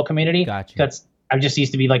Del Sol community. Gotcha. Because I just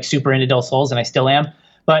used to be, like, super into Del Sols, and I still am.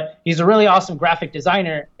 But he's a really awesome graphic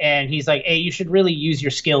designer, and he's like, hey, you should really use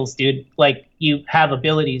your skills, dude. Like, you have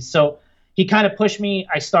abilities. So he kind of pushed me.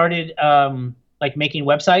 I started like making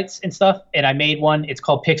websites and stuff, and I made one. It's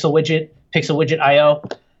called Pixel Widget.io,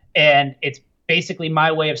 and it's basically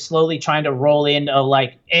my way of slowly trying to roll in of,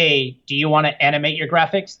 like, hey, do you want to animate your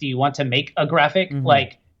graphics? Do you want to make a graphic? Mm-hmm.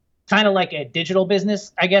 Like, kind of like a digital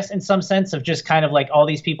business, I guess, in some sense, of just kind of like all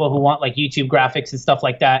these people who want, like, YouTube graphics and stuff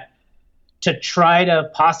like that, to try to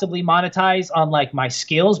possibly monetize on, like, my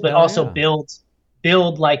skills, but also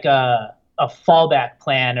build like a fallback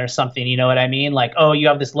plan or something. You know what I mean? Like, oh, you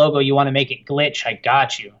have this logo, you want to make it glitch, I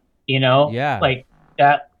got you. Yeah. Like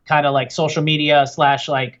that kind of, like, social media /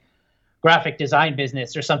 like graphic design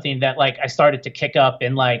business or something that, like, I started to kick up,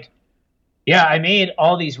 and, like, yeah, I made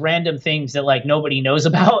all these random things that, like, nobody knows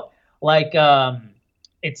about. Like,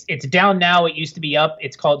 it's down now. It used to be up.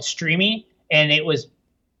 It's called Streamy, and it was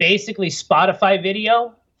basically Spotify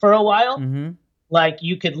video for a while. Mm-hmm. Like,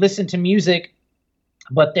 you could listen to music,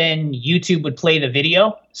 but then YouTube would play the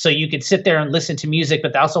video, so you could sit there and listen to music,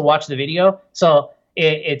 but also watch the video. So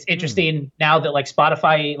it's interesting now that, like,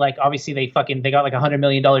 Spotify, like, obviously they got like $100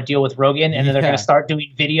 million deal with Rogan, and then they're going to start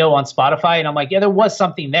doing video on Spotify. And I'm like, yeah, there was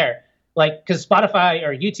something there, like, because Spotify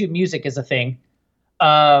or YouTube Music is a thing,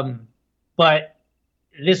 but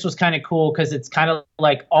this was kind of cool because it's kind of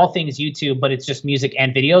like all things YouTube, but it's just music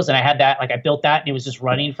and videos. And I had that, like I built that and it was just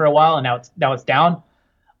running for a while, and now it's down.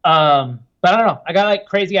 But I don't know. I got like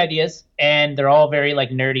crazy ideas, and they're all very like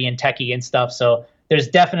nerdy and techie and stuff. So there's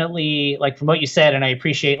definitely, like, from what you said, and I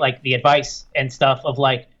appreciate like the advice and stuff of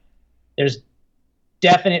like, there's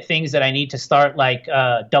definite things that I need to start like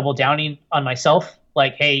double downing on myself.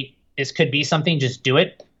 Like, hey, this could be something, just do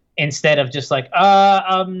it, instead of just like,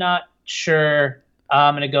 I'm not sure,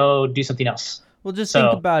 I'm gonna go do something else. Well, just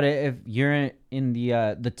think about it. If you're in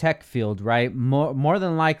the tech field, right? More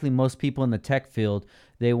than likely, most people in the tech field,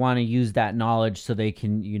 they want to use that knowledge so they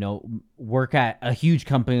can, work at a huge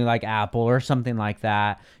company like Apple or something like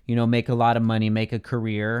that. Make a lot of money, make a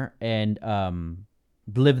career, and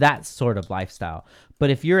live that sort of lifestyle. But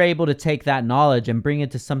if you're able to take that knowledge and bring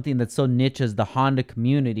it to something that's so niche as the Honda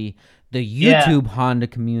community, the YouTube Honda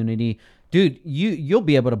community, dude, you'll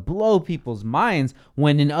be able to blow people's minds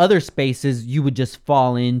when in other spaces you would just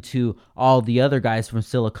fall into all the other guys from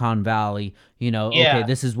Silicon Valley. Okay,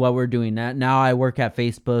 this is what we're doing. Now I work at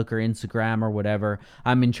Facebook or Instagram or whatever.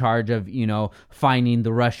 I'm in charge of, finding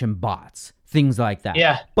the Russian bots, things like that.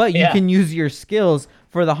 Yeah. But you can use your skills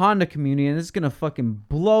for the Honda community, and it's going to fucking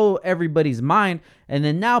blow everybody's mind. And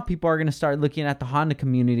then now people are going to start looking at the Honda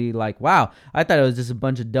community like, wow, I thought it was just a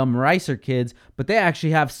bunch of dumb Ricer kids, but they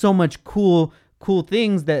actually have so much cool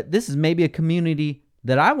things that this is maybe a community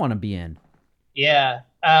that I want to be in. Yeah.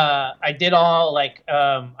 I did all like,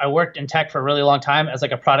 I worked in tech for a really long time as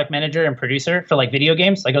like a product manager and producer for like video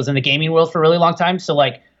games. Like I was in the gaming world for a really long time. So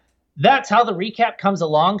like, that's how the recap comes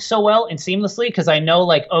along so well and seamlessly, because I know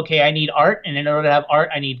like, okay, I need art, and in order to have art,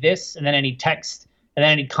 I need this, and then I need text, and then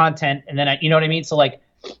I need content, and then you know what I mean? So like,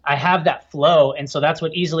 I have that flow, and so that's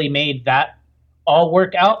what easily made that all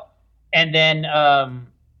work out. And then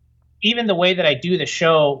even the way that I do the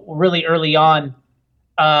show really early on,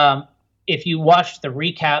 if you watch the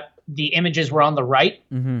recap, the images were on the right.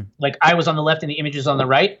 Mm-hmm. Like I was on the left and the images on the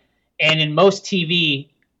right. And in most TV,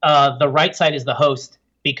 the right side is the host,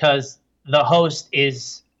 because the host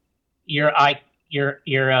is your eye, your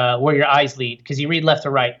where your eyes lead, because you read left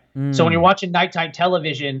to right. So when you're watching nighttime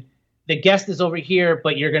television, the guest is over here,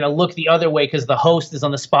 but you're going to look the other way because the host is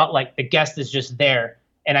on the spotlight. The guest is just there.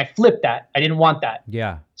 And I flipped that. I didn't want that.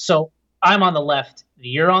 Yeah. So I'm on the left,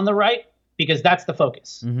 you're on the right, because that's the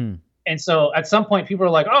focus. Mm-hmm. And so at some point people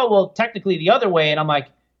are like, oh, well, technically the other way. And I'm like,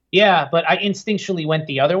 yeah, but I instinctually went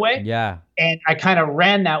the other way. Yeah. And I kind of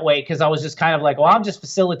ran that way because I was just kind of like, well, I'm just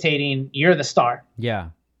facilitating. You're the star. Yeah.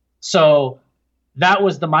 So that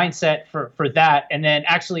was the mindset for that. And then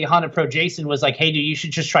actually Honda Pro Jason was like, hey, dude, you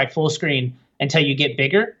should just try full screen until you get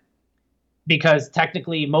bigger, because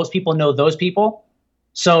technically most people know those people.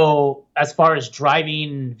 So as far as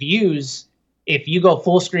driving views, if you go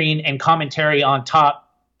full screen and commentary on top,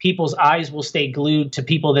 people's eyes will stay glued to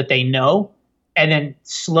people that they know, and then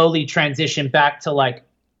slowly transition back to like,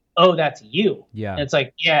 oh, that's you. Yeah. And it's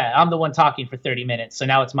like, yeah, I'm the one talking for 30 minutes. So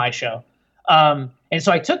now it's my show. And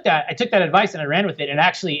so I took that advice and I ran with it. And it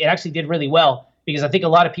actually did really well, because I think a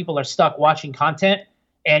lot of people are stuck watching content.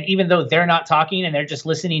 And even though they're not talking and they're just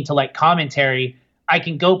listening to like commentary, I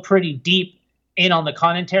can go pretty deep in on the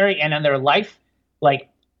commentary and on their life. Like,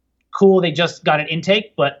 cool, they just got an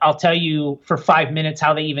intake, but I'll tell you for 5 minutes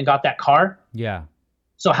how they even got that car. Yeah.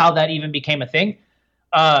 So how that even became a thing.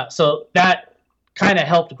 So that kind of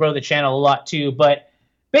helped grow the channel a lot too. But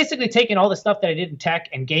basically taking all the stuff that I did in tech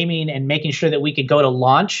and gaming and making sure that we could go to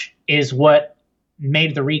launch is what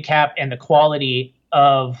made the recap and the quality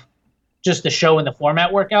of just the show and the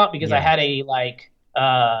format work out, because I had a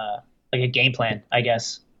a game plan, I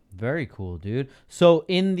guess. Very cool, dude. So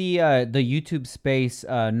in the YouTube space,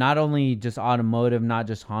 not only just automotive, not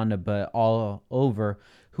just Honda, but all over,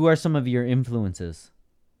 who are some of your influences?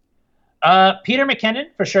 Peter McKinnon,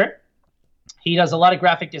 for sure. He does a lot of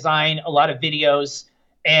graphic design, a lot of videos,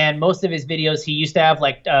 and most of his videos, he used to have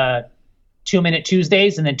like 2-minute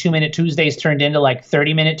Tuesdays, and then 2-minute Tuesdays turned into like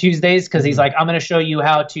 30-minute Tuesdays, because he's like, I'm going to show you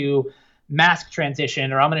how to mask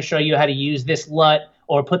transition, or I'm going to show you how to use this LUT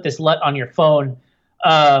or put this LUT on your phone.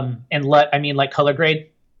 And LUT, I mean like color grade.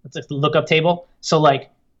 It's a lookup table. So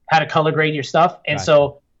like how to color grade your stuff. And Gotcha.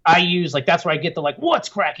 So I use like, that's where I get the like, what's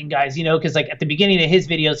cracking, guys, because like at the beginning of his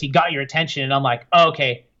videos, he got your attention, and I'm like, oh,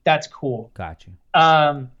 okay, that's cool. Got you.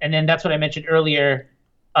 And then that's what I mentioned earlier.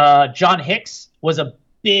 John Hicks was a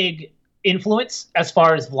big influence as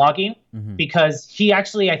far as vlogging, because he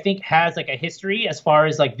actually, I think, has like a history as far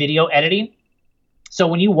as like video editing. So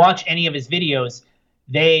when you watch any of his videos,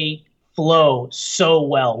 they flow so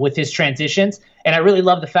well with his transitions. And I really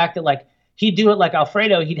love the fact that like he'd do it like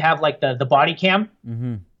Alfredo, he'd have like the body cam,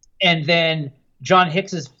 and then John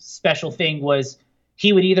Hicks's special thing was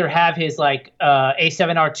he would either have his like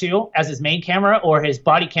A7R2 as his main camera or his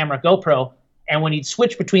body camera GoPro. And when he'd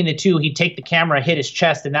switch between the two, he'd take the camera, hit his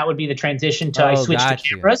chest, and that would be the transition to I switched to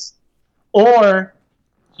cameras. Or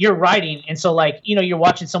you're riding, and so like, you know, you're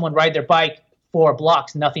watching someone ride their bike 4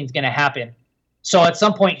 blocks, nothing's going to happen. So at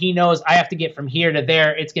some point he knows I have to get from here to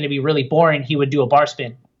there. It's going to be really boring. He would do a bar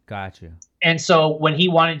spin. Gotcha. And so when he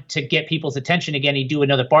wanted to get people's attention again, he'd do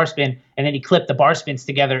another bar spin, and then he clipped the bar spins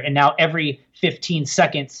together. And now every 15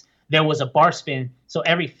 seconds there was a bar spin. So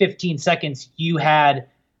every 15 seconds you had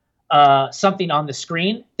something on the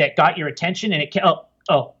screen that got your attention, and it kept,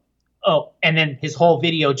 and then his whole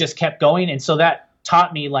video just kept going. And so that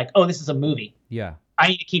taught me like, oh, this is a movie. Yeah. I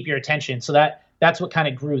need to keep your attention. So that's what kind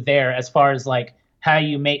of grew there as far as like how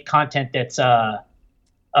you make content that's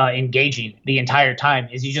engaging the entire time,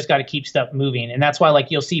 is you just got to keep stuff moving. And that's why like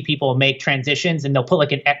you'll see people make transitions and they'll put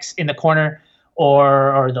like an X in the corner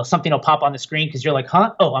or something will pop on the screen because you're like,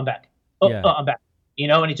 huh? Oh, I'm back. Oh, I'm back. You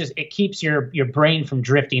know, and it keeps your brain from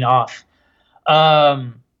drifting off.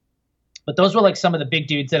 But those were like some of the big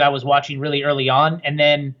dudes that I was watching really early on. And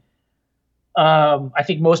then I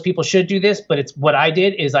think most people should do this, but it's what I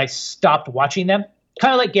did is I stopped watching them.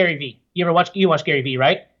 Kind of like Gary Vee. You watch Gary Vee,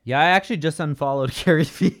 right? Yeah, I actually just unfollowed Gary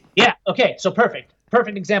Vee. Yeah. Okay. So perfect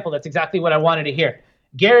example. That's exactly what I wanted to hear.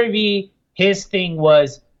 Gary Vee, his thing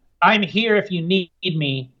was, I'm here if you need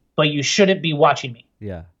me, but you shouldn't be watching me.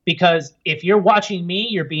 Yeah. Because if you're watching me,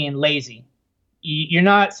 you're being lazy. You're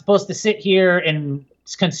not supposed to sit here and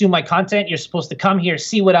consume my content. You're supposed to come here,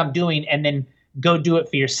 see what I'm doing, and then go do it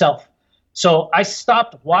for yourself. So I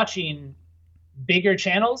stopped watching bigger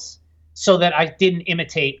channels so that I didn't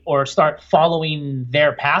imitate or start following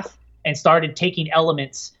their path, and started taking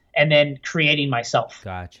elements and then creating myself.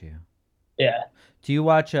 Got you. Yeah. Do you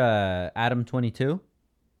watch Adam 22?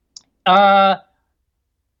 Very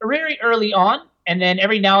early on, and then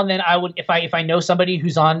every now and then I would, if I know somebody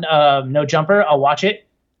who's on No Jumper, I'll watch it.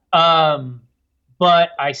 But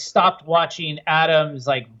I stopped watching Adam's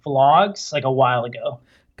like vlogs like a while ago.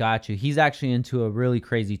 Got you. He's actually into a really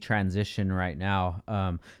crazy transition right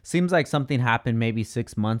now. Seems like something happened maybe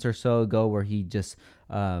 6 months or so ago where he just,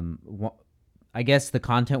 I guess the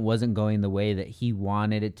content wasn't going the way that he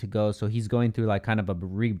wanted it to go. So he's going through like kind of a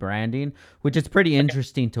rebranding, which is pretty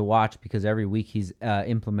interesting to watch because every week he's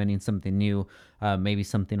implementing something new, maybe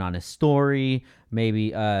something on his story.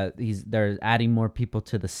 Maybe they're adding more people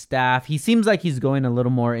to the staff. He seems like he's going a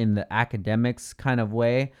little more in the academics kind of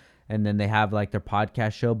way. And then they have like their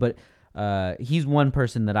podcast show, but he's one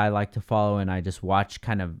person that I like to follow, and I just watch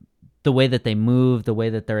kind of the way that they move, the way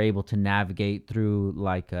that they're able to navigate through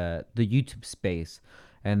like the YouTube space.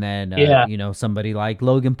 And then, you know, somebody like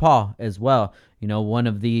Logan Paul as well, you know, one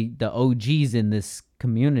of the OGs in this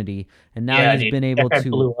community. And now he's been able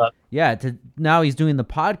to, now he's doing the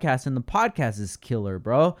podcast, and the podcast is killer,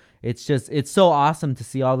 bro. It's so awesome to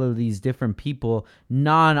see all of these different people,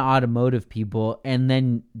 non-automotive people, and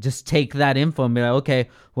then just take that info and be like, okay,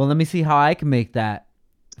 well, let me see how I can make that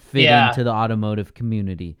fit into the automotive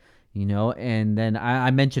community, you know? And then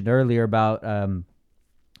I mentioned earlier about,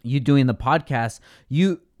 you doing the podcast.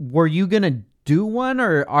 Were you gonna do one,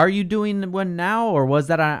 or are you doing one now, or was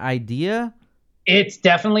that an idea? It's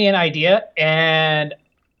definitely an idea and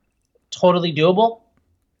totally doable.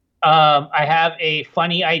 I have a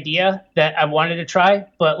funny idea that I wanted to try,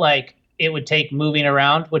 but like it would take moving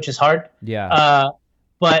around, which is hard. Yeah.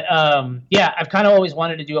 I've kind of always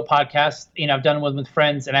wanted to do a podcast. You know, I've done one with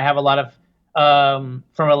friends, and I have a lot of,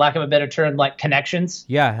 from a lack of a better term, like connections.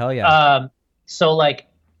 Yeah, hell yeah. So like,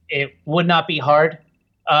 it would not be hard.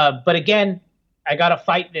 But again, I got to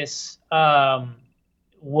fight this.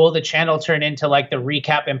 Will the channel turn into like the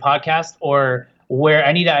recap and podcast, or where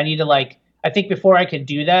I need to like, I think before I can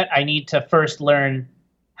do that, I need to first learn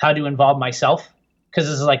how to involve myself, because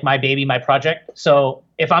this is like my baby, my project. So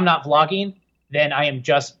if I'm not vlogging, then I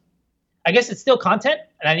guess it's still content,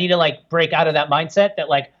 and I need to like break out of that mindset that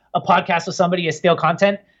like a podcast with somebody is still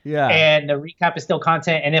content. Yeah. And the recap is still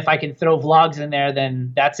content. And if I can throw vlogs in there,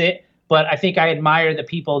 then that's it. But I think I admire the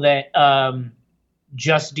people that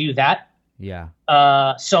just do that. Yeah.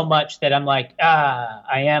 So much that I'm like,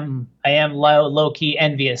 I am low key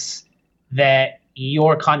envious that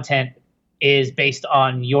your content is based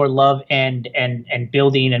on your love and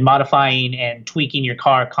building and modifying and tweaking your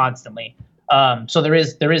car constantly. So there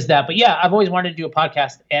is that. But yeah, I've always wanted to do a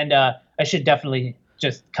podcast, and I should definitely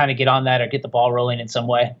just kind of get on that or get the ball rolling in some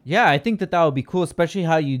way. Yeah, I think that would be cool, especially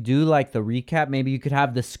how you do like the recap. Maybe you could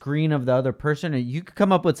have the screen of the other person, and you could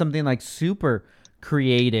come up with something like super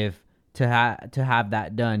creative to have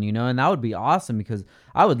that done, you know, and that would be awesome because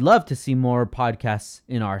I would love to see more podcasts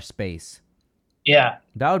in our space. Yeah,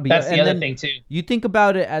 that would be. That's the other thing too. You think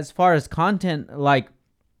about it as far as content, like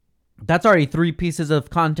that's already 3 pieces of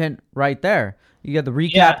content right there. You get the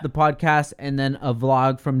recap, the podcast, and then a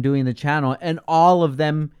vlog from doing the channel, and all of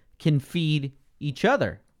them can feed each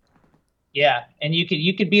other. Yeah, and you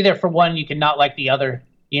could be there for one, you could not like the other,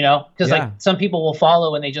 you know, because like some people will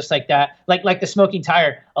follow and they just like that, like the smoking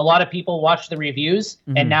tire. A lot of people watch the reviews,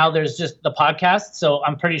 and now there's just the podcast. So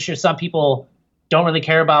I'm pretty sure some people don't really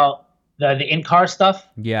care about the in-car stuff.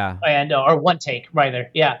 Yeah, and or one take rather.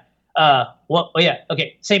 Yeah.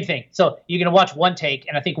 Okay, same thing. So you're gonna watch one take,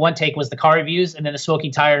 and I think one take was the car reviews, and then the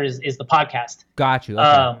smoking tire is the podcast. Got you.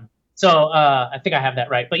 Okay. So I think I have that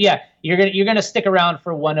right. But yeah, you're gonna stick around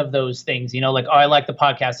for one of those things, you know, like, oh, I like the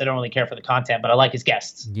podcast, I don't really care for the content, but I like his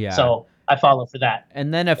guests. Yeah. So I follow for that.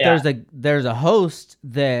 And then if there's a host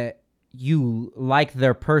that you like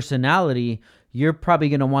their personality, you're probably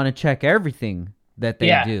gonna want to check everything that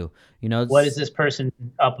they do. You know, what is this person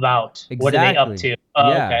about? Exactly. What are they up to?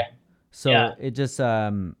 Oh, okay. So it just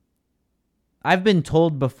I've been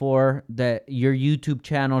told before that your YouTube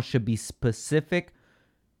channel should be specific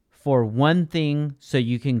for one thing so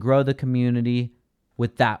you can grow the community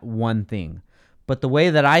with that one thing. But the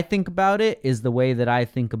way that I think about it is the way that I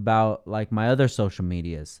think about like my other social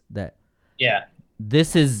medias, that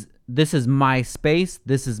this is my space,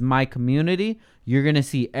 this is my community. You're going to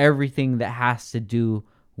see everything that has to do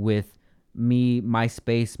with me, my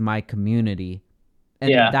space, my community.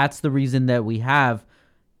 And that's the reason that we have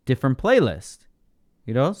different playlists,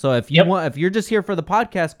 you know? So if you're just here for the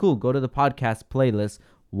podcast, cool, go to the podcast playlist,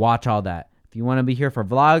 watch all that. If you want to be here for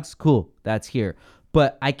vlogs, cool, that's here.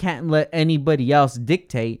 But I can't let anybody else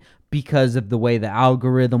dictate because of the way the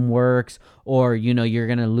algorithm works, or, you know, you're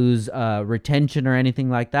going to lose retention or anything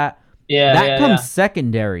like that. That comes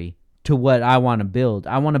secondary to what I want to build.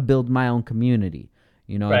 I want to build my own community,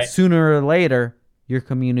 you know, and sooner or later, your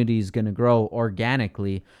community is going to grow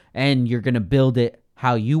organically, and you're going to build it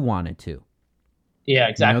how you want it to. Yeah,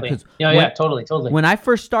 exactly. You know, totally. When I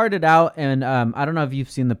first started out, and I don't know if you've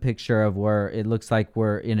seen the picture of where it looks like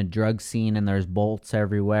we're in a drug scene and there's bolts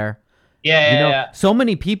everywhere. Yeah. So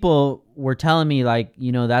many people were telling me, like,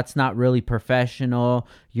 you know, that's not really professional.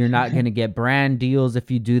 You're not going to get brand deals if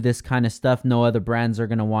you do this kind of stuff. No other brands are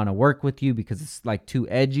going to want to work with you because it's like too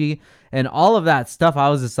edgy and all of that stuff. I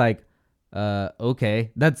was just like,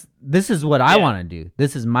 okay, this is what I want to do.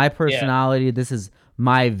 This is my personality. This is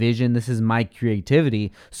my vision. This is my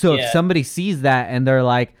creativity. So if somebody sees that and they're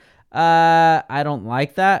like, I don't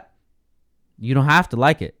like that, you don't have to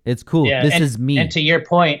like it. It's cool. This is me. And to your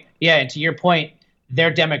point,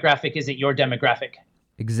 their demographic isn't your demographic.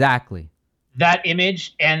 Exactly. That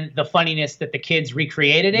image and the funniness that the kids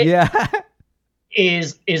recreated it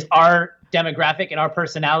is our demographic and our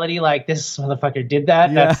personality. Like, this motherfucker did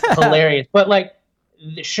that. That's hilarious. But like,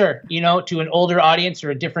 sure, you know, to an older audience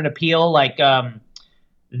or a different appeal, like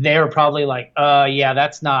they're probably like,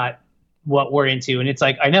 that's not what we're into. And it's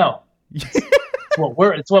like, I know. It's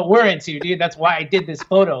what we're into, dude. That's why I did this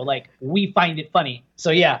photo. Like, we find it funny.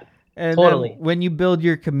 So and totally. When you build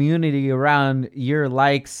your community around your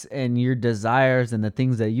likes and your desires and the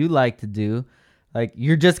things that you like to do, like,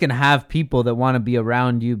 you're just gonna have people that want to be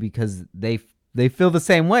around you because they feel the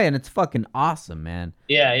same way, and it's fucking awesome, man.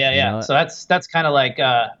 Yeah. You know? So that's kind of like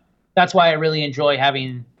that's why I really enjoy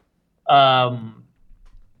having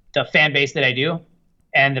the fan base that I do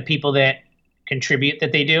and the people that contribute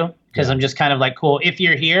that they do. Because I'm just kind of like, cool, if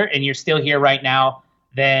you're here and you're still here right now,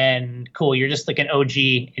 then cool, you're just like an OG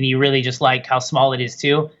and you really just like how small it is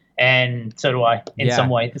too. And so do I in some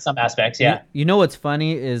way, in some aspects. Yeah. You know what's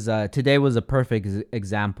funny is today was a perfect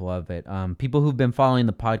example of it. People who've been following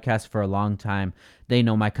the podcast for a long time, they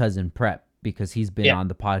know my cousin Prep because he's been on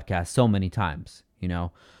the podcast so many times, you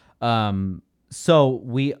know? So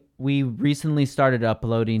we recently started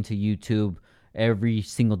uploading to YouTube every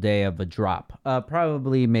single day of a drop,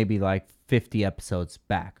 probably maybe like 50 episodes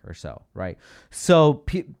back or so, right? So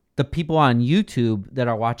the people on YouTube that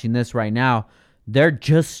are watching this right now, they're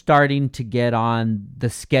just starting to get on the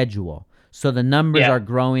schedule. So the numbers are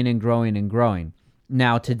growing and growing and growing.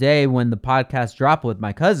 Now today, when the podcast dropped with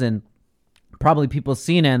my cousin, probably people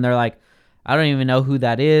seen it and they're like, I don't even know who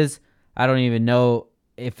that is. I don't even know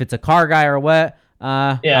if it's a car guy or what.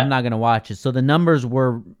 I'm not going to watch it. So the numbers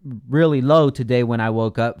were really low today when I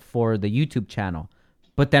woke up for the YouTube channel.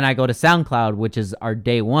 But then I go to SoundCloud, which is our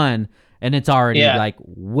day one, and it's already like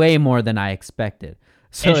way more than I expected.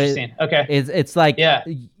 So interesting. Okay. It's like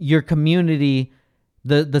your community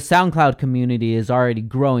the SoundCloud community is already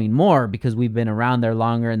growing more because we've been around there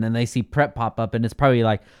longer, and then they see Prep pop up, and it's probably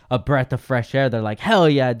like a breath of fresh air. They're like, hell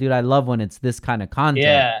yeah, dude, I love when it's this kind of content.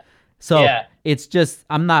 Yeah. So it's just,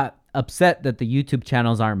 I'm not upset that the YouTube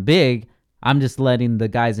channels aren't big. I'm just letting the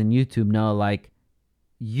guys in YouTube know, like,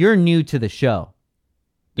 you're new to the show.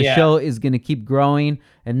 The show is going to keep growing,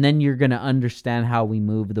 and then you're going to understand how we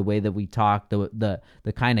move, the way that we talk, the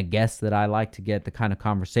kind of guests that I like to get, the kind of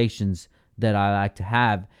conversations that I like to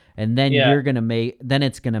have, and then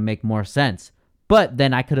it's going to make more sense. But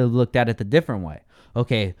then I could have looked at it the different way.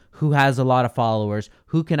 Okay, who has a lot of followers?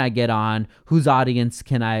 Who can I get on? Whose audience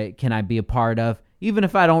can I be a part of? Even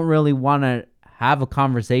if I don't really want to have a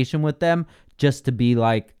conversation with them, just to be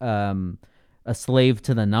like a slave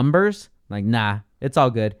to the numbers. Like, nah, it's all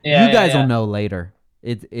good. You guys will know later.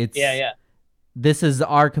 It's This is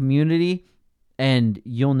our community, and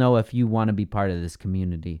you'll know if you want to be part of this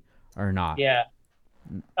community or not. Yeah.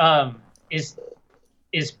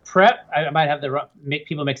 Is Prep? I might have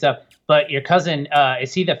people mixed up, but your cousin,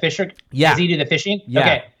 is he the fisher? Yeah. Does he do the fishing? Yeah.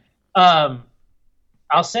 Okay.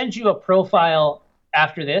 I'll send you a profile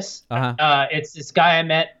after this. It's this guy I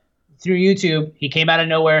met through YouTube. He came out of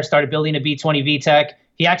nowhere, started building a B20 VTEC.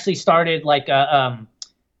 He actually started like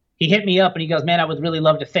he hit me up and he goes, man, I would really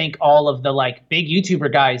love to thank all of the like big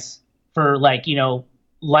YouTuber guys for like, you know,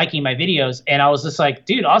 liking my videos. And I was just like,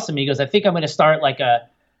 dude, awesome. He goes, I think I'm going to start like a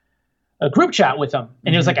group chat with them.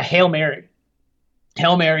 And it was like a Hail Mary.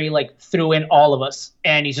 Hail Mary like threw in all of us.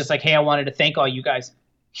 And he's just like, hey, I wanted to thank all you guys.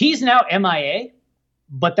 He's now MIA,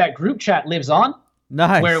 but that group chat lives on.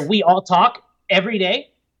 Nice. Where we all talk every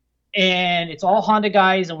day. And it's all Honda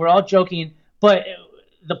guys and we're all joking. But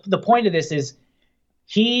the point of this is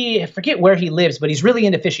I forget where he lives, but he's really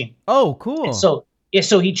into fishing. Oh, cool. And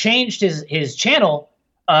so he changed his channel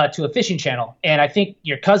to a fishing channel. And I think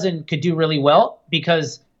your cousin could do really well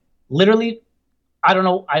because literally, I don't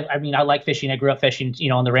know. I mean, I like fishing. I grew up fishing, you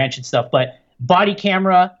know, on the ranch and stuff, but body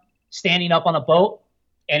camera, standing up on a boat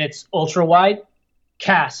and it's ultra wide,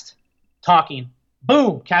 cast, talking,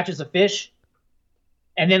 boom, catches a fish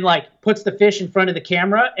and then like puts the fish in front of the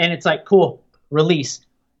camera and it's like, cool, release.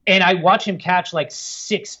 And I watch him catch like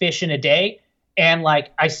 6 fish in a day. And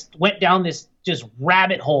like, I went down this just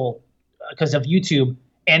rabbit hole because of YouTube.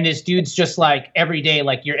 And this dude's just like every day,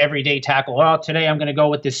 like your everyday tackle. Oh, today I'm going to go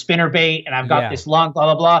with this spinner bait and I've got this long, blah,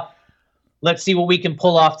 blah, blah. Let's see what we can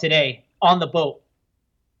pull off today on the boat.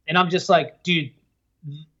 And I'm just like, dude,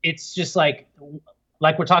 it's just like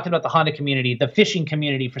we're talking about the Honda community, the fishing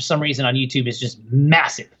community for some reason on YouTube is just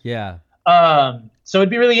massive. Yeah. So it'd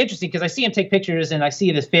be really interesting because I see him take pictures and I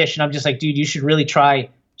see this fish and I'm just like, dude, you should really try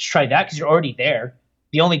that because you're already there.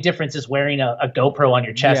 The only difference is wearing a GoPro on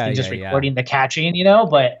your chest and just recording the catching, you know.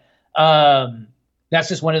 But that's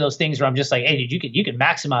just one of those things where I'm just like, hey, dude, you can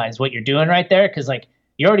maximize what you're doing right there because like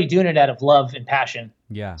you're already doing it out of love and passion.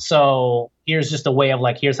 Yeah. So here's just a way of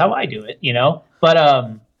like, here's how I do it, you know. But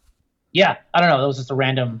yeah, I don't know. That was just a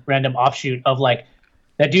random offshoot of like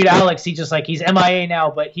that dude Alex. He's he's MIA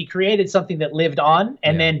now, but he created something that lived on,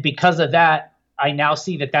 and then because of that, I now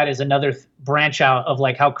see that is another branch out of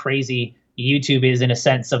like how crazy YouTube is in a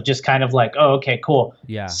sense of just kind of like, oh, okay, cool.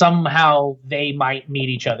 Yeah. Somehow they might meet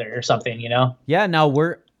each other or something, you know? Yeah. Now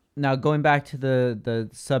going back to the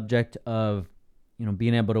subject of, you know,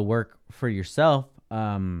 being able to work for yourself.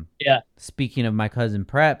 Speaking of my cousin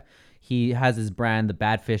Prep, he has his brand, the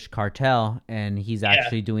Badfish Cartel, and he's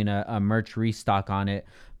actually doing a merch restock on it.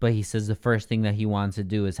 But he says the first thing that he wants to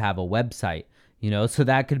do is have a website, you know, so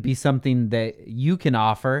that could be something that you can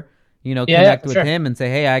offer. You know, connect with him and say,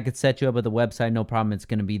 hey, I could set you up with a website. No problem. It's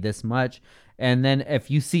going to be this much. And then if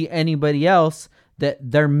you see anybody else that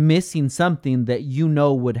they're missing something that you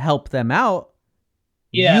know would help them out,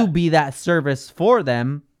 you be that service for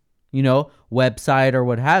them, you know, website or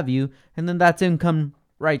what have you. And then that's income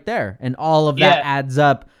right there. And all of that adds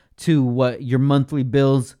up to what your monthly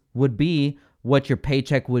bills would be, what your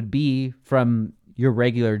paycheck would be from your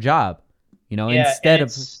regular job. You know, instead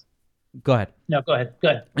of... Go ahead. No, go ahead.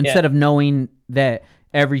 Good. Instead of knowing that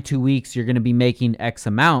every 2 weeks you're going to be making X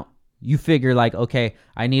amount, you figure like, okay,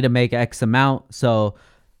 I need to make X amount, so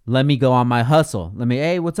let me go on my hustle.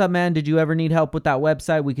 Hey, what's up, man? Did you ever need help with that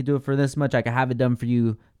website? We could do it for this much. I could have it done for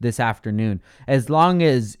you this afternoon. As long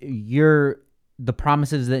as the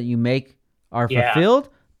promises that you make are fulfilled,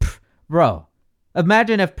 bro.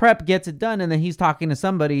 Imagine if Prep gets it done and then he's talking to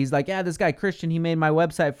somebody. He's like, yeah, this guy Christian, he made my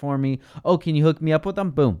website for me. Oh, can you hook me up with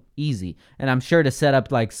them? Boom. Easy. And I'm sure to set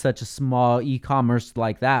up like such a small e-commerce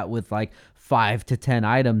like that with like 5 to 10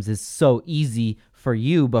 items is so easy for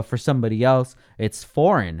you, but for somebody else, it's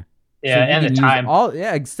foreign. So Yeah, you and the can use time. all,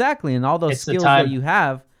 yeah, exactly. And all those It's the skills that time. you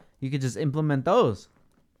have, you could just implement those.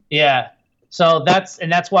 Yeah. So that's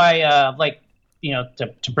why like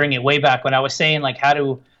to bring it way back when I was saying like how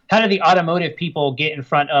do the automotive people get in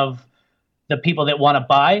front of the people that want to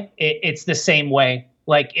buy? It's the same way.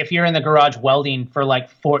 Like if you're in the garage welding for like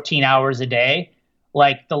 14 hours a day,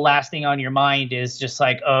 like the last thing on your mind is just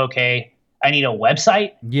like, oh, okay, I need a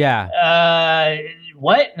website. Yeah.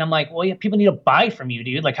 What? And I'm like, well, yeah, people need to buy from you,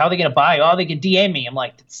 dude. Like, how are they gonna buy? Oh, they can DM me. I'm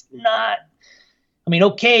like, it's not. I mean,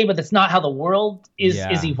 okay, but that's not how the world is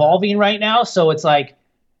Yeah. evolving right now. So it's like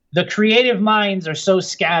the creative minds are so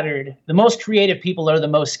scattered. The most creative people are the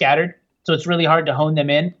most scattered. So it's really hard to hone them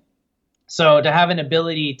in. So to have an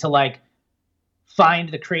ability to like find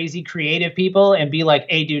the crazy creative people and be like,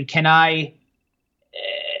 hey, dude, can I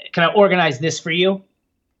organize this for you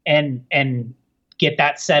and get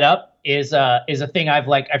that set up is a thing I've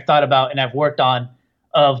thought about and I've worked on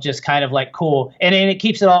of just kind of like cool and it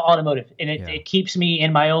keeps it all automotive and it keeps me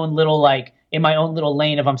in my own little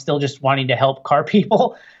lane if I'm still just wanting to help car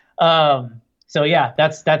people. So yeah,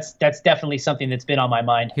 that's definitely something that's been on my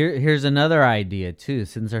mind. Here's another idea too.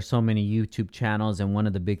 Since there's so many YouTube channels, and one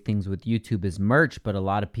of the big things with YouTube is merch, but a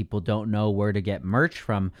lot of people don't know where to get merch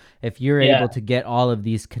from. If you're able to get all of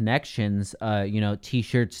these connections,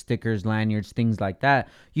 T-shirts, stickers, lanyards, things like that,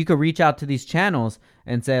 you could reach out to these channels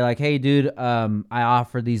and say like, hey, dude, I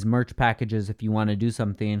offer these merch packages if you want to do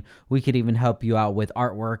something. We could even help you out with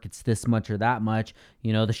artwork. It's this much or that much.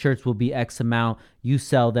 The shirts will be X amount. You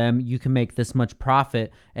sell them. You can make this much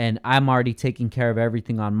profit. And I'm already taking care of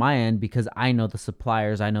everything on my end because I know the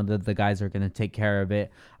suppliers. I know that the guys are going to take care of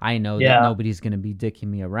it. I know that nobody's going to be dicking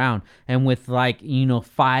me around. And with like,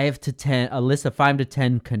 a list of 5 to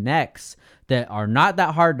 10 connects that are not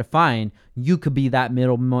that hard to find, you could be that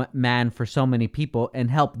middleman for so many people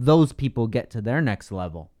and help those people get to their next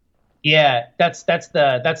level. Yeah, that's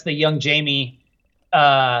the young Jamie.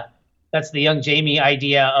 That's the young Jamie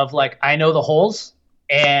idea of like, I know the holes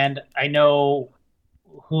and I know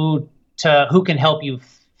who can help you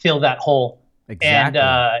fill that hole. Exactly.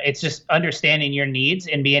 And it's just understanding your needs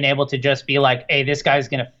and being able to just be like, hey, this guy's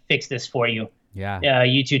going to fix this for you. Yeah.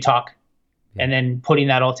 You two talk. Yeah. And then putting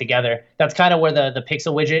that all together. That's kind of where the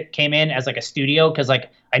Pixel widget came in as like a studio. Cause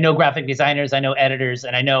like I know graphic designers, I know editors,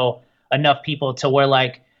 and I know enough people to where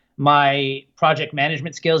like my project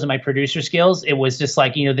management skills and my producer skills, it was just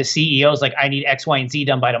like, the CEO's like, I need X, Y, and Z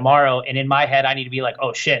done by tomorrow. And in my head, I need to be like,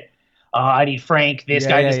 oh shit, I need Frank, this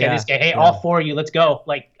guy. Hey, all 4 of you, let's go.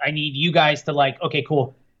 Like, I need you guys to like, okay,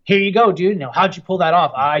 cool. Here you go, dude. Now, how'd you pull that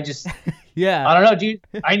off? I just, I don't know, dude.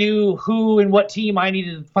 I knew who and what team I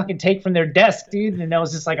needed to fucking take from their desk, dude. And that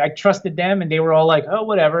was just like, I trusted them and they were all like, oh,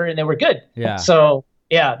 whatever. And they were good. Yeah. So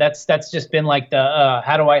yeah, that's just been like the,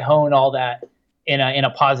 how do I hone all that in a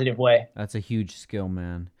positive way? That's a huge skill,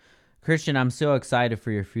 man. Christian, I'm so excited for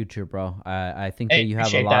your future, bro. I think that you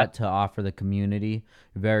have a lot to offer the community.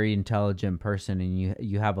 You're a very intelligent person, and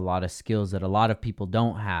you have a lot of skills that a lot of people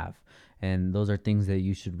don't have. And those are things that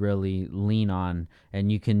you should really lean on.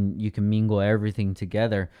 And you can mingle everything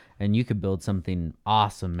together, and you could build something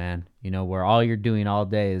awesome, man. Where all you're doing all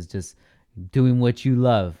day is just doing what you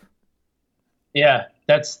love. Yeah,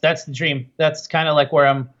 that's the dream. That's kind of like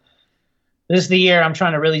where this is the year I'm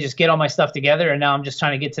trying to really just get all my stuff together, and now I'm just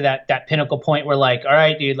trying to get to that pinnacle point where like, all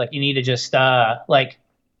right, dude, like you need to just like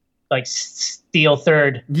steal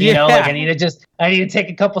third, like I need to take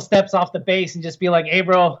a couple steps off the base and just be like, hey,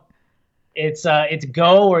 bro, it's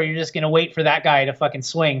go, or you're just gonna wait for that guy to fucking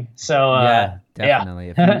swing. So yeah,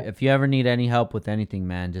 definitely. If you ever need any help with anything,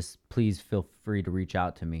 man, just please feel free to reach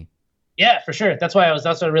out to me. Yeah, for sure. That's why I was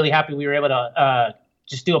also really happy we were able to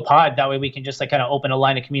just do a pod. That way we can just like kind of open a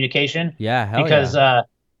line of communication. Yeah, hell because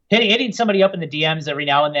hitting somebody up in the DMs every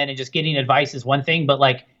now and then and just getting advice is one thing, but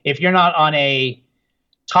like if you're not on a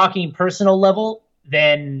talking personal level,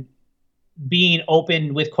 then being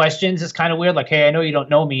open with questions is kind of weird. Like, hey, I know you don't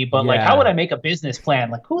know me, but like, how would I make a business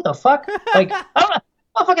plan? Like, who the fuck? Like, I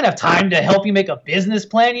don't fucking have time to help you make a business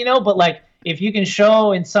plan, But like, if you can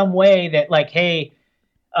show in some way that like, hey,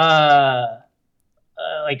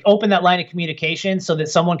 like open that line of communication so that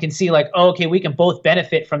someone can see like, oh, okay, we can both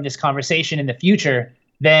benefit from this conversation in the future,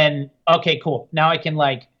 then okay, cool. Now I can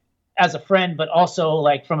like, as a friend, but also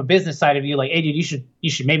like from a business side of you, like, hey, dude, you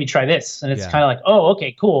should maybe try this. And it's kind of like, oh,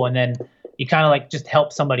 okay, cool. And then you kind of like just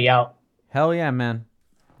help somebody out. Hell yeah, man.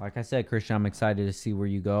 Like I said, Christian, I'm excited to see where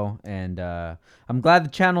you go. And I'm glad the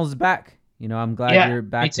channel's back. I'm glad you're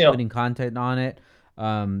back to putting content on it.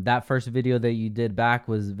 That first video that you did back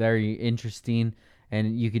was very interesting.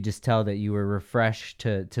 And you could just tell that you were refreshed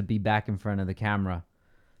to be back in front of the camera.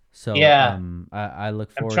 So yeah, I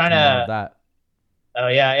look forward to more of that. Oh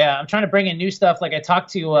yeah. I'm trying to bring in new stuff. Like I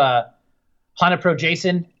talked to Honda Pro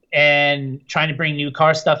Jason and trying to bring new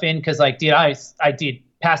car stuff in because like, dude, I did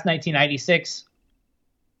past 1996.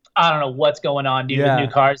 I don't know what's going on, dude, with new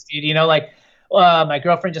cars, dude. You know, like my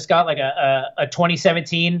girlfriend just got like a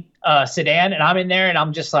 2017 sedan, and I'm in there, and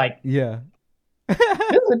I'm just like, yeah, this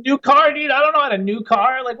is a new car, dude. I don't know how to new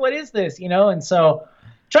car. Like, what is this? You know, and so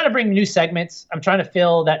trying to bring new segments. I'm trying to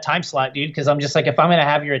fill that time slot, dude, because I'm just like, if I'm gonna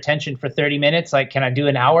have your attention for 30 minutes, like, can I do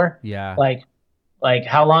an hour? Yeah. Like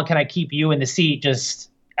how long can I keep you in the seat just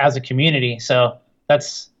as a community? So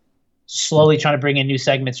that's slowly trying to bring in new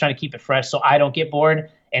segments, trying to keep it fresh so I don't get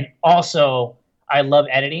bored. And also, I love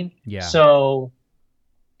editing. Yeah. So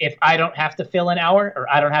if I don't have to fill an hour or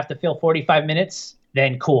I don't have to fill 45 minutes,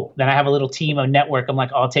 then cool. Then I have a little team, a network. I'm like,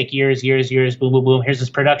 I'll take years, boom, boom, boom. Here's this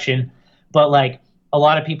production. But like a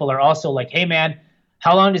lot of people are also like, hey man,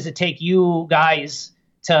 how long does it take you guys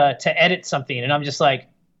to edit something? And I'm just like,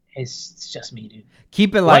 it's just me, dude.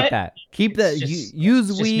 Keep it like that. Keep that.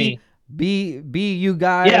 Use we. Be you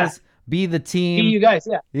guys. Yeah. Be the team. Be you guys.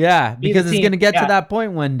 Yeah. Yeah, because it's gonna get to that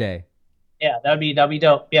point one day. Yeah, that'd be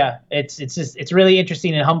dope. Yeah, it's really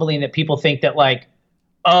interesting and humbling that people think that like,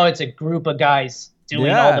 oh, it's a group of guys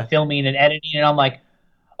doing all the filming and editing, and I'm like,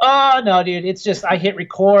 oh no, dude, it's just I hit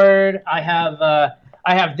record. I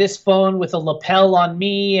have this phone with a lapel on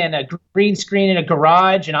me and a green screen in a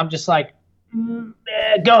garage, and I'm just like,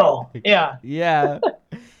 go. Yeah. Yeah.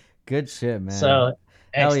 Good shit, man. So.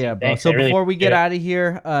 Hell yeah, bro. So before we get out of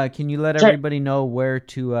here, can you let everybody know where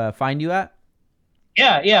to find you at?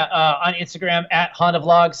 Yeah. On Instagram at Honda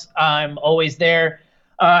Vlogs. I'm always there.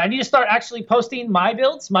 I need to start actually posting my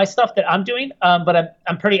builds, my stuff that I'm doing. But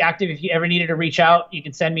I'm pretty active. If you ever needed to reach out, you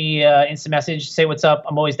can send me an instant message, say what's up.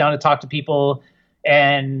 I'm always down to talk to people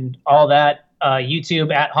and all that.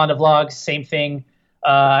 YouTube at Honda Vlogs, same thing.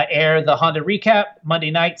 Air the Honda recap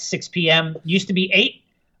Monday night, 6 p.m. Used to be 8.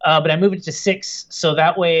 But I moved it to 6, so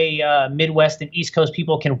that way Midwest and East Coast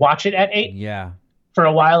people can watch it at 8. Yeah. For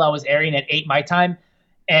a while, I was airing at 8 my time,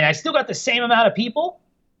 and I still got the same amount of people,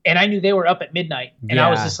 and I knew they were up at midnight, and I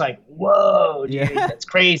was just like, whoa, dude, that's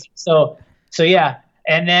crazy. So yeah.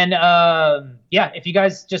 And then, if you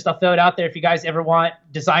guys, I'll throw it out there, if you guys ever want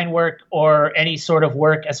design work or any sort of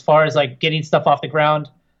work as far as like getting stuff off the ground,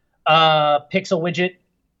 pixelwidget.io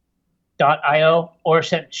or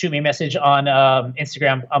shoot me a message on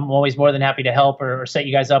Instagram. I'm always more than happy to help or set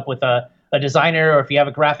you guys up with a designer, or if you have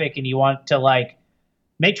a graphic and you want to like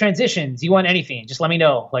make transitions, you want anything, just let me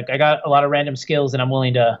know. Like I got a lot of random skills and I'm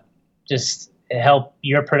willing to just help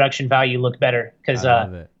your production value look better. Cause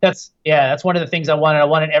that's one of the things I wanted. I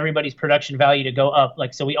wanted everybody's production value to go up.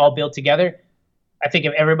 Like, so we all build together. I think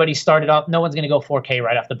if everybody started off, no one's going to go 4K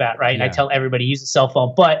right off the bat. Right. And I tell everybody use a cell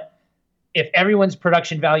phone, but if everyone's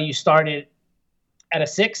production value started at a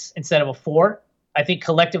 6 instead of a 4, I think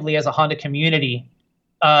collectively as a Honda community,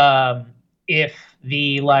 if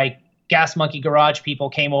the like Gas Monkey Garage people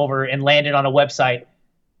came over and landed on a website,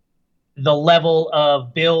 the level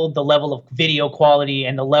of build, the level of video quality,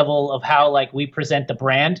 and the level of how like we present the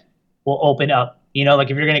brand will open up. You know, like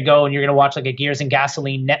if you're going to go and you're going to watch like a Gears and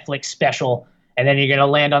Gasoline Netflix special, and then you're going to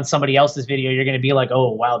land on somebody else's video, you're going to be like,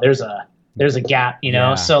 oh wow, there's a gap, you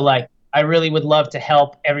know? So like, I really would love to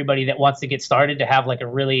help everybody that wants to get started to have like a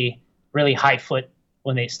really, really high foot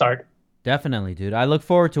when they start. Definitely, dude. I look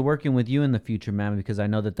forward to working with you in the future, man, because I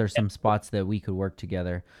know that there's some spots that we could work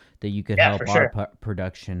together that you could help our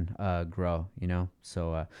production grow, you know?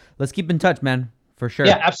 So let's keep in touch, man. For sure.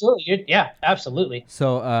 Yeah, absolutely, dude. Yeah, absolutely.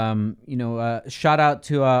 So, shout out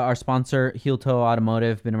to our sponsor, Heel Toe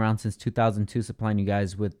Automotive. Been around since 2002, supplying you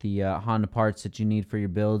guys with the Honda parts that you need for your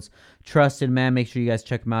builds. Trusted, man. Make sure you guys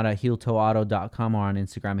check them out at heeltoeauto.com or on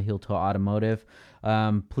Instagram at Heel Toe Automotive.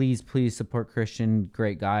 Please support Christian.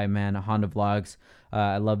 Great guy, man. Honda Vlogs.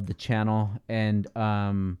 I love the channel. And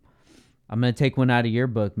I'm going to take one out of your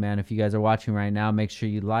book, man. If you guys are watching right now, make sure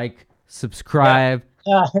you like, subscribe.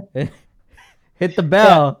 Hit the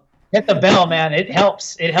bell. Hit the bell, man. It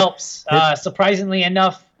helps. Surprisingly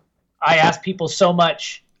enough, I ask people so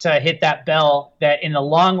much to hit that bell that in the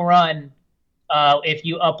long run, if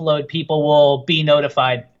you upload, people will be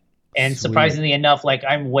notified. And surprisingly enough, like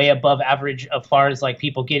I'm way above average as far as like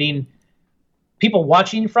people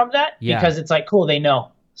watching from that because it's like, cool, they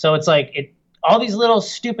know. So it's like all these little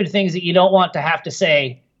stupid things that you don't want to have to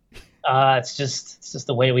say. It's just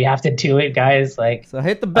the way we have to do it, guys. Like, so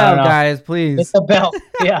hit the bell, guys, please. Hit the bell.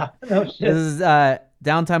 Yeah. No shit. This is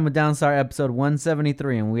Downtime with Downstar episode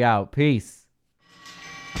 173, and we out. Peace.